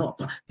 receive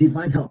help,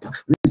 divine help,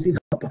 receive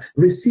help,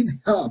 receive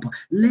help.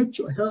 Let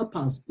your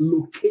helpers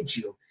locate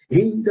you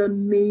in the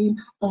name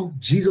of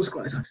Jesus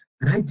Christ.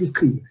 And I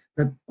decree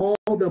that all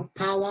the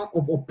power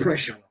of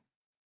oppression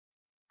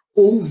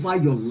over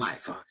your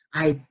life,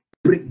 I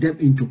break them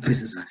into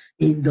pieces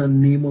in the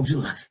name of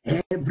Jesus.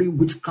 Every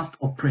witchcraft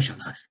oppression,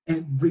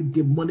 every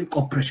demonic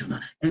oppression,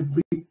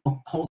 every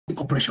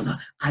occultic oppression,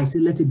 I say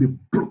let it be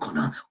broken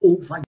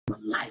over your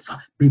life,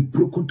 be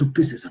broken to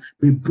pieces,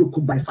 be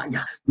broken by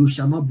fire. You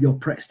shall not be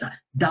oppressed.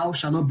 Thou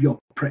shalt not be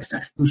oppressed.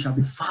 You shall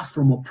be far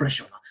from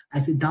oppression. I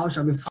say thou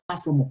shalt be far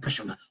from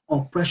oppression.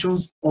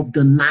 Oppressions of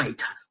the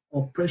night,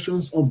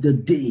 oppressions of the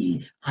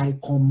day, I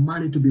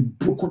command it to be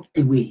broken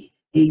away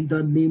in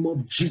the name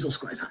of Jesus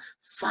Christ.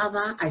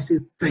 Father, I say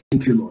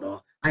thank you,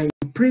 Lord. I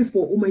pray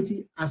for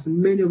Almighty, as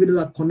many of you that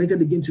are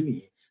connected again to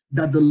me,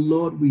 that the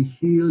Lord will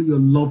heal your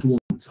loved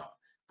ones.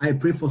 I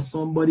pray for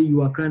somebody,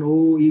 you are crying,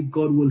 oh, if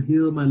God will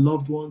heal my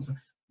loved ones,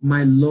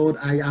 my Lord,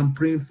 I am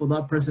praying for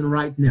that person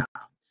right now,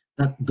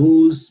 that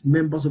those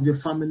members of your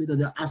family that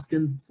they're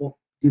asking for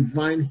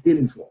divine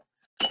healing for,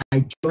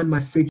 I join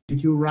my faith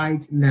with you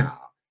right now,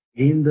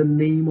 in the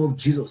name of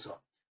Jesus,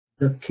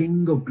 the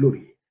King of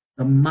glory,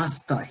 the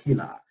master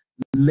healer.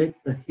 Let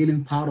the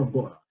healing power of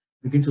God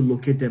begin to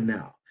locate them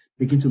now.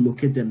 Begin to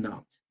locate them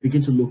now.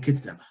 Begin to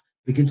locate them.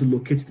 Begin to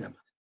locate them.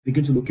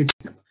 Begin to locate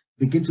them.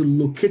 Begin to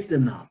locate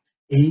them now.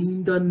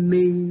 In the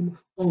name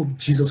of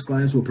Jesus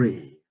Christ, we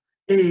pray.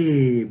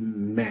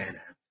 Amen.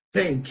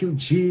 Thank you,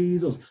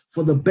 Jesus.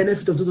 For the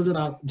benefit of those that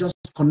are just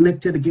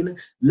connected again,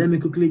 let me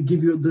quickly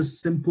give you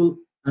this simple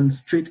and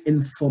straight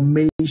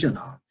information.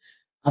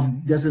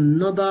 There's a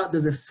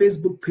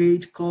Facebook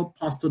page called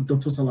Pastor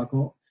Dotun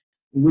Salako,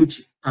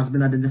 which has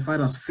been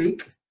identified as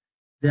fake.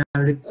 They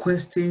are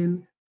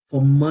requesting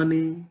for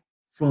money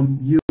from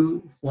you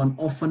for an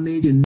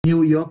orphanage in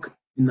New York,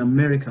 in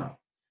America.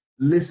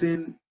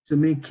 Listen to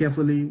me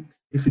carefully.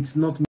 If it's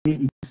not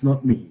me, it's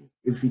not me.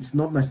 If it's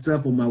not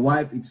myself or my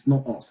wife, it's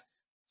not us.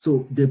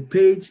 So the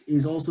page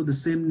is also the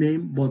same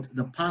name, but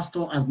the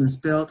pastor has been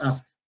spelled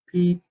as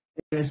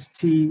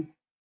PST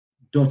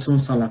Dotun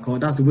Salako.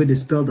 That's the way they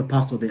spell the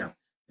pastor there.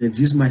 They've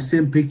used my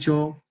same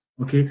picture.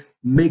 Okay,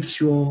 make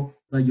sure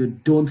that you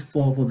don't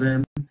fall for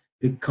them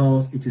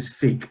because it is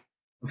fake.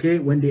 Okay,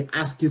 when they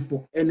ask you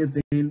for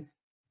anything,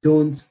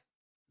 don't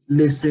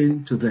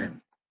listen to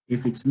them.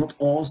 If it's not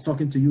us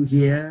talking to you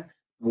here,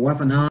 my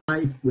wife and I,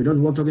 if we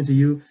don't want talking to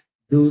you,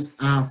 those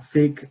are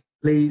fake.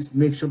 Please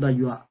make sure that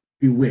you are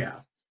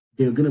beware.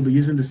 They're going to be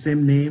using the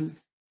same name.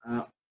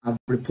 I've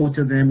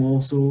reported them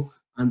also,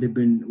 and they've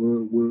been.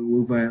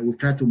 We've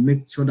tried to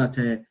make sure that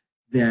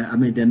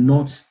they're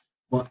not.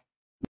 But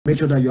make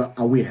sure that you are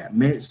aware.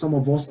 Some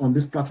of us on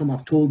this platform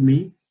have told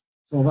me.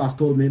 Some of us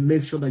told me,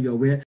 make sure that you're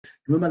aware.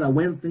 Remember that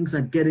when things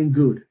are getting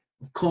good,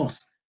 of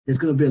course, there's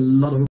going to be a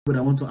lot of people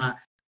that want to.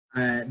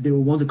 They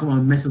will want to come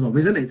and mess us up,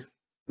 isn't it?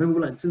 When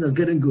people like things that's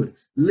getting good,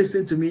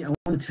 listen to me. I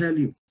want to tell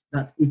you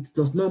that it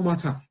does not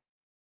matter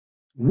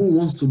who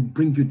wants to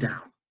bring you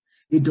down.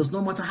 It does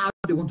not matter how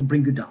they want to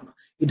bring you down.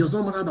 It does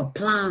not matter the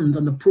plans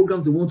and the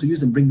programs they want to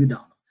use and bring you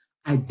down.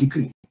 I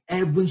decree,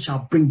 heaven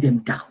shall bring them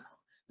down.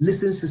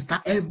 Listen, sister,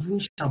 heaven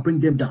shall bring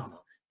them down.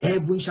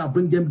 Heaven shall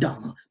bring them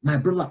down. My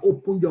brother,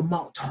 open your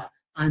mouth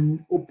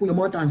and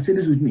say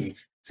this with me.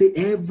 Say,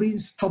 every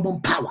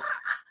stubborn power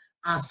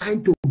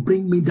assigned to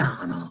bring me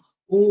down,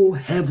 oh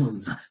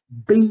heavens,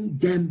 bring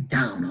them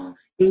down.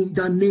 In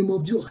the name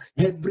of Jesus,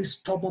 every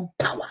stubborn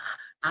power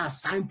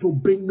assigned to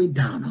bring me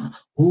down,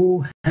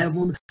 oh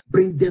heaven,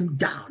 bring them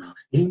down.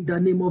 In the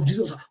name of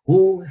Jesus,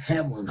 oh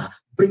heaven,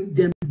 bring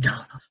them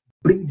down.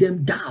 Bring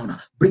them down.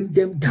 Bring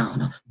them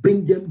down.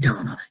 Bring them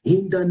down.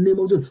 In the name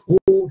of Jesus,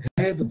 oh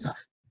heavens,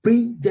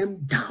 bring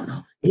them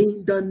down.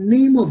 In the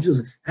name of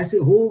Jesus, I say,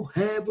 oh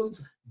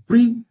heavens,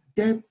 bring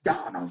them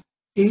down.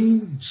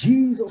 In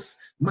Jesus'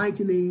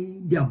 mighty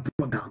name, they are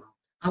brought down.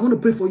 I want to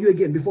pray for you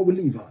again before we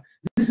leave.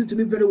 Listen to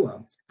me very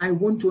well. I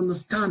want to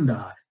understand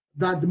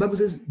that the Bible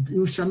says,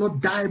 you shall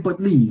not die but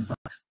live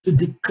to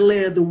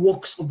declare the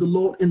works of the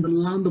Lord in the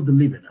land of the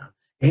living.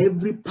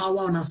 Every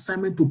power and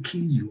assignment to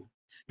kill you,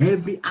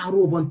 every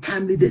arrow of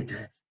untimely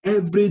death,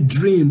 every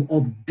dream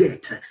of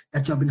death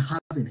that you have been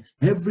having,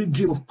 every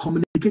dream of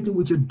communicating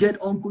with your dead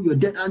uncle, your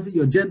dead auntie,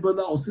 your dead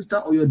brother or sister,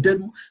 or your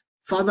dead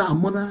father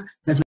and mother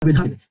that you have been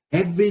having,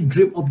 every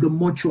dream of the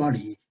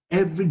mortuary,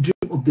 every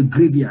dream of the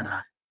graveyard.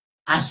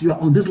 As you are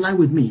on this line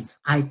with me,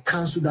 I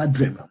cancel that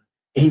dream.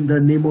 In the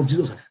name of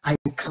Jesus, I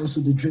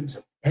cancel the dreams,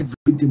 every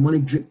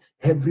demonic dream,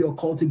 every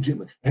occultic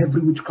dream,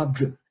 every witchcraft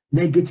dream,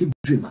 negative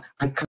dream.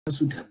 I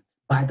cancel them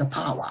by the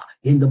power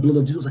in the blood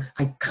of Jesus.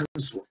 I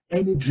cancel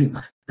any dream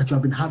that you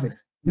have been having.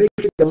 Make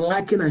it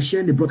liking and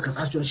sharing the broadcast.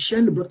 As you are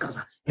sharing the broadcast,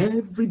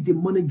 every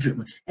demonic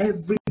dream,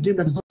 every dream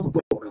that is not of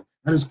God,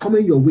 that is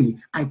coming your way,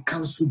 I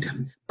cancel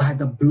them by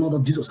the blood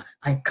of Jesus.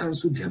 I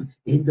cancel them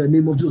in the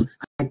name of Jesus.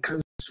 I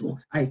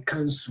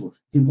cancel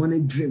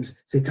demonic dreams,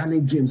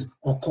 satanic dreams,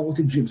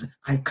 occultic dreams.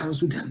 I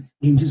cancel them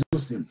in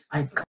Jesus' name.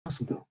 I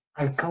cancel them.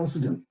 I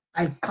cancel them.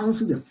 I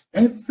cancel them.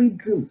 Every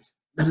dream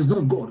that is not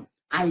of God,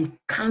 I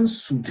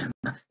cancel them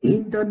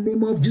in the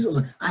name of Jesus.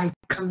 I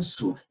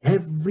cancel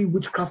every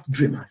witchcraft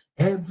dream,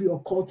 every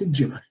occultic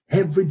dream,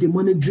 every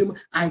demonic dream.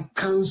 I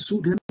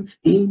cancel them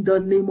in the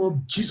name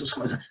of Jesus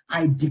Christ.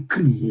 I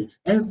decree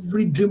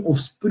every dream of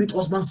spirit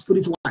husband,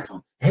 spirit wife,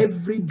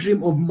 every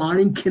dream of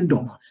marine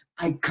kingdom,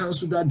 I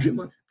cancel that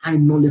dream. I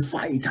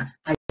nullify it.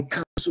 I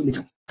cancel it.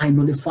 I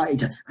nullify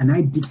it. And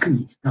I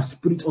decree that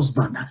spirit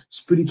husband,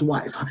 spirit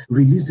wife,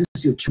 release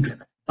this your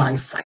children by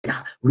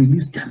fire.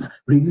 Release them.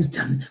 Release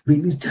them.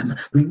 Release them.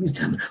 Release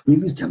them.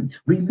 Release them.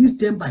 Release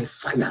them by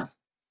fire.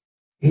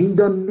 In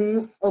the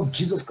name of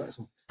Jesus Christ,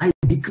 I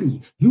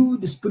decree, you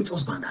the spirit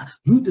husband,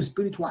 you the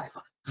spirit wife,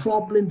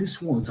 troubling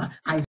these ones.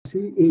 I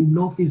say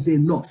enough is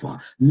enough.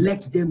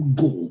 Let them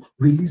go.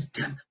 Release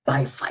them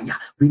by fire.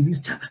 Release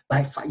them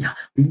by fire.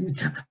 Release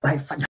them by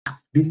fire.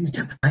 Release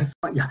them by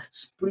fire.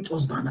 Spirit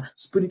husband,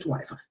 spirit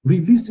wife.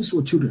 Release these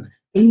your children.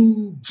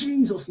 In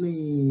Jesus'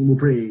 name we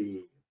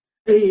pray.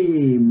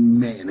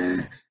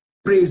 Amen.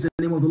 Praise the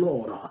name of the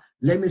Lord.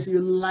 Let me see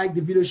you like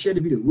the video, share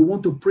the video. We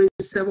want to pray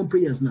 7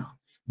 prayers now.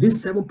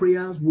 These 7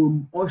 prayers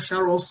will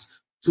usher us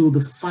to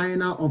the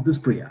final of this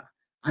prayer.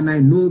 And I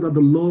know that the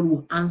Lord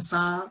will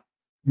answer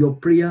your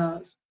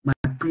prayers, my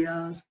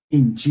prayers,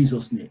 in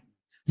Jesus' name.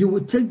 You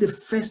will take the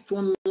first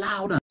one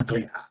loud and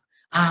clear.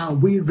 Are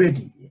we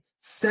ready?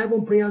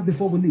 7 prayers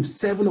before we leave.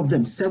 7 of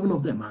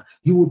them.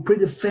 You will pray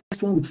the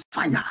first one with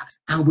fire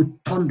and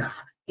with thunder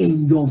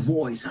in your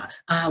voice.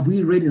 Are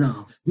we ready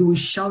now? You will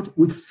shout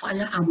with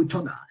fire and with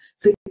thunder.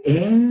 Say,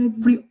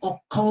 every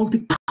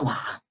occultic power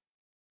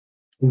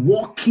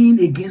walking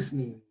against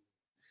me,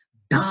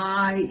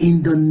 die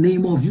in the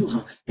name of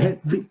Jesus.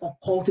 Every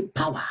occultic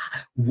power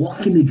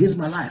walking against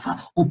my life,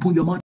 open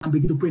your mouth and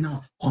begin to pray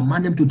now.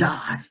 Command them to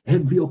die.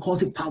 Every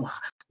occultic power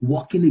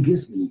walking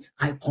against me,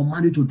 I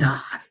command you to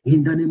die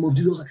in the name of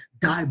Jesus.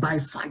 Die by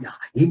fire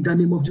in the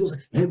name of Jesus.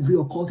 Every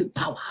occultic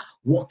power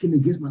walking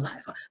against my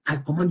life, I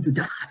command you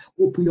to die.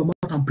 Open your mouth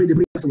and pray the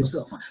prayer for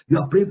yourself. You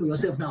are praying for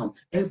yourself now.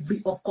 Every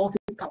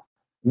occultic power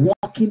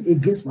walking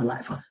against my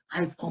life,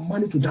 I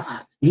command you to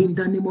die in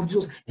the name of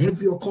Jesus.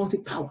 Every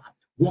occultic power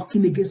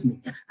walking against me,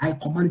 I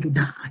command you to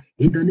die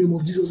in the name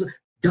of Jesus.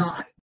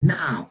 Die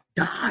now,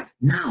 die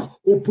now.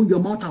 Open your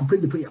mouth and pray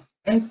the prayer.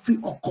 Every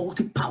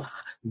occultic power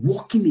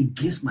walking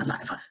against my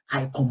life,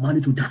 I command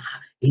you to die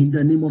in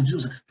the name of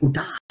Jesus. To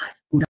die,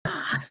 to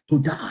die, to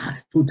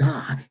die, to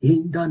die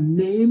in the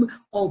name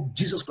of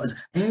Jesus Christ.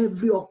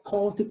 Every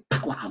occultic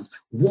power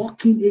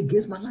walking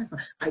against my life,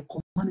 I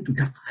command you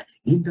to die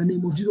in the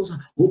name of Jesus.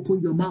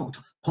 Open your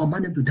mouth,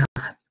 command them to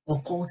die.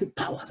 Occultic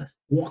powers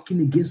walking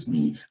against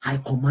me, I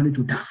command you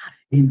to die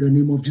in the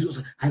name of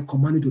Jesus. I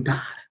command you to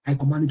die. I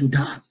command you to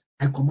die.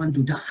 I command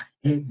you to die.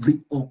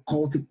 Every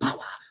occultic power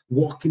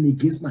walking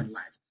against my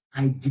life,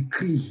 I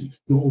decree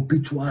your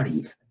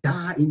obituary.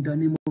 Die in the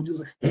name of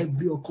Jesus.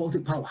 Every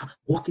occultic power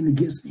walking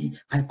against me,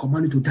 I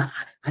command you to die.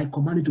 I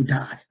command you to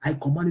die. I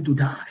command you to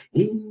die.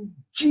 In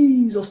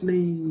Jesus'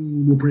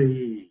 name we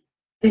pray.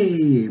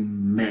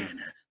 Amen.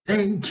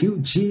 Thank you,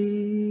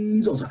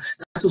 Jesus.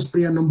 That was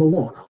prayer number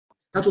 1.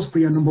 That was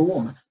prayer number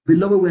 1.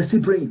 Beloved, we're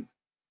still praying.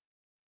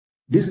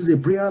 This is a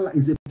prayer,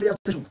 it's a prayer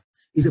session.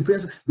 It's a prayer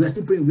session. We're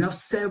still praying. We have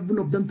 7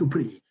 of them to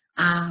pray.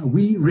 Are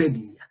we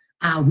ready?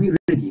 Are we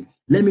ready?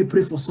 Let me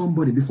pray for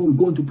somebody before we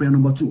go into prayer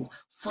number 2.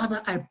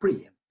 Father, I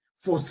pray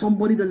for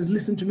somebody that is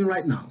listening to me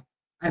right now.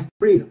 I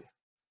pray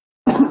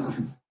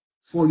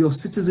for your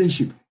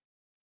citizenship.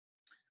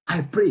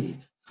 I pray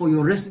for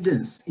your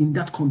residence in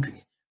that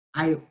country.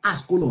 I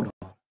ask, oh Lord,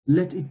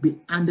 let it be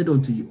handed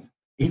unto you.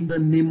 In the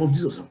name of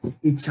Jesus,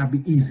 it shall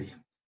be easy.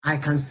 I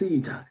can see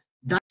it.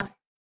 That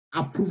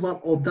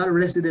approval of that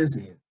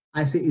residency,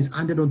 I say, is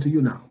handed unto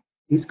you now.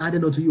 It's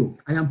handed unto you.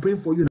 I am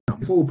praying for you now.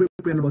 Before we pray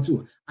prayer number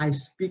 2, I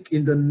speak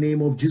in the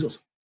name of Jesus.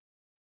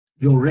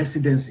 Your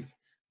residency,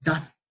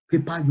 that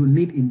paper you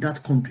need in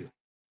that country,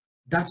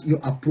 that's your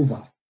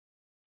approval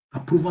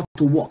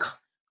to work,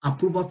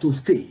 approval to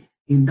stay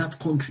in that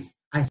country.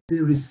 I say,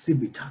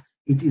 receive it.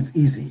 It is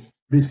easy.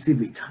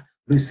 Receive it.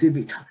 Receive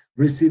it.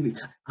 Receive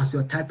it. As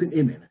you're typing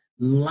amen,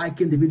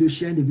 liking the video,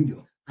 sharing the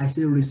video, I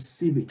say,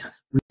 receive it.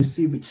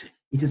 Receive it.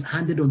 It is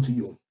handed unto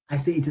you. I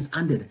say, it is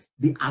handed.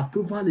 The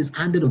approval is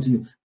handed unto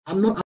you.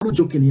 I'm not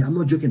joking here. I'm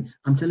not joking.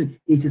 I'm telling you,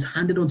 it is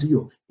handed unto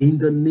you in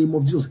the name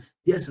of Jesus.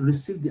 Yes,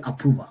 receive the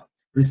approval.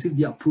 Receive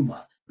the approval.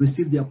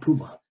 Receive the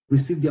approval.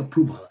 Receive the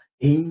approval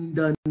in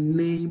the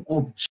name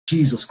of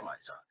Jesus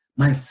Christ.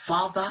 My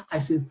Father, I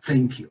say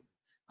thank you.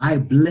 I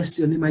bless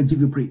your name. I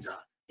give you praise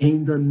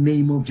in the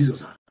name of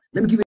Jesus.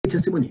 Let me give you a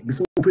testimony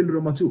before we pray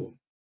number 2.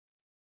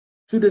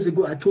 2 days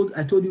ago, I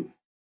told you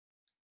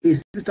a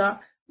sister,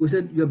 we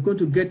said, you're going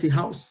to get a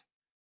house.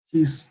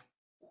 She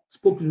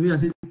spoke to me and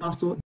said,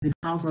 Pastor, the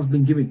house has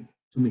been given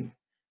to me.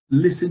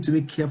 Listen to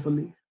me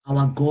carefully.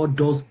 Our God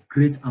does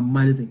great and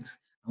mighty things.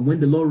 And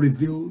when the Lord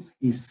reveals,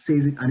 he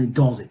says it and he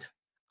does it.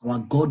 Our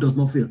God does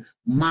not fail.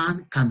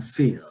 Man can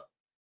fail.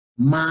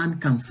 Man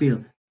can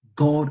fail.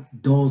 God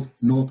does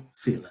not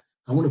fail.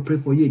 I want to pray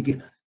for you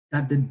again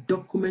that the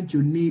document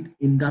you need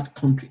in that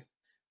country,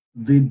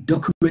 the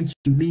document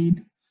you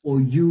need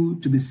for you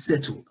to be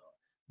settled,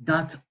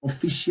 that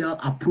official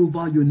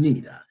approval you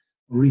need,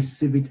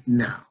 receive it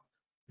now.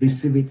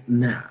 Receive it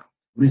now.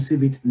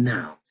 Receive it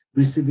now.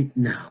 Receive it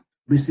now.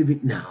 Receive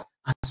it now.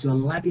 As you're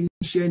liking,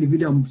 sharing the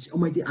video,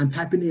 and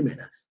typing amen,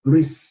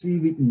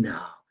 receive it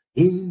now.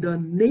 In the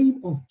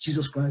name of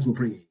Jesus Christ, we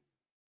pray.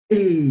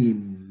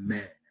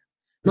 Amen.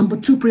 Number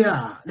 2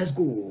 prayer. Let's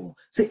go.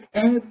 Say,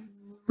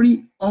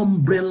 every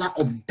umbrella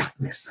of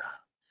darkness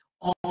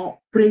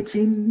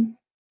operating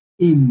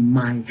in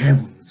my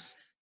heavens,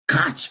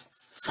 catch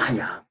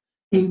fire.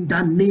 In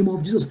the name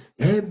of Jesus,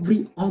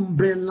 every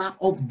umbrella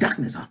of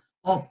darkness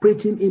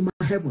operating in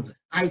my heavens,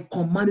 I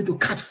command it to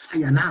catch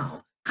fire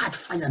now. catch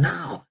fire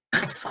now,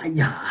 catch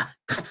fire,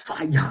 catch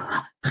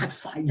fire, catch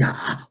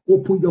fire.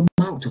 Open your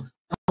mouth.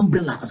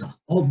 Umbrellas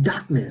of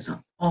darkness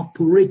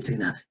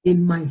operating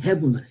in my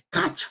heavens,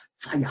 catch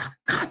fire,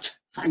 catch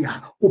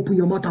fire. Open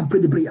your mouth and pray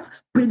the prayer.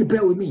 Pray the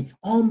prayer with me.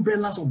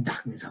 Umbrellas of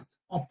darkness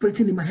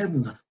operating in my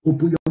heavens,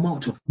 open your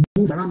mouth,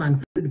 move around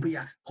and pray the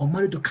prayer.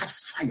 Command it to catch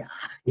fire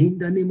in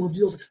the name of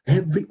Jesus.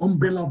 Every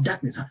umbrella of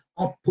darkness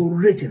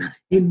operating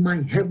in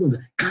my heavens,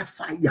 catch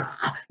fire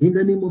in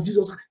the name of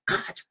Jesus.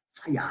 Catch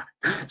fire,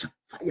 catch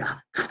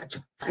fire, catch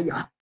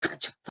fire,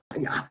 catch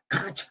fire,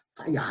 catch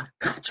fire,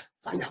 catch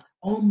fire.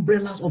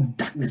 Umbrellas of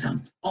darkness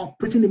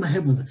operating in my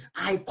heavens,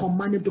 I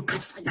command them to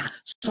catch fire.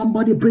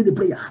 Somebody pray the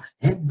prayer.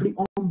 Every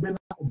umbrella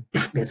of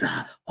darkness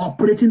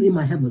operating in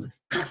my heavens,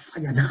 catch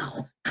fire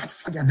now, catch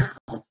fire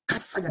now,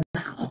 catch fire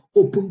now.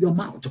 Open your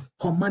mouth,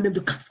 command them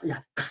to catch fire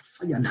now,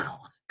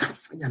 catch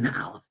fire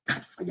now,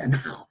 catch fire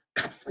now,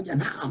 catch fire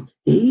now.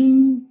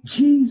 In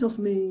Jesus'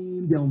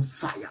 name, they're on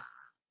fire.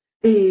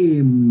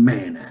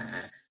 Amen.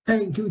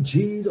 Thank you,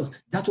 Jesus.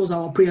 That was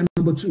our prayer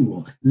number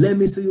 2. Let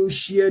me see you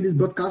share this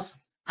broadcast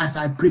as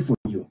I pray for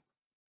you.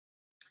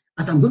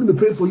 As I'm going to be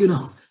praying for you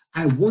now,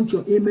 I want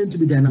your amen to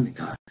be dynamic.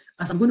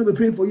 As I'm going to be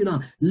praying for you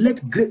now,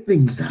 let great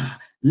things,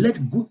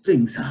 let good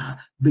things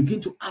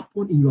begin to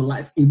happen in your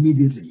life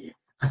immediately.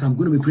 As I'm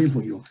going to be praying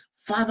for you,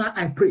 Father,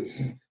 I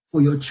pray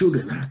for your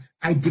children.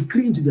 I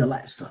decree into their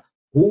lives.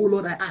 Oh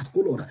Lord, I ask,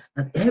 oh Lord,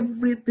 that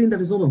everything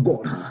that is not of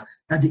God,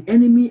 that the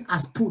enemy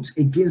has put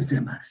against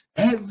them,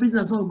 everything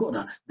that's not of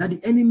God, that the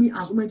enemy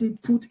has already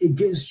put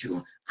against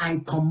you,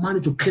 I command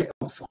it to clear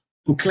off.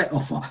 To clear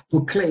off,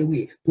 to clear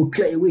away, to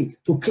clear away,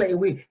 to clear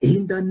away.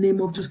 In the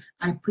name of Jesus,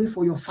 I pray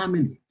for your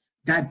family,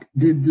 that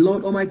the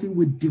Lord Almighty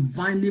will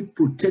divinely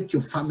protect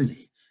your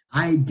family.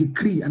 I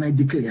decree and I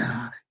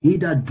declare, he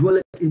that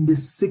dwelleth in the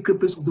secret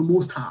place of the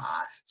Most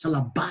High shall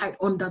abide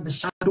under the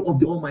shadow of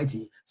the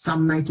Almighty.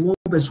 Psalm 91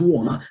 verse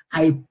 1,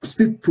 I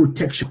speak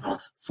protection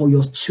for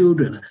your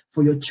children,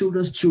 for your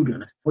children's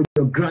children, for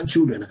your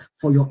grandchildren,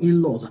 for your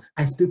in-laws.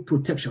 I speak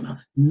protection.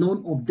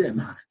 None of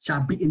them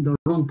shall be in the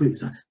wrong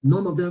place.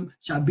 None of them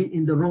shall be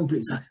in the wrong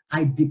place.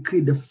 I decree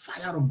the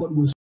fire of God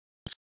will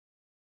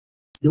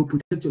They will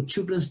protect your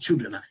children's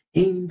children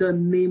in the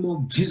name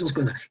of Jesus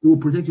Christ. It will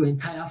protect your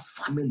entire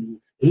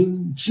family.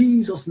 In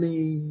Jesus'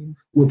 name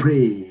we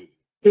pray.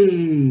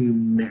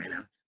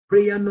 Amen.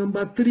 Prayer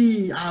number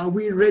 3. Are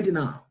we ready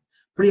now?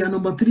 Prayer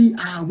number 3.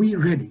 Are we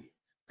ready?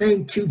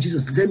 Thank you,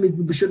 Jesus. Let me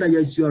be sure that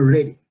yes, you are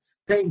ready.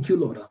 Thank you,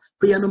 Lord.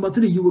 Prayer number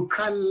 3. You will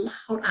cry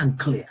loud and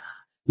clear.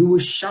 You will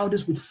shout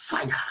this with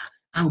fire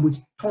and with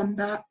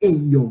thunder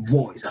in your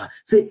voice.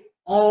 Say,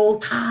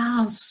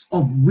 altars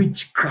of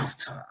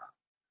witchcraft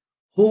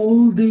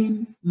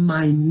holding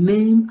my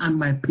name and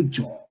my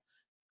picture,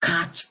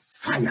 catch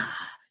fire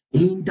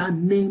in the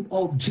name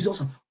of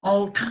Jesus.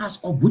 Altars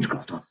of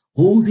witchcraft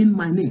holding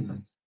my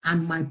name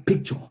and my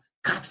picture,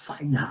 catch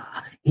fire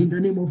in the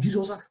name of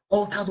Jesus.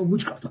 Altars of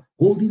witchcraft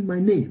holding my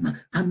name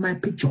and my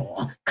picture,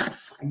 catch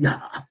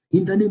fire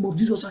in the name of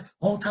Jesus.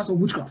 Altars of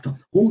witchcraft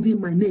holding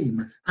my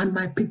name and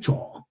my picture,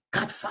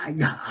 catch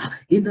fire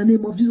in the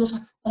name of Jesus.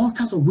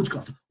 Altars of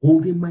witchcraft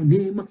holding my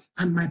name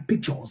and my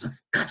pictures,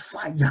 catch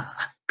fire,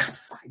 catch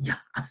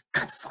fire,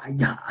 catch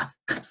fire,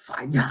 catch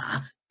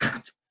fire,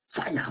 catch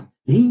fire.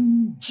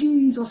 In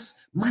Jesus'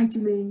 mighty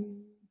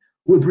name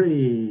we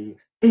pray.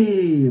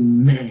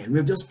 Amen. We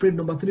have just prayed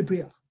number 3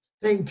 prayer.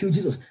 Thank you,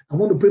 Jesus. I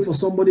want to pray for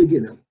somebody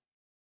again.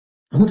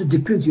 I want to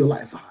declare into your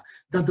life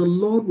that the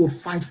Lord will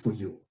fight for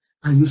you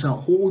and you shall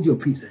hold your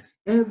peace.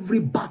 Every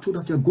battle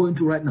that you're going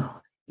through right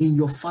now in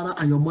your father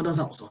and your mother's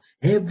house,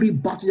 every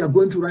battle you're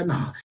going through right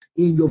now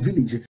in your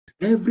village,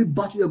 every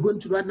battle you're going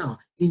through right now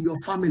in your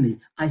family,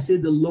 I say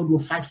the Lord will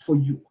fight for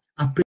you.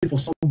 I pray for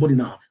somebody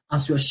now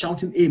as you are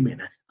shouting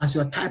amen, as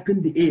you are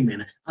typing the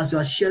amen, as you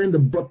are sharing the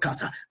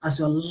broadcast, as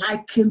you are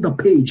liking the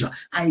page.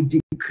 I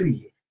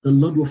decree the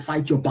Lord will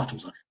fight your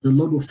battles. The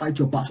Lord will fight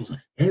your battles.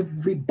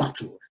 Every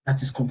battle that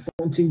is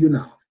confronting you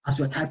now, as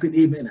you are typing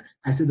amen,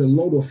 I say the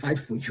Lord will fight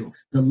for you.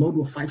 The Lord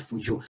will fight for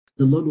you.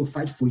 The Lord will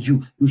fight for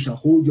you. You shall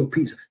hold your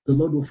peace. The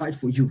Lord will fight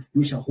for you.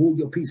 You shall hold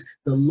your peace.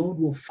 The Lord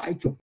will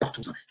fight your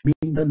battles.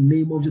 In the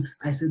name of Jesus,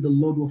 I say the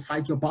Lord will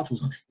fight your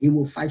battles. He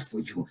will fight for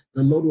you.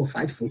 The Lord will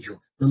fight for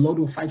you. The Lord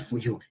will fight for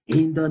you.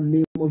 In the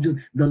name of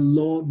Jesus, the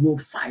Lord will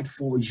fight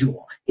for you.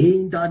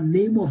 In the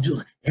name of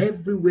Jesus,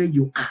 everywhere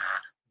you are,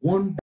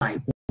 one by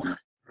one,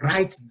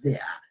 right there,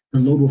 the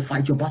Lord will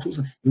fight your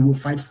battles. He will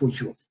fight for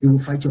you. He will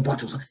fight your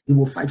battles. He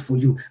will fight for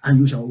you, and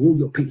you shall hold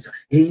your peace.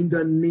 In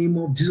the name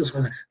of Jesus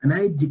Christ. And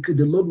I decree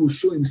the Lord will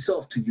show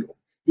himself to you.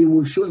 He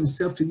will show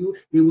himself to you.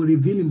 He will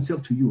reveal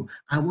himself to you.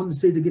 I want to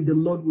say it again. The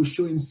Lord will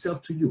show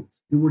himself to you.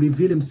 He will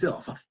reveal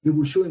himself. He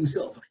will show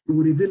himself. He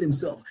will reveal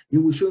himself. He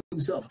will show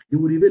himself. He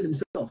will reveal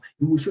himself.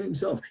 He will show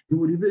himself. He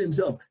will reveal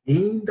himself.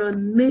 In the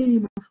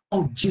name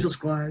of Jesus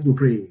Christ, we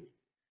pray.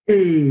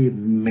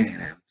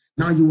 Amen.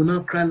 Now you will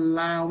not cry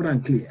loud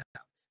and clear.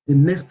 The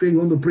next prayer you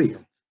want to pray,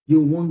 you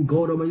want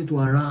God Almighty to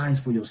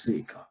arise for your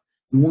sake.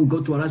 You want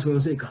God to arise for your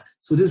sake.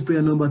 So this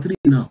prayer number 3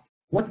 now.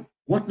 What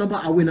What number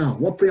are we now?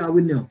 What prayer are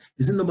we now?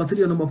 Is it number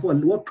 3 or number 4?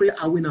 What prayer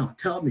are we now?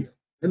 Tell me.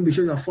 Let me be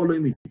sure you are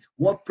following me.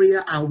 What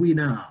prayer are we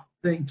now?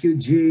 Thank you,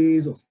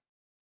 Jesus.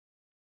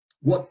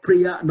 What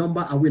prayer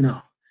number are we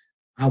now?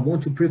 I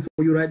want to pray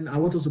for you right now. I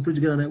want us to pray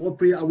together. What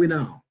prayer are we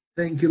now?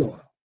 Thank you, Lord.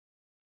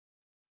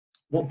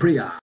 What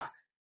prayer?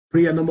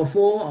 Prayer number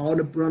 4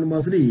 or prayer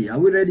number 3? Are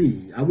we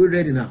ready? Are we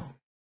ready now?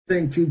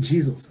 Thank you,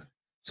 Jesus.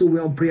 So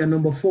we're on prayer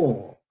number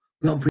 4.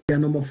 We're on prayer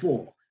number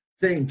 4.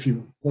 Thank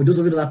you. For those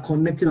of you that are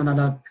connecting and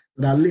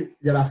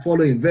that are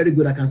following, very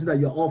good. I can see that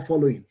you're all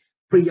following.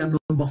 Prayer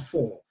number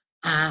 4.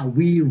 Are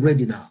we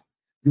ready now?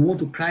 You want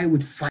to cry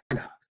with fire.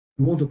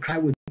 You want to cry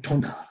with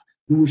thunder.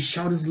 You will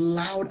shout this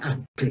loud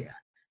and clear.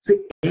 Say,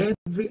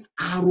 every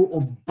arrow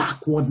of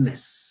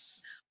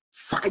backwardness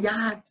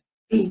fired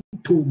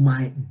into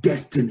my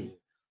destiny,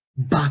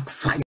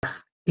 backfire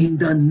in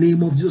the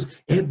name of Jesus.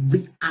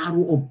 Every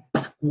arrow of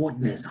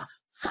backwardness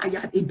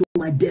fired into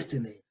my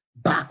destiny,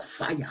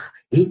 backfire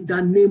in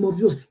the name of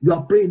Jesus. You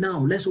are praying now.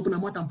 Let's open our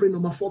mouth and pray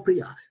number 4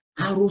 prayer.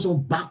 Arrows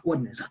of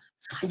backwardness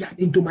fired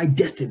into my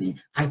destiny.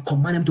 I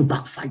command them to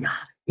backfire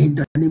in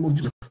the name of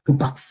Jesus. To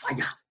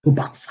backfire, to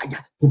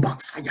backfire, to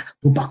backfire,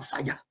 to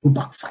backfire, to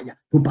backfire,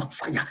 to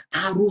backfire.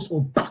 Arrows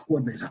of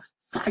backwardness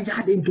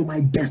fired into my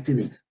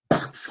destiny.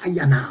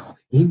 Backfire now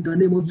in the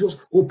name of Jesus.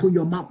 Open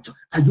your mouth.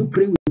 Are you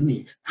praying with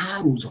me?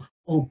 Arrows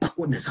of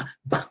backwardness,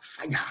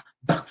 backfire,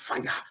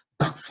 backfire,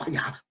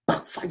 backfire,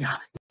 backfire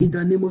in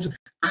the name of Jesus.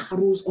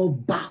 Arrows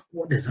of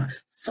backwardness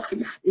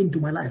fire into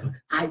my life.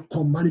 I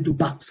command it to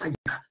backfire,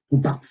 to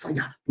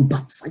backfire, to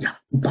backfire,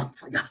 to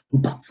backfire, to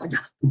backfire,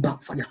 to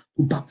backfire,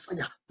 to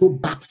backfire, to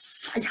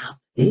backfire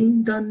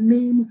in the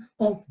name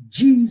of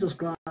Jesus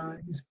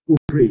Christ. We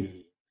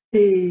pray.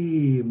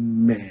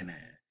 Amen.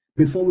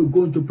 Before we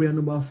go into prayer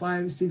number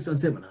 5, 6, and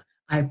 7,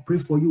 I pray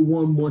for you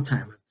one more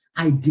time.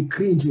 I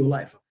decree into your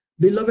life.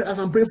 Beloved, as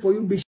I'm praying for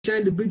you, be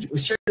sharing the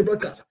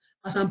broadcast.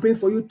 As I'm praying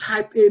for you,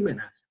 type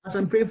amen. As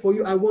I'm praying for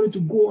you, I want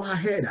you to go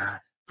ahead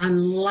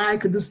and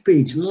like this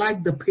page,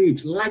 like the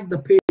page, like the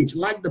page,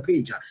 like the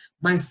page.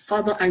 My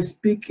Father, I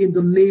speak in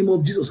the name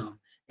of Jesus.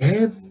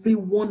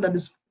 Everyone that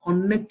is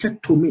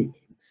connected to me,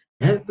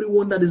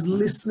 everyone that is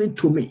listening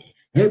to me,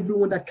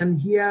 everyone that can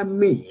hear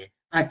me,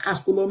 I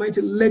ask, O Almighty,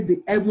 let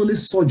the heavenly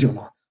surgeon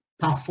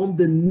perform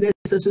the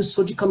necessary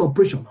surgical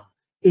operation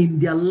in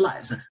their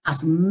lives.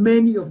 As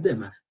many of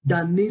them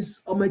that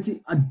needs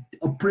Almighty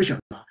operation,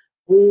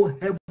 O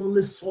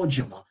heavenly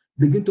surgeon,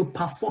 begin to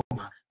perform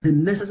the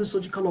necessary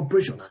surgical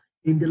operation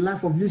in the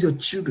life of your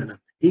children.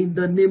 In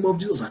the name of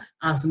Jesus,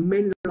 as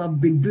many that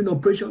have been doing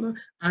operation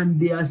and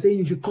they are saying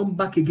you should come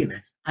back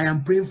again, I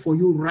am praying for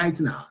you right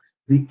now.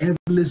 The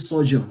heavenly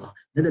surgeon,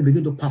 let them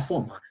begin to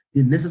perform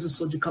the necessary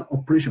surgical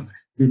operation,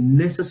 the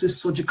necessary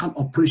surgical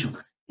operation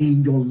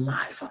in your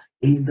life.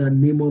 In the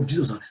name of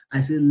Jesus,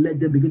 I say, let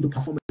them begin to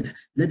perform it.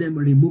 Let them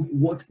remove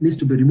what needs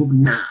to be removed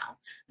now.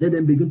 Let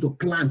them begin to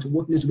plant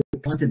what needs to be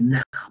planted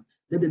now.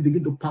 Let them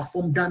begin to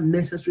perform that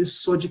necessary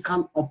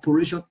surgical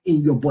operation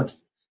in your body.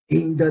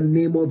 In the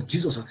name of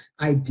Jesus,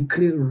 I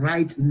decree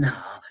right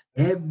now,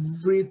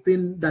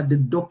 everything that the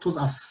doctors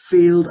have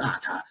failed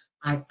at,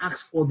 I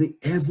ask for the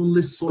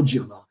heavenly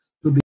surgeon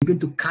to begin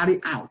to carry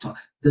out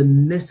the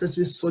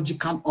necessary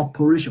surgical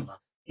operation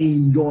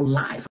in your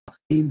life.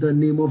 In the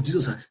name of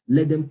Jesus,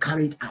 let them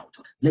carry it out.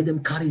 Let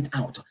them carry it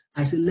out.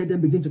 I say, let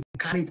them begin to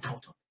carry it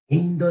out.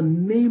 In the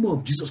name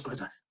of Jesus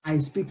Christ, I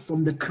speak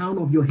from the crown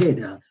of your head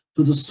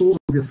to the soles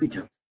of your feet.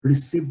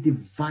 Receive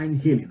divine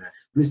healing.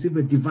 Receive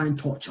a divine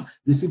touch.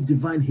 Receive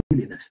divine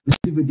healing.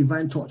 Receive a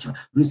divine touch.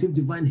 Receive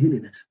divine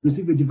healing.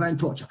 Receive a divine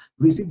touch.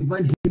 Receive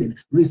divine healing.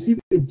 Receive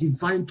a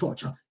divine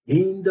touch.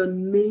 In the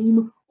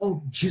name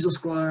of Jesus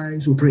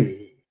Christ, we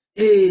pray.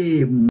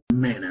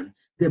 Amen.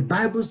 The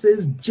Bible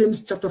says,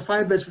 James chapter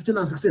 5, verse 15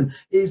 and 16,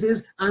 it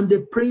says, and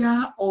the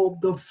prayer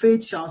of the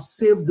faith shall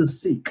save the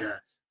sick,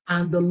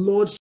 and the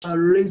Lord shall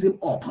raise him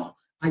up.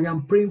 I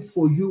am praying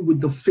for you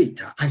with the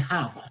faith I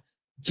have.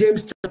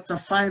 James chapter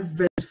 5,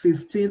 verse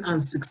 15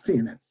 and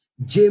 16.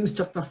 James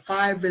chapter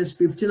 5, verse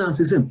 15 and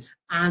 16.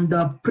 And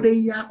the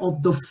prayer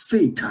of the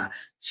faith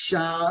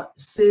shall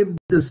save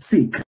the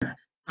sick,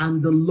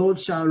 and the Lord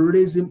shall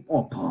raise him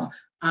up.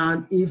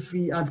 And if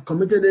he had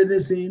committed any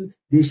sin,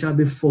 they shall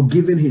be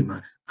forgiven him.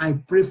 I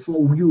pray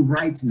for you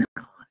right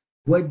now,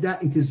 whether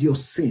it is your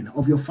sin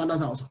of your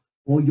father's house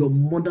or your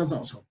mother's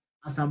house,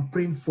 as I'm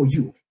praying for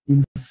you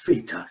in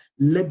faith,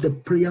 let the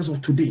prayers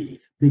of today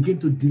begin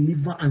to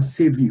deliver and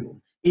save you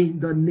in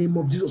the name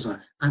of Jesus,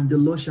 and the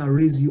Lord shall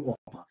raise you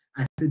up.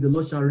 I say the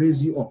Lord shall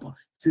raise you up.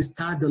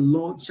 Sister, the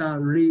Lord shall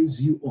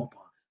raise you up.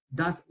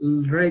 That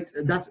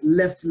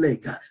left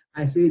leg,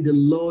 I say the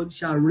Lord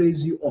shall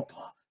raise you up.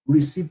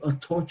 Receive a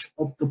touch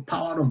of the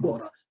power of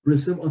God.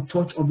 Receive a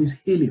touch of his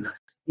healing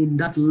in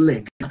that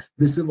leg.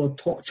 Receive a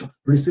touch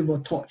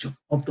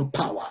of the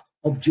power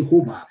of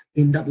Jehovah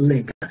in that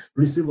leg.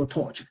 Receive a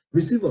touch,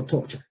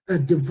 a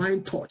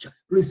divine touch.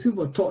 Receive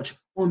a touch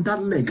on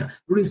that leg.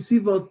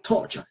 Receive a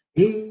touch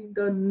in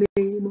the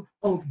name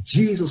of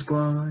Jesus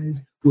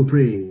Christ. We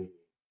pray.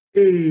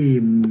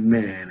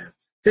 Amen.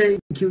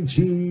 Thank you,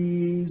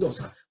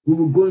 Jesus. We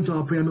will go into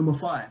our prayer number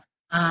 5.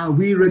 Are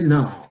we ready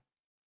now?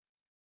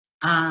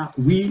 Are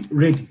we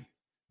ready?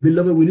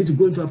 Beloved, we need to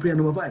go into our prayer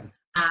number 5.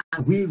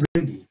 Are we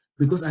ready?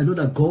 Because I know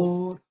that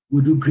God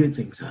will do great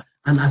things.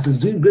 And as He's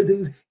doing great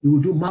things, He will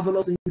do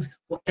marvelous things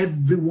for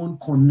everyone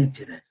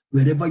connected.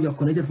 Wherever you're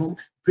connected from,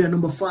 prayer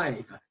number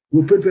 5.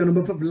 We'll pray prayer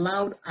number 5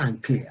 loud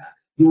and clear.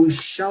 You will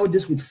shout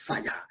this with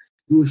fire.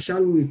 You will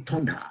shout with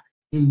thunder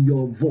in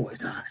your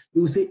voice.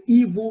 You will say,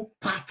 evil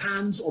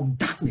patterns of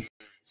darkness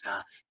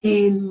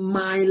in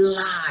my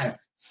life,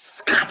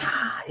 scatter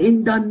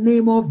in the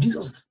name of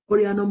Jesus.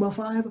 Prayer number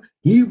 5,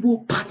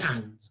 evil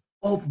patterns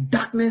of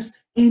darkness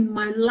in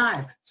my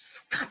life,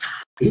 scatter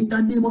in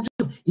the name of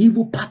Jesus.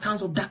 Evil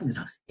patterns of darkness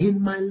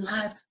in my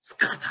life,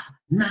 scatter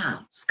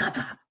now,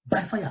 scatter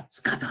by fire,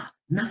 scatter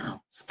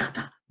now,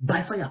 scatter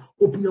by fire.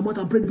 Open your mouth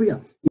and pray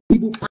prayer.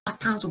 Evil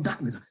patterns of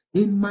darkness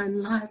in my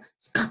life,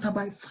 scatter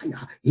by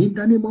fire in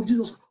the name of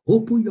Jesus.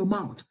 Open your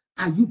mouth.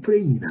 Are you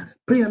praying?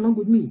 Pray along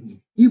with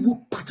me.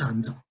 Evil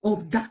patterns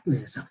of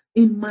darkness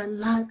in my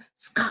life,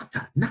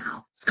 scatter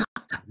now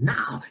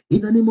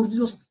in the name of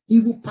Jesus.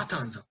 Evil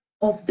patterns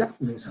of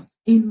darkness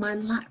in my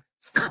life,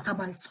 scatter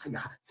by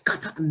fire,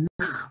 scatter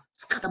now,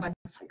 scatter by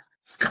fire,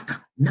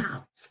 scatter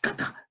now,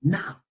 scatter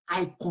now.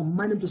 I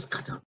command them to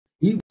scatter.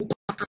 Evil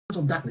patterns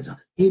of darkness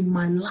in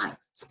my life,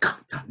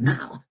 scatter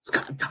now,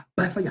 scatter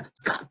by fire,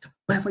 scatter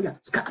by fire,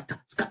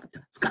 scatter,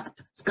 scatter,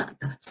 scatter,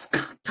 scatter,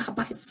 scatter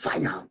by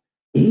fire.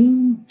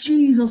 In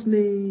Jesus'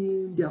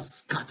 name, they are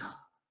scattered.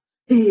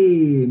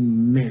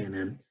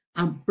 Amen.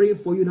 I'm praying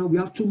for you now. We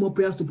have 2 more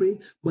prayers to pray,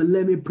 but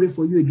let me pray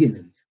for you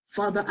again.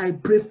 Father, I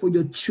pray for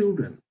your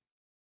children.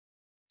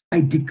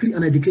 I decree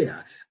and I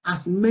declare,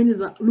 as many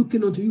that are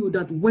looking unto you,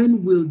 that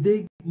when will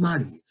they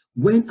marry?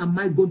 When am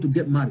I going to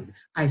get married?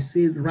 I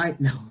say right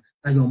now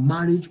that your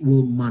marriage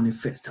will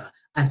manifest.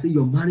 I say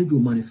your marriage will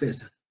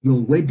manifest. Your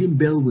wedding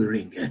bell will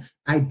ring.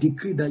 I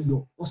decree that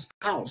your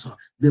spouse,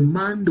 the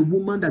man, the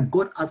woman that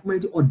God has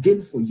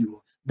ordained for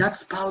you, that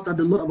spouse that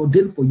the Lord has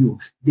ordained for you,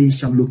 they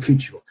shall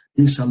locate you.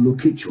 They shall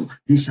locate you.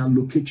 They shall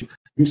locate you.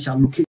 They shall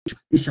locate you.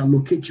 They shall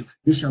locate you.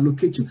 They shall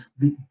locate you.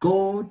 The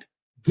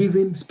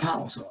God-given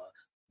spouse,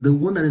 the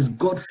one that is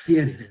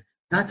God-fearing,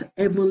 that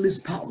heavenly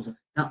spouse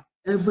that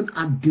heaven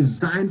had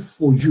designed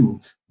for you,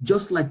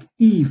 just like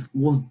Eve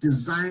was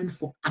designed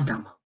for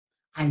Adam.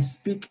 I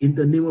speak in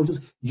the name of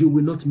Jesus. You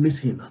will not miss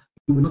him.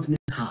 You will not miss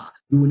her.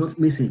 You will not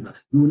miss him.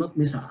 You will not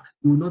miss her.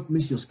 You will not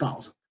miss your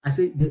spouse. I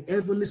say the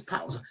heavenly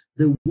spouse,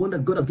 the one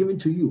that God has given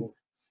to you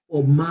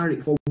for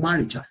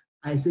marriage.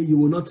 I say you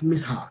will not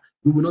miss her.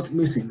 You will not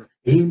miss him.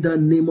 In the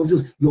name of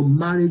Jesus, your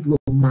marriage will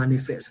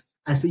manifest.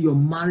 I say your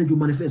marriage will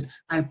manifest.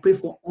 I pray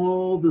for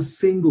all the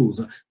singles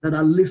that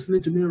are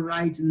listening to me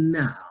right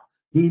now.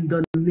 In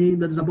the name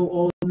that is above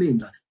all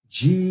names,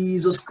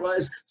 Jesus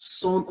Christ,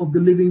 Son of the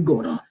living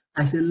God.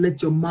 I say,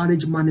 let your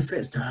marriage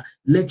manifest.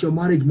 Let your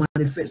marriage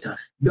manifest.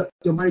 Let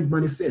your marriage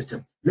manifest.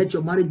 Let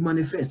your marriage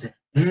manifest.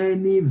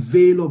 Any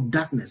veil of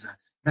darkness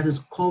that is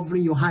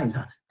covering your eyes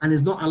and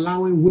is not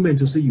allowing women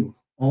to see you,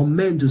 or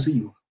men to see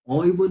you,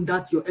 or even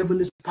that your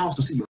heavenly spouse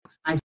to see you.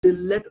 I say,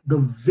 let the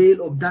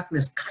veil of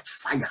darkness catch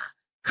fire.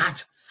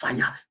 Catch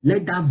fire.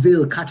 Let that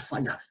veil catch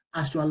fire.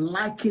 As you are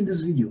liking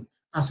this video,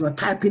 as you are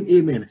typing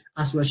amen,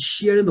 as you are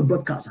sharing the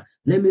broadcast,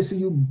 let me see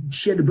you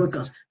share the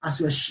broadcast. As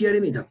you are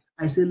sharing it,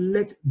 I say,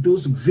 let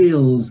those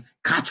veils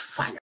catch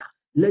fire.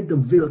 Let the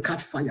veil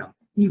catch fire.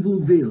 Evil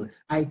veil,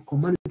 I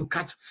command you to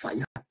catch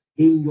fire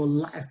in your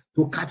life,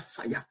 to catch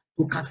fire,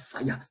 to catch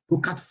fire, to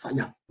catch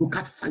fire, to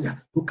catch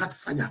fire, to catch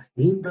fire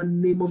in the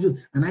name of Jesus.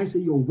 And I say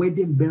your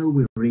wedding bell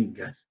will ring.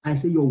 I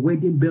say your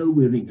wedding bell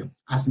will ring.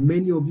 As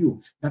many of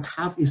you that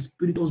have a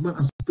spirit husband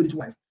and spirit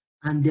wife,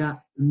 and they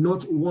are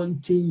not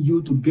wanting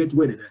you to get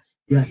wedded,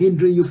 they are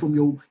hindering you from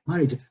your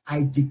marriage,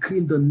 I decree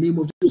in the name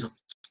of Jesus,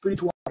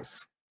 spirit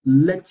wife,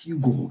 let you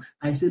go.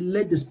 I say,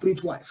 let the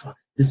spirit wife,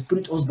 the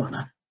spirit husband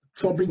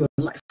troubling your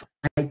life,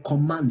 I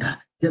command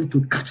them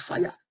to catch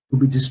fire, to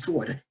be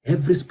destroyed.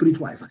 Every spirit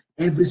wife,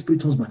 every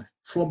spirit husband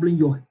troubling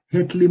your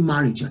earthly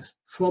marriage,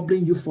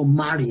 troubling you from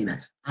marrying,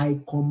 I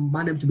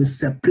command them to be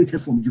separated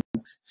from you.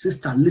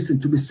 Sister, listen,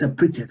 to be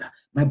separated.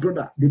 My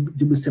brother,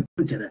 to be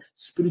separated.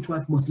 Spirit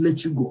wife must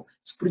let you go.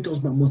 Spirit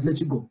husband must let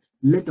you go.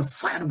 Let the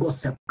fire of God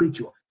separate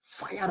you.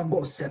 Fire of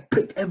God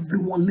separate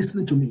everyone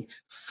listening to me.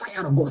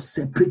 Fire of God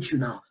separate you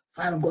now.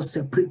 Fire of God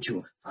separate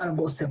you. Fire of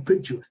God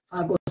separate you.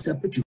 Fire of God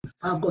separate you.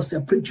 Fire of God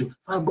separate you.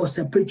 Fire of God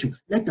separate you.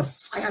 Let the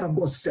fire of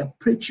God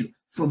separate you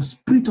from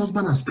spirit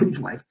husband and spirit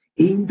wife.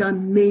 In the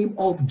name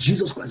of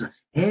Jesus Christ.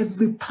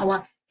 Every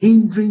power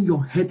hindering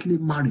your earthly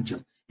marriage,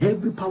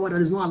 every power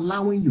that is not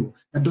allowing you,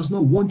 that does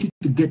not want you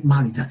to get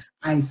married,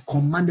 I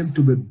command them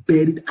to be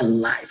buried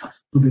alive,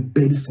 to be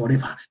buried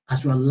forever.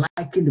 As you are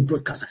liking the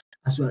broadcast,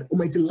 as you are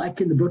almighty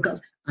liking the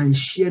broadcast and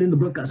sharing the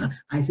broadcast,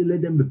 I say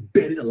let them be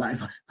buried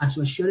alive. As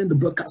you are sharing the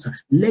broadcast,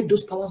 let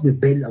those powers be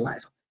buried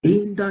alive.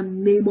 In the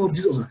name of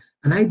Jesus.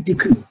 And I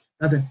decree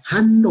that the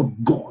hand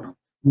of God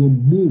will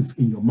move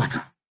in your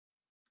matter.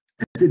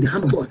 I say the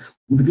hand of God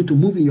will begin to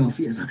move in your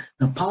affairs.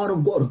 The power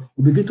of God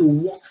will begin to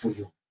work for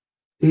you.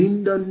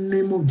 In the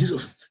name of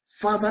Jesus.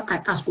 Father,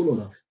 I ask, O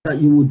Lord, that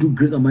you will do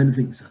great and mighty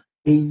things.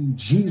 In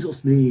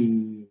Jesus'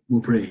 name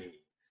we pray.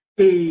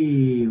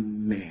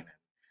 Amen.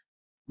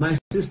 My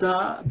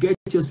sister, get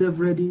yourself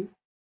ready.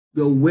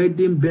 Your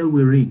wedding bell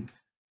will ring.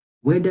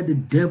 Whether the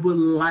devil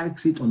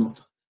likes it or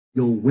not,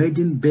 your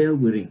wedding bell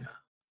will ring.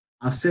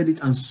 I've said it,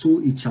 and so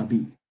it shall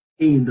be.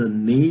 In the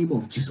name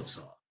of Jesus.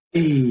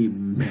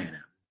 Amen.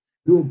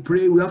 We will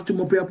pray. We have 2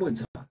 more prayer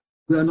points.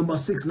 We are number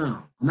 6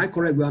 now. Am I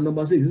correct? We are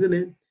number 6, isn't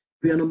it?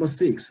 Prayer number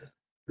 6.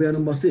 Prayer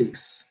number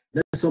 6.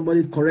 Let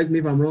somebody correct me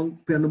if I'm wrong.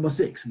 Prayer number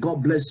 6.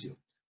 God bless you.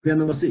 Prayer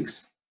number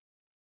 6.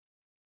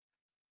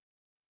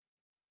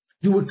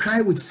 You will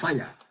cry with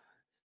fire.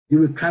 You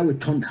will cry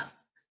with thunder.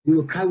 You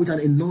will cry with an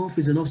enough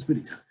is enough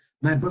spirit.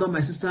 My brother, my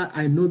sister,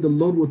 I know the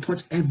Lord will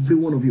touch every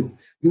one of you.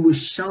 You will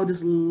shout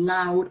this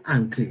loud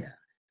and clear.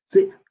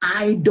 Say,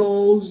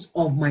 idols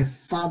of my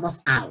father's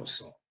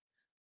house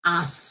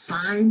are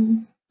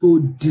signed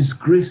to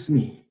disgrace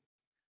me.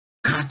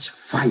 Catch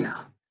fire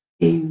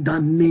in the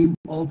name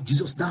of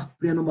Jesus. That's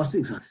prayer number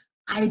 6.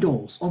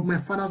 Idols of my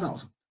father's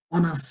house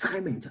on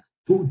assignment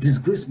to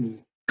disgrace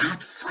me.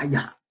 Catch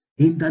fire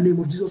in the name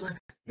of Jesus.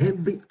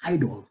 Every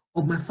idol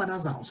of my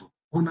father's house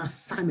on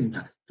assignment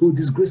to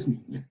disgrace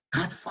me,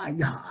 catch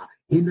fire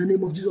in the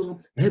name of Jesus.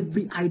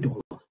 Every idol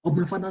of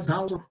my father's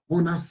house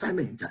on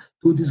assignment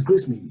to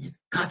disgrace me,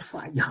 catch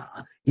fire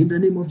in the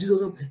name of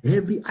Jesus.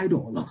 Every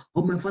idol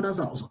of my father's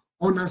house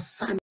on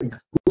assignment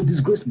to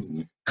disgrace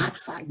me, catch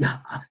fire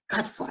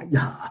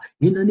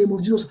in the name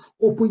of Jesus.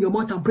 Open your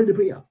mouth and pray the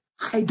prayer.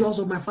 Idols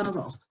of my father's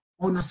house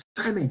on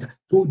assignment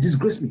to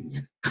disgrace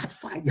me, catch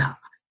fire,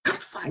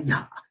 catch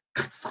fire,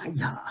 catch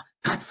fire,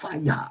 catch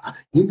fire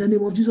in the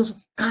name of Jesus.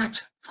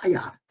 Catch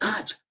fire,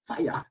 catch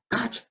fire,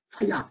 catch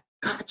fire,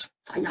 catch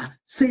fire.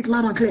 Say it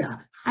loud and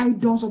clear.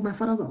 Idols of my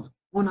father's house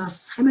on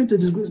assignment to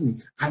disgrace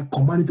me, I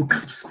command you to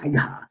catch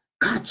fire,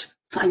 catch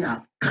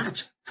fire,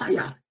 catch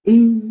fire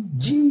in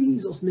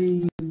Jesus'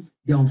 name.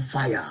 They're on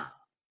fire.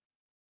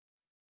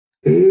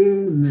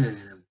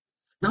 Amen.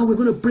 Now we're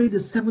going to pray the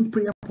 7th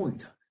prayer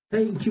point.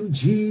 Thank you,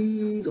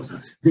 Jesus.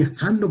 The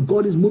hand of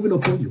God is moving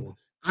upon you.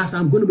 As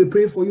I'm going to be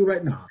praying for you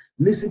right now,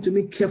 listen to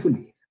me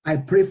carefully. I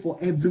pray for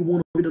every one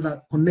of you that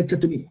are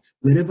connected to me.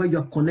 Wherever you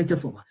are connected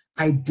from,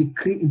 I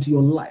decree into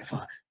your life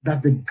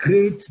that the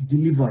great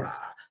deliverer,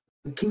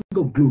 the King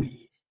of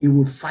glory, he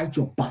will fight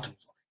your battles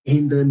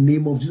in the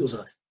name of Jesus.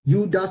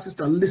 You, that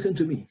sister, listen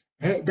to me.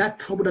 That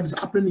trouble that is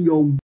happening in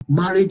your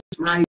marriage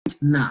right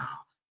now,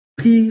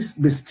 peace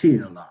be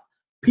still.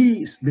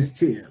 Peace be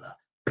still.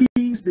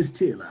 Peace be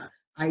still.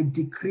 I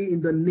decree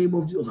in the name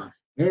of Jesus,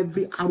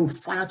 every arrow of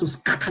fire to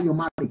scatter your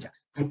marriage,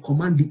 I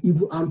command the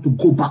evil arrow to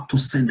go back to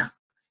sender.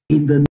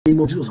 In the name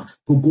of Jesus,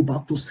 to go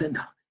back to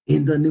sender.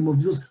 In the name of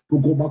Jesus, to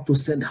go back to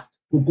sender.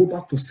 To go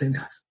back to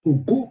sender. To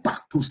go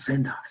back to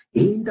sender.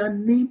 In the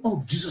name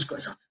of Jesus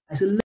Christ, I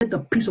say, let the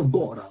peace of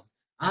God,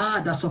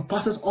 that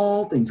surpasses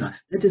all things,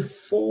 let it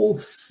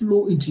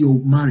flow into your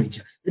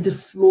marriage. Let it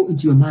flow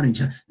into your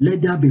marriage.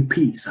 Let there be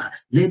peace.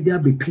 Let there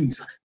be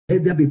peace.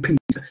 Let there be peace.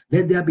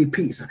 Let there be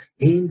peace.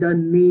 In the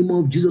name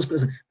of Jesus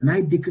Christ. And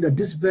I decree that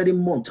this very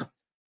month,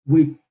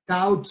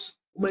 without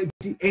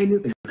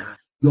anything,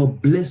 your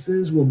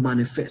blessings will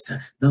manifest.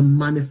 The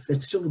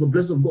manifestation of the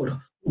blessings of God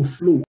will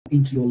flow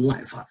into your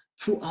life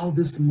throughout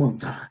this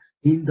month.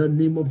 In the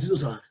name of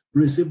Jesus,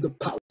 receive the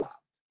power,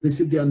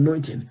 receive the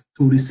anointing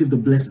to receive the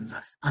blessings.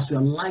 As you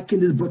are liking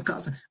this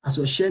broadcast, as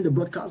you are sharing the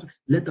broadcast,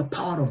 let the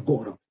power of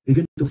God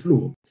begin to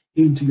flow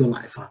into your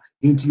life,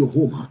 into your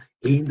home.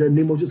 In the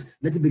name of Jesus,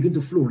 let it begin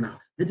to flow now.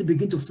 Let it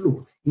begin to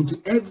flow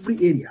into every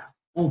area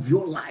of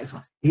your life.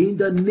 In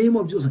the name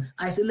of Jesus,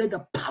 I say, let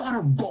the power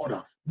of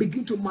God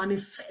begin to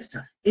manifest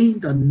in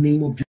the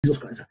name of Jesus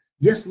Christ.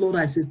 Yes, Lord,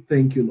 I say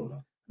thank you, Lord.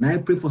 And I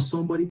pray for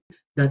somebody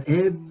that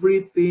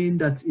everything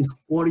that is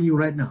for you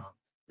right now,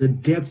 the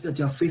depths that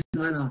you are facing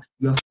right now,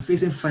 you are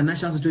facing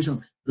financial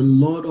situation. The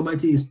Lord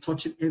Almighty is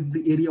touching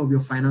every area of your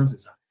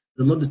finances.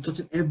 The Lord is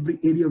touching every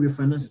area of your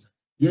finances.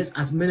 Yes,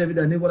 as many of you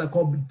that know what I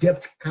call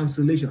debt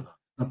cancellation,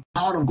 the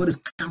power of God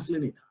is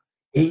canceling it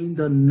in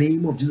the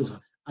name of Jesus.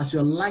 As you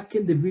are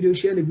liking the video,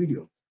 share the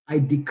video. I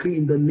decree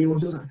in the name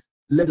of Jesus,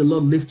 let the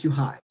Lord lift you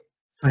high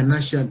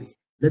financially.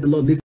 Let the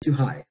Lord lift you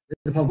high. Let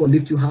the power of God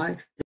lift you high.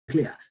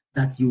 Declare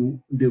that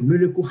the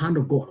miracle hand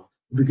of God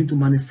will begin to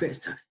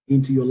manifest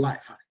into your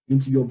life,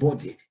 into your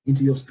body,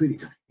 into your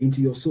spirit,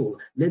 into your soul.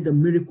 Let the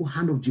miracle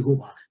hand of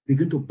Jehovah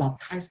begin to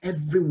baptize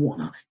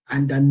everyone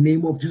in the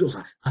name of Jesus.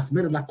 As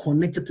many that are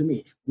connected to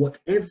me,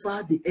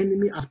 whatever the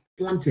enemy has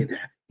planted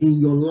in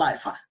your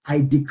life,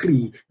 I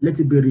decree, let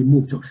it be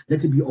removed,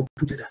 let it be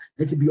uprooted,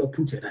 let it be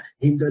uprooted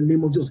in the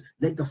name of Jesus.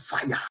 Let the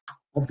fire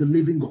of the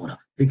living God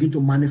begin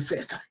to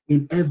manifest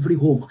in every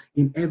home,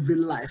 in every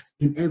life,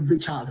 in every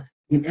child,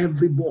 in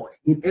every boy,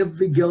 in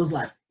every girl's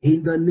life.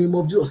 In the name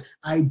of Jesus,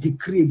 I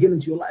decree again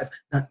into your life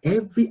that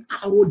every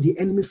arrow the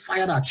enemy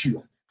fired at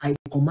you, I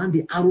command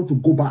the arrow to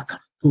go back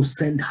to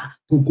send her,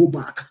 to go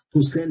back,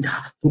 to send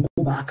her, to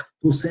go back,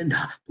 to send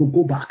her, to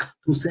go back,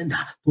 to send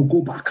her, to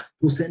go back,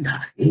 to send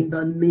her. In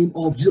the name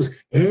of Jesus,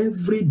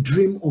 every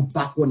dream of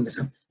backwardness,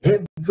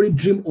 every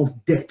dream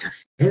of death,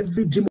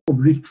 every dream of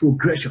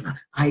retrogression,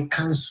 I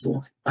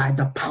cancel by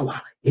the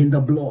power in the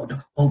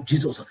blood of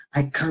Jesus.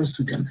 I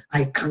cancel them.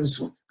 I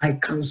cancel. I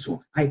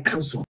cancel. I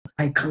cancel.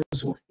 I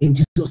cancel in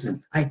Jesus'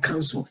 name. I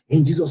cancel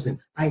in Jesus' name.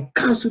 I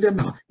cancel them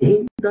now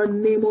in the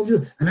name of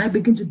Jesus. And I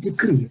begin to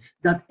decree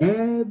that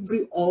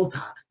every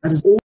altar that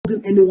is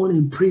holding anyone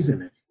in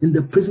prison, in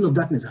the prison of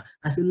darkness,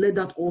 I say, let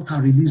that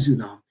altar release you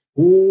now.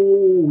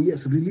 Oh,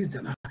 yes, release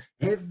them.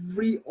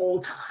 Every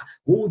altar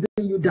holding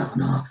you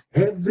down,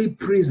 every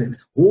prison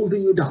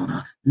holding you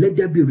down, let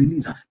there be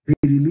release. Be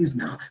released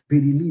now. Be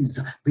released.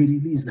 Be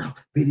released now.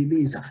 Be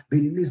released. Be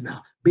released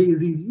now. Be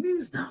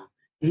released now.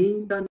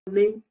 In the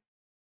name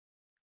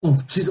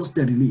of Jesus,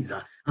 the release.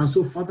 And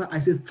so, Father, I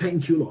say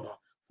thank you, Lord.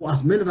 For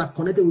as many that are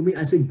connected with me,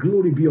 I say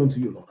glory be unto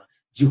you, Lord.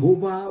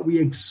 Jehovah, we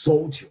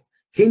exalt you.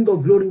 King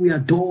of glory, we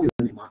adore you.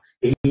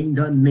 In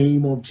the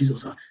name of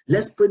Jesus.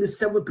 Let's pray the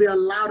seventh prayer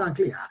loud and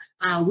clear.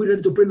 Are we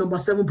ready to pray number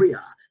 7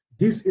 prayer?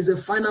 This is a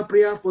final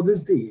prayer for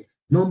this day.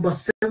 Number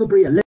 7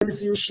 prayer. Let me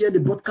see you share the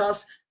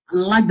broadcast.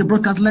 Like the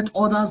broadcast. Let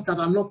others that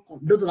are not,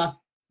 those that have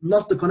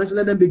lost the connection,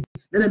 let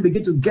them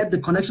begin to get the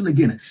connection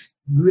again.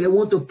 We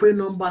want to pray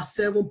number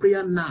 7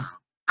 prayer now.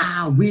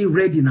 Are we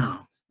ready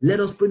now?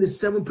 Let us pray the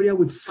 7th prayer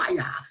with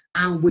fire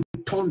and with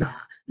thunder.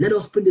 Let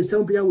us pray the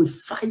 7th prayer with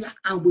fire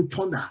and with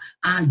thunder.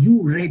 Are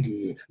you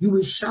ready? You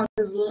will shout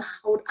as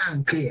loud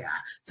and clear.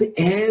 Say,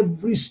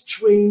 every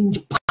strange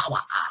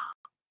power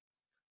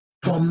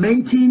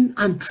tormenting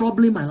and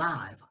troubling my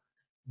life,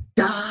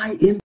 die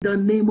in the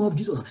name of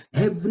Jesus.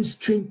 Every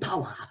strange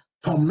power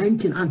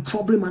tormenting and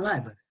troubling my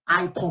life,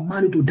 I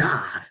command you to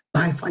die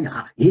by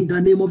fire in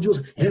the name of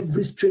Jesus.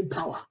 Every strange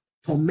power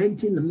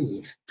tormenting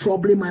me,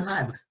 troubling my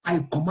life,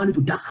 I command you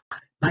to die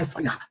by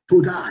fire,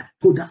 to die,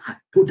 to die,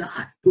 to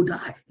die, to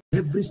die.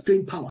 Every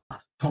strange power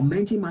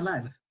tormenting my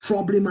life,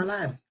 troubling my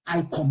life,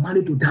 I command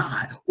you to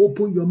die.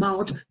 Open your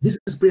mouth. This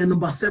is prayer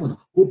number 7.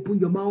 Open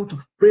your mouth,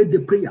 pray the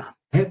prayer.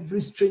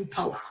 Every strange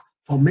power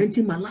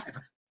tormenting my life,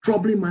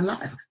 troubling my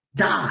life,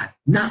 die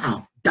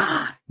now,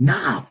 die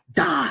now,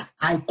 die.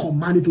 I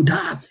command you to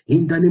die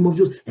in the name of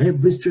Jesus.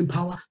 Every strange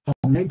power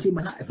tormenting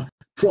my life,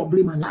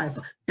 troubling my life,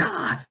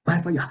 die by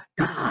fire,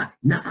 die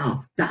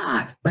now,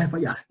 die by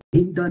fire.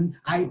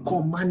 I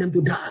command them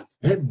to die.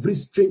 Every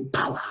strange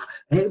power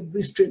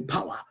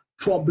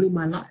troubling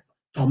my life,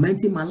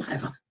 tormenting my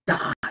life,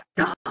 die,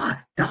 die, die,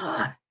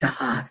 die,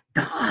 die,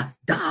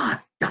 die,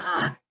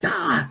 die,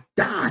 die,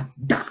 die,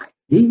 die.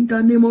 In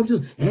the name of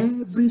Jesus,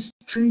 every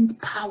strange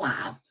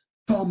power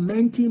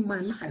tormenting my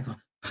life,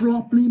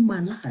 troubling my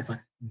life,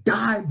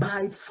 die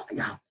by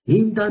fire.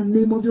 In the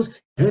name of Jesus,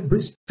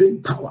 every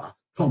strange power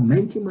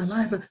tormenting my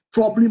life,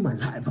 troubling my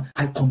life,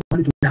 I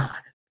command you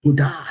to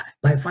die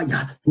by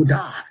fire, to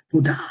die,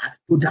 to die,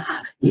 to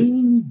die.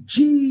 In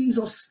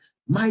Jesus'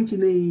 mighty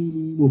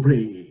name we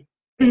pray.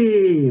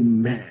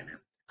 Amen.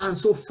 And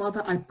so,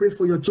 Father, I pray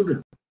for your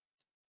children.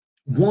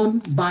 One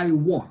by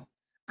one,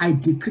 I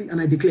decree and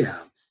I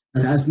declare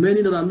that as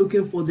many that are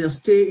looking for their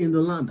stay in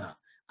the land,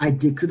 I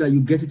decree that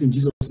you get it in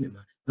Jesus' name.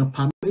 The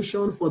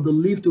permission for the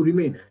leave to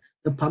remain,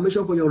 the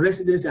permission for your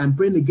residency, I'm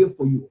praying again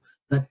for you,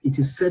 that it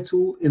is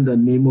settled in the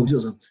name of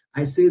Jesus.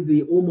 I say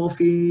the Home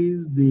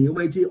Office, the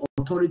Almighty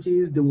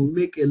authorities, they will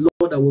make a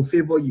law that will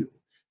favor you,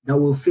 that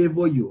will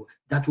favor you,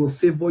 that will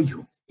favor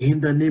you in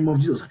the name of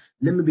Jesus.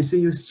 Let me be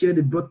seeing you share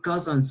the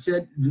broadcast and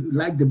share,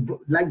 like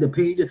the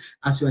page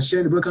as you are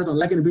sharing the broadcast and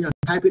liking the page and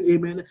typing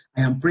amen.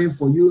 I am praying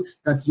for you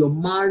that your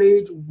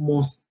marriage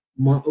must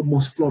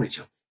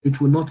flourish. It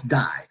will not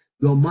die.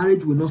 Your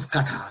marriage will not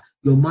scatter.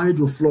 Your marriage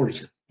will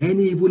flourish.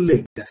 Any evil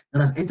leg that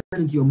has entered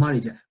into your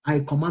marriage, I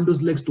command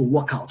those legs to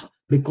walk out,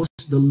 because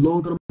the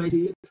Lord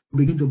Almighty will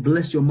begin to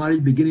bless your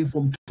marriage beginning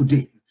from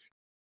today.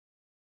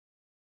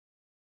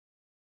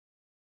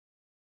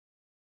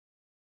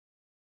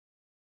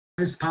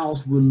 This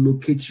spouse will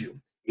locate you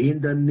in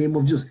the name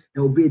of Jesus.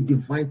 There will be a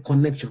divine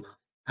connection,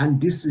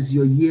 and this is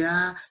your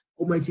year,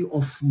 Almighty,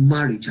 of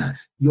marriage.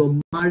 Your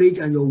marriage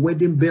and your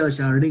wedding bell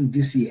shall ring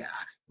this year.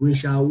 We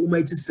shall,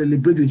 Almighty,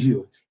 celebrate with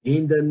you.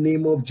 In the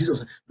name of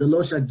Jesus, the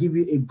Lord shall give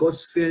you a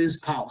God-fearing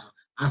spouse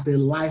as a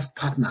life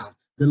partner.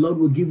 The Lord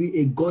will give you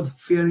a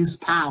God-fearing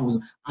spouse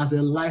as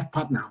a life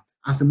partner.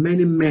 As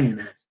many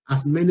men,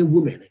 as many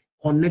women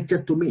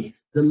connected to me,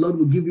 the Lord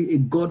will give you a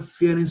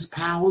God-fearing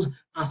spouse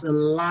as a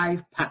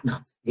life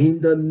partner.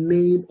 In the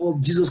name of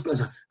Jesus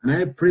Christ. And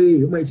I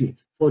pray, Almighty,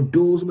 for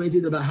those, Almighty,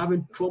 that are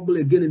having trouble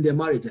again in their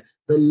marriage,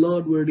 the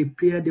Lord will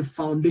repair the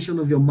foundation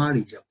of your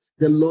marriage.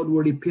 The Lord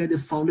will repair the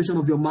foundation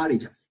of your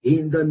marriage.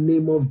 In the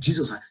name of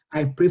Jesus,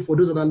 I pray for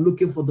those that are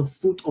looking for the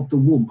fruit of the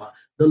womb.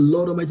 The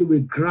Lord Almighty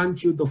will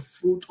grant you the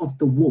fruit of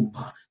the womb.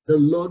 The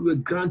Lord will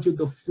grant you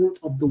the fruit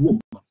of the womb.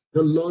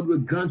 The Lord will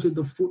grant you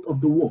the fruit of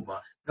the womb.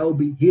 There will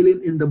be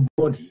healing in the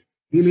body,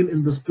 healing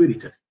in the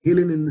spirit,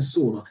 healing in the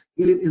soul,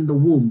 healing in the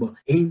womb.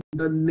 In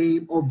the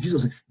name of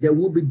Jesus, there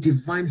will be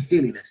divine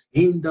healing.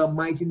 In the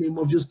mighty name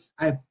of Jesus,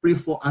 I pray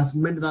for as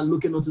men that are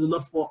looking unto the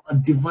Lord for a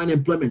divine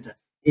employment,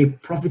 a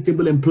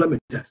profitable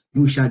employment.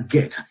 You shall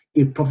get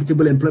a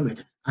profitable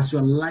employment. As you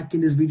are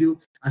liking this video,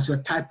 as you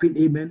are typing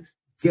amen,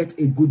 get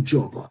a good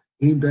job.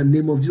 In the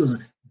name of Jesus,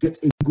 get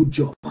a good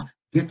job.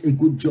 Get a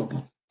good job.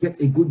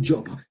 Get a good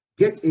job.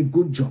 Get a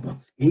good job.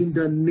 In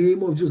the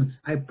name of Jesus,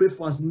 I pray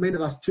for as many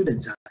that are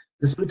students,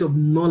 the spirit of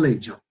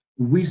knowledge,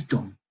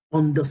 wisdom,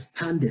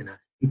 understanding,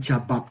 it shall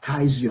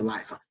baptize your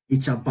life.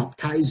 It shall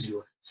baptize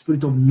you.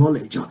 Spirit of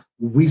knowledge,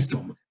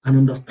 wisdom, and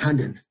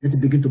understanding. Let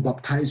it begin to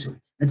baptize you.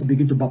 Let it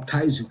begin to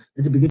baptize you.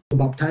 Let it begin to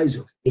baptize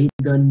you. In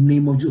the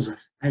name of Jesus,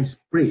 I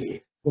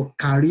pray for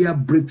career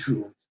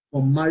breakthrough,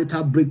 for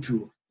marital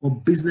breakthrough, for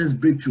business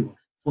breakthrough,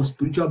 for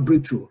spiritual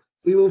breakthrough,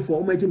 even for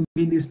almighty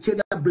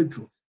ministerial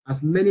breakthrough.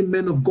 As many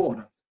men of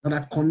God that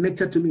are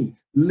connected to me,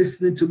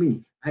 listening to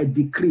me, I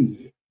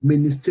decree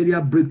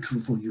ministerial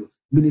breakthrough for you.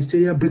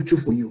 Ministerial breakthrough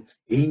for you.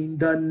 In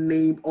the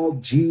name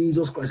of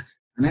Jesus Christ.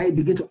 And I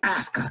begin to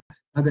ask that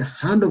the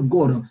hand of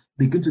God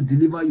begin to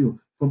deliver you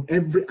from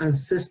every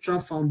ancestral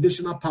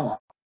foundational power,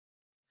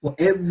 for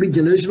every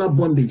generational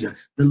bondage.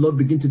 The Lord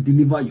begin to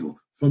deliver you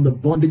from the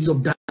bondages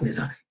of darkness.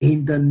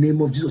 In the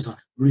name of Jesus,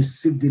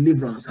 receive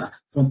deliverance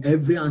from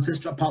every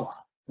ancestral power,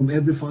 from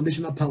every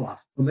foundational power,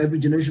 from every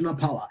generational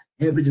power,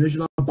 every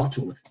generational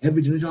battle,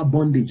 every generational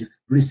bondage.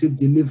 Receive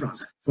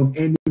deliverance from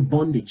any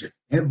bondage,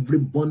 every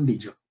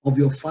bondage of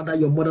your father,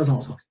 your mother's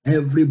house,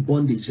 every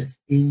bondage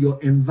in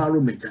your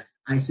environment.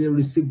 I say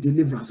receive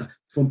deliverance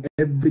from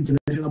every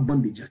generational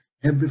bondage,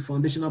 every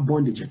foundational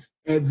bondage,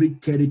 every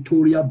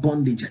territorial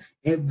bondage,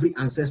 every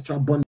ancestral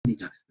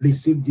bondage.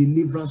 Receive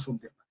deliverance from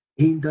them.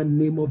 In the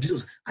name of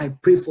Jesus, I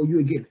pray for you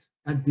again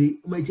that the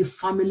almighty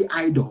family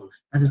idol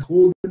that is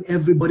holding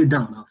everybody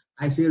down,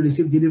 I say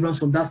receive deliverance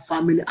from that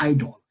family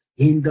idol.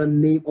 In the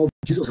name of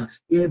Jesus,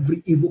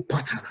 every evil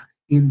pattern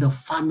in the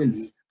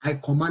family, I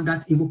command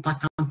that evil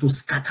pattern to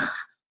scatter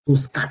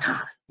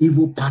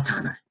evil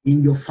pattern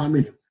in your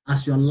family.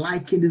 As you are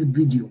liking this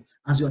video,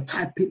 as you are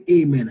typing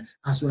amen,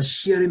 as you are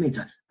sharing it,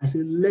 I say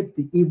let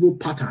the evil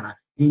pattern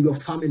in your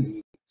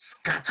family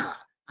scatter.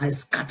 I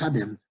scatter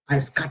them. I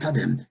scatter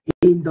them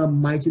in the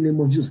mighty name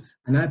of Jesus.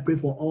 And I pray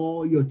for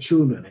all your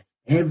children,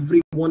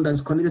 everyone that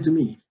is connected to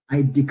me.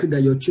 I decree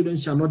that your children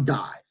shall not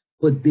die,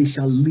 but they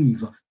shall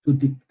live to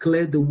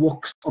declare the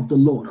works of the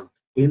Lord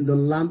in the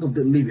land of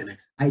the living.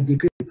 I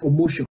decree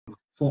promotion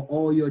for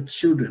all your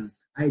children.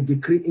 I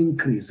decree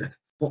increase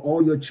for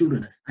all your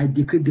children. I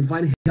decree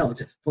divine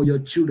health for your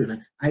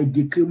children. I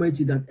decree,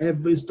 mighty, that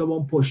every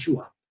stubborn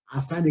pursuer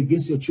assigned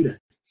against your children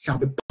shall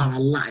be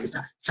paralyzed,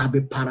 shall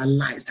be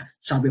paralyzed,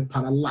 shall be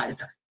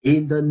paralyzed.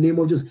 In the name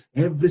of Jesus,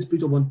 every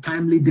spirit of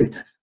untimely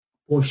death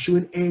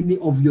pursuing any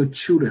of your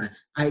children,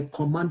 I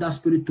command that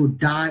spirit to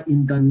die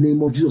in the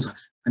name of Jesus.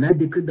 And I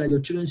decree that your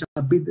children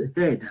shall be the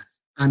head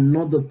and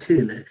not the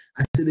tail.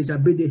 I say they shall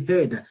be the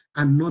head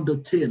and not the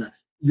tail.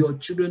 Your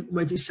children,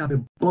 mighty, shall be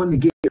born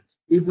again.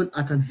 Even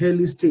at an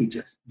early stage,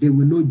 they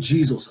will know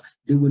Jesus.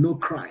 They will know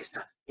Christ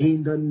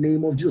in the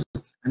name of Jesus.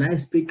 And I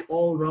speak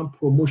all around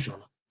promotion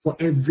for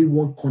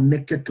everyone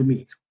connected to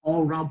me.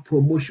 All around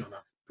promotion,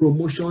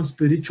 promotion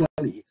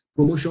spiritually,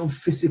 promotion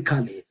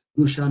physically.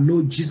 You shall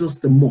know Jesus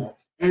the more.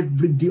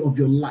 Every day of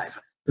your life,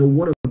 the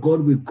word of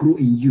God will grow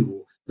in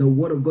you. The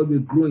word of God will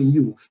grow in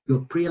you.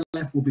 Your prayer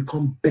life will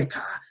become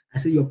better. I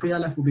say your prayer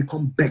life will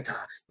become better.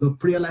 Your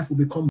prayer life will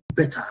become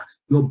better.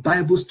 Your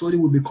Bible study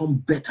will become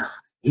better.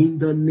 In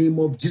the name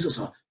of Jesus,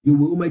 you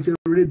will almighty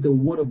read the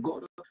word of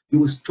God. You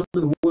will study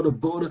the word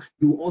of God.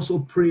 You will also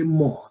pray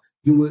more.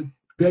 You will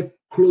get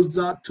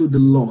closer to the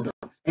Lord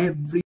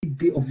every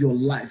day of your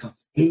life.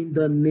 In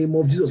the name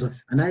of Jesus.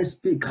 And I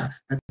speak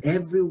that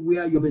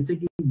everywhere you've been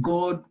thinking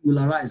God will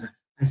arise,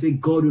 I say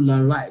God will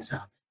arise.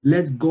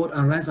 Let God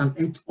arise and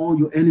let all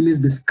your enemies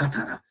be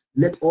scattered.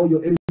 Let all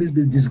your enemies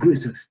be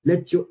disgraced.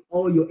 Let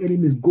all your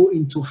enemies go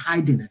into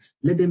hiding.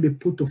 Let them be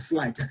put to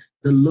flight.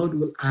 The Lord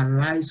will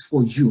arise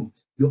for you.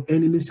 Your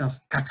enemies shall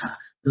scatter.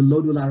 The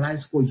Lord will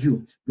arise for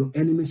you. Your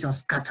enemies shall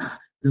scatter.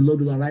 The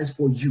Lord will arise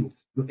for you.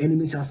 Your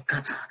enemies shall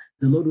scatter.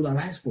 The Lord will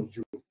arise for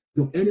you.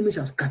 Your enemies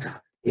shall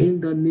scatter. In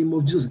the name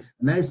of Jesus.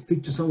 And I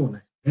speak to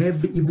someone.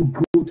 Every evil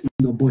growth in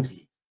your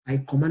body,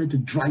 I command it to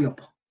dry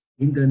up.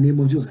 In the name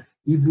of Jesus.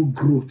 Evil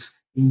growth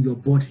in your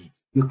body.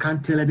 You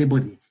can't tell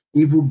anybody.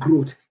 Evil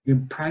growth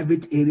in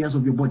private areas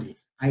of your body,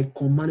 I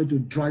command it to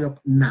dry up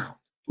now.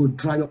 To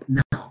dry up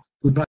now.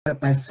 To dry up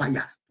by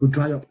fire. To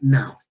dry up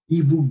now.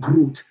 Evil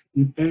growth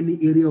in any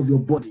area of your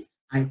body,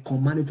 I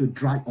command it to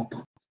dry up.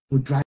 To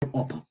dry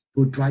up.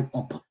 To dry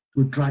up.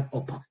 To dry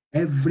up.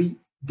 Every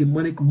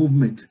demonic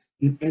movement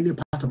in any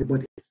part of the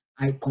body,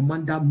 I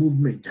command that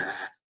movement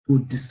to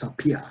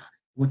disappear.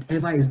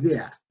 Whatever is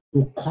there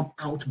to come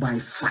out by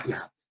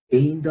fire.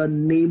 In the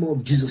name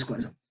of Jesus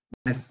Christ.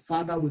 My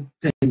Father, we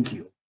thank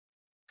you.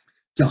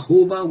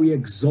 Jehovah, we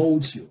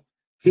exalt you.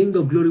 King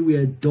of glory, we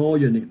adore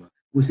your name.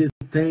 We say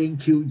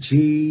thank you,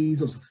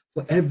 Jesus,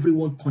 for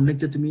everyone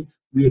connected to me,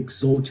 We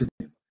exalt your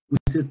name. We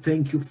say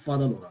thank you,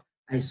 Father Lord.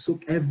 I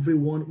soak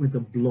everyone with the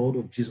blood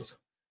of Jesus.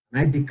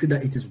 And I decree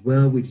that it is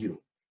well with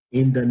you.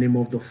 In the name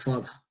of the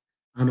Father,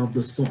 and of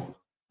the Son,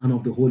 and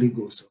of the Holy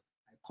Ghost.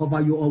 I cover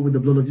you all with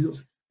the blood of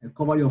Jesus. I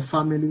cover your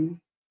family,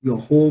 your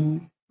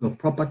home, your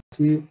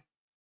property,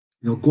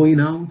 your going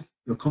out,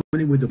 your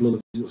coming with the blood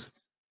of Jesus.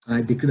 And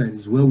I decree that it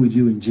is well with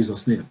you in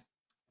Jesus' name.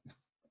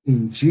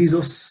 In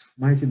Jesus'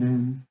 mighty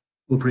name,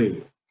 we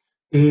pray.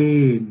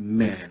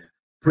 Amen.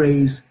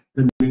 Praise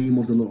the name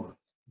of the Lord.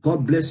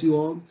 God bless you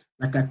all.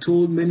 Like I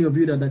told many of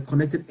you that are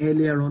connected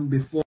earlier on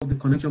before the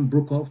connection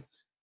broke off,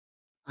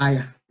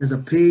 there's a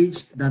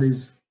page that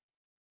is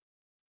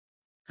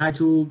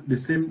titled the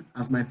same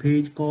as my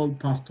page called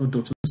Pastor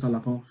Dotun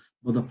Salako,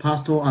 but the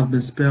pastor has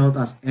been spelled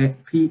as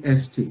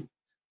PST.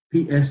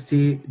 PST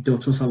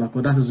Dotun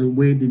Salako. That is the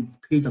way the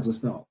page has been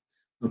spelled.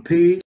 The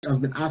page has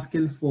been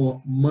asking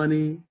for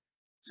money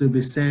to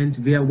be sent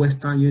via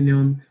Western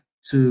Union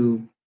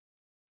to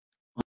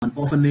an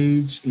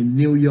orphanage in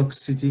New York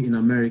City in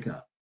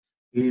America.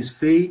 It is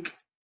fake.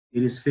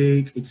 It is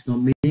fake. It's not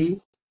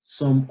me.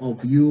 Some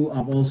of you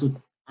have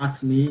also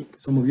asked me.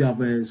 Some of you have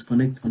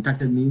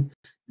contacted me.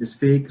 It's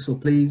fake. So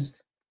please,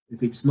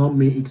 if it's not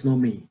me, it's not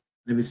me.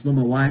 And if it's not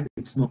my wife,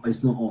 it's not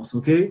us.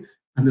 Okay?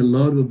 And the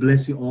Lord will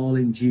bless you all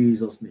in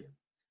Jesus' name.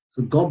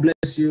 So God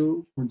bless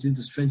you. Continue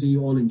to strengthen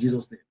you all in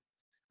Jesus' name.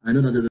 I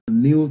know that there's a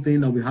new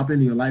thing that will happen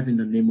in your life in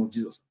the name of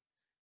Jesus.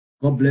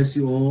 God bless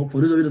you all.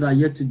 For those of you that are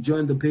yet to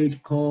join the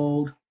page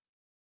called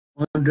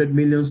 100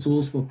 Million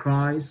Souls for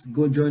Christ,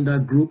 go join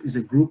that group. It's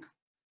a group.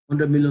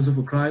 100 Million Souls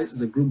for Christ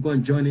is a group. Go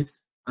and join it.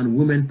 And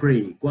Women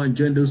Pray. Go and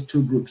join those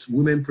two groups.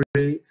 Women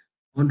Pray,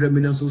 100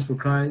 Million Souls for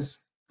Christ.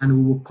 And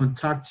we will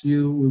contact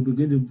you. We'll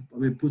begin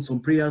to put some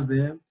prayers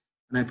there.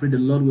 And I pray the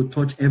Lord will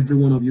touch every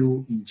one of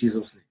you in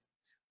Jesus' name.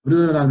 For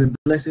those that have been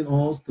blessing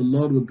us, the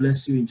Lord will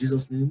bless you in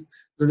Jesus' name.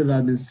 Those that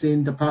have been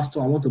saying, the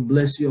pastor, I want to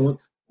bless you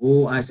all.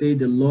 Oh, I say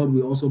the Lord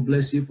will also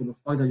bless you for the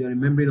fact that you're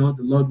remembering us.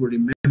 The Lord will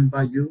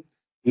remember you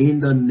in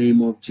the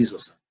name of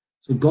Jesus.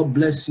 So God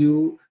bless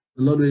you.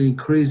 The Lord will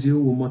increase you,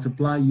 will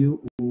multiply you,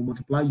 will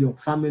multiply your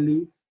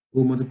family,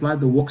 will multiply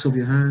the works of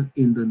your hand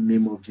in the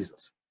name of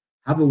Jesus.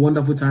 Have a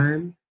wonderful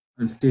time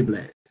and stay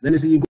blessed. Let me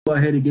see you go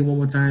ahead again one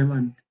more time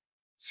and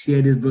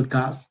share this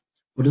broadcast.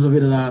 For those of you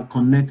that are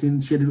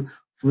connecting, share it.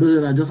 For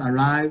those that have just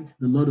arrived,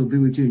 the Lord will be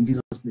with you in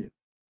Jesus' name.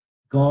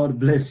 God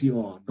bless you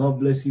all. God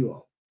bless you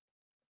all.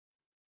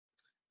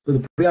 So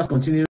the prayers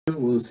continue.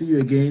 We'll see you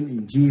again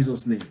in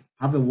Jesus' name.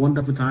 Have a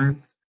wonderful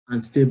time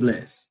and stay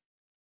blessed.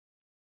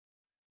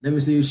 Let me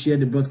see you share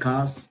the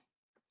broadcast.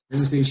 Let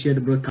me see you share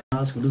the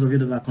broadcast for those of you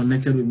that are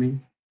connected with me.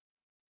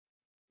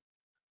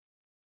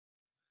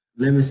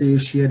 Let me see you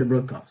share the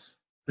broadcast.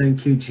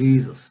 Thank you,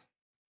 Jesus.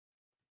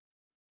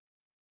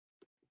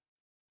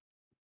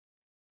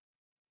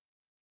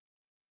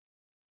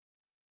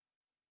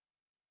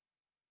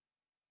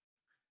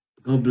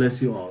 God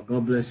bless you all.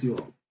 God bless you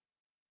all.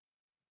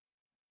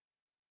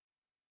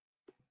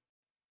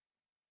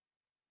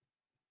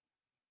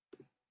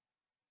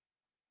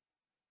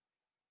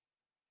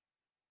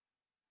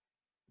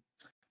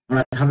 All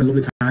right, have a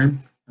lovely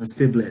time and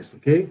stay blessed,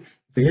 okay?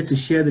 If you're here to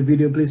share the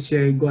video, please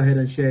share it. Go ahead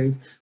and share it.